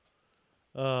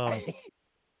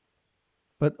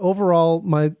 But overall,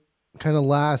 my kind of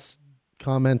last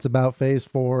comments about Phase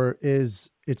 4 is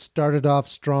it started off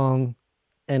strong,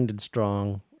 ended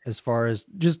strong as far as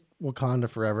just Wakanda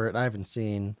Forever. And I haven't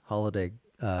seen Holiday.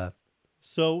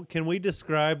 So can we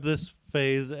describe this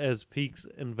phase as peaks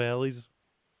and valleys?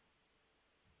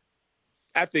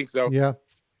 I think so. Yeah.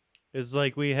 It's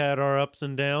like we had our ups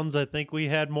and downs. I think we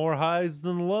had more highs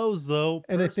than lows, though,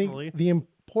 And personally. I think the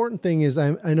important thing is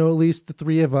I know at least the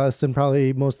three of us and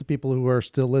probably most of the people who are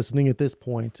still listening at this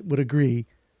point would agree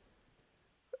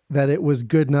that it was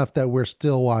good enough that we're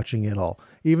still watching it all.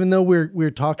 Even though we're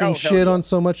talking shit on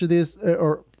so much of this,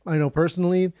 or I know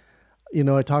personally,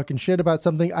 I talking shit about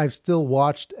something, I've still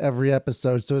watched every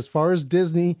episode. So as far as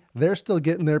Disney, they're still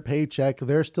getting their paycheck.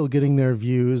 They're still getting their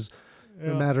views,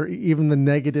 no matter even the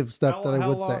negative stuff that I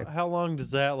would say. How long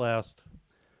does that last?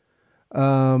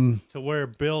 To where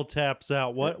Bill taps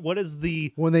out. What is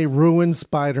the... When they ruin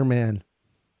Spider-Man.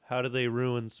 How do they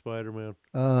ruin Spider-Man?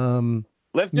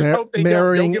 Let's just hope they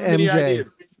marrying don't give them any MJ.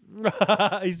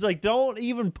 ideas. He's like, don't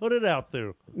even put it out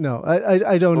there. No,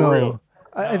 I don't For know. real.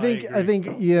 I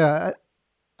think yeah,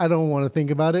 I don't want to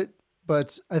think about it,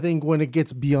 but I think when it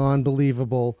gets beyond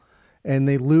believable and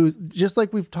they lose, just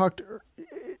like we've talked,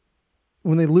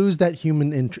 when they lose that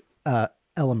human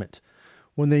element,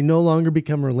 when they no longer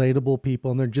become relatable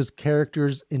people and they're just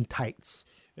characters in tights.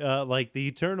 Like the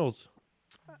Eternals.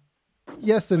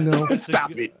 Yes and no.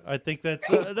 Stop it. I think that's...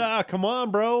 come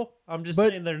on, bro. I'm just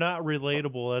saying they're not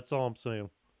relatable. That's all I'm saying.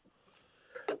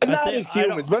 Not as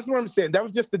humans. That's what I'm saying. That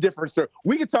was just the difference. So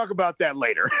we can talk about that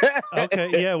later.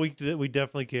 Okay, yeah, we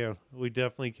definitely can. We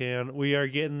definitely can. We are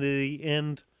getting to the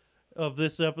end of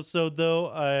this episode,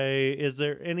 though. Is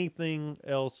there anything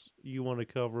else you want to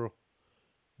cover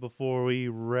before we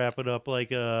wrap it up,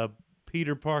 like a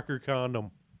Peter Parker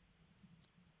condom?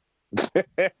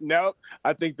 No,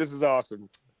 I think this is awesome.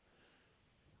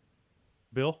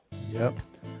 Bill? Yep.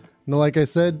 No, like I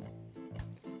said,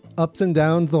 ups and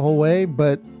downs the whole way,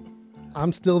 but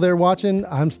I'm still there watching.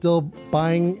 I'm still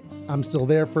buying. I'm still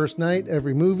there first night,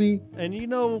 every movie. And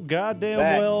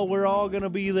goddamn well, we're all going to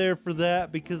be there for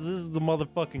that because this is the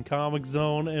motherfucking Comic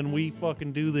Zone and we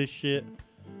fucking do this shit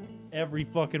every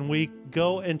fucking week.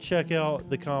 Go and check out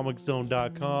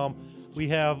thecomiczone.com. We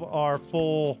have our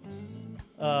full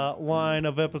line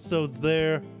of episodes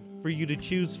there for you to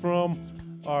choose from.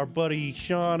 Our buddy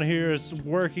Sean here is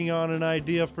working on an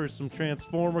idea for some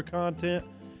Transformer content,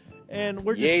 and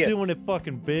we're just doing it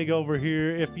fucking big over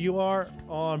here. If you are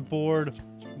on board,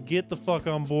 get the fuck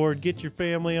on board. Get your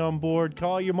family on board.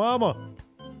 Call your mama.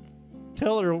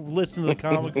 Tell her to listen to the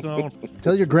Comic Zone.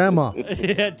 Tell your grandma.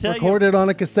 Yeah, record it on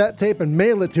a cassette tape and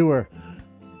mail it to her.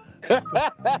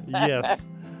 Yes.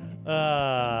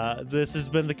 This has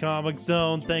been the Comic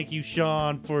Zone. Thank you,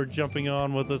 Sean, for jumping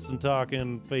on with us and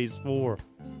talking Phase 4.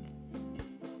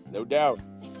 No doubt.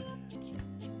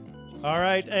 All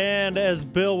right, and as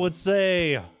Bill would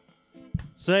say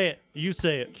it. You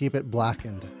say it. Keep it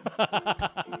blackened.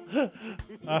 All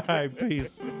right,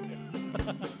 peace.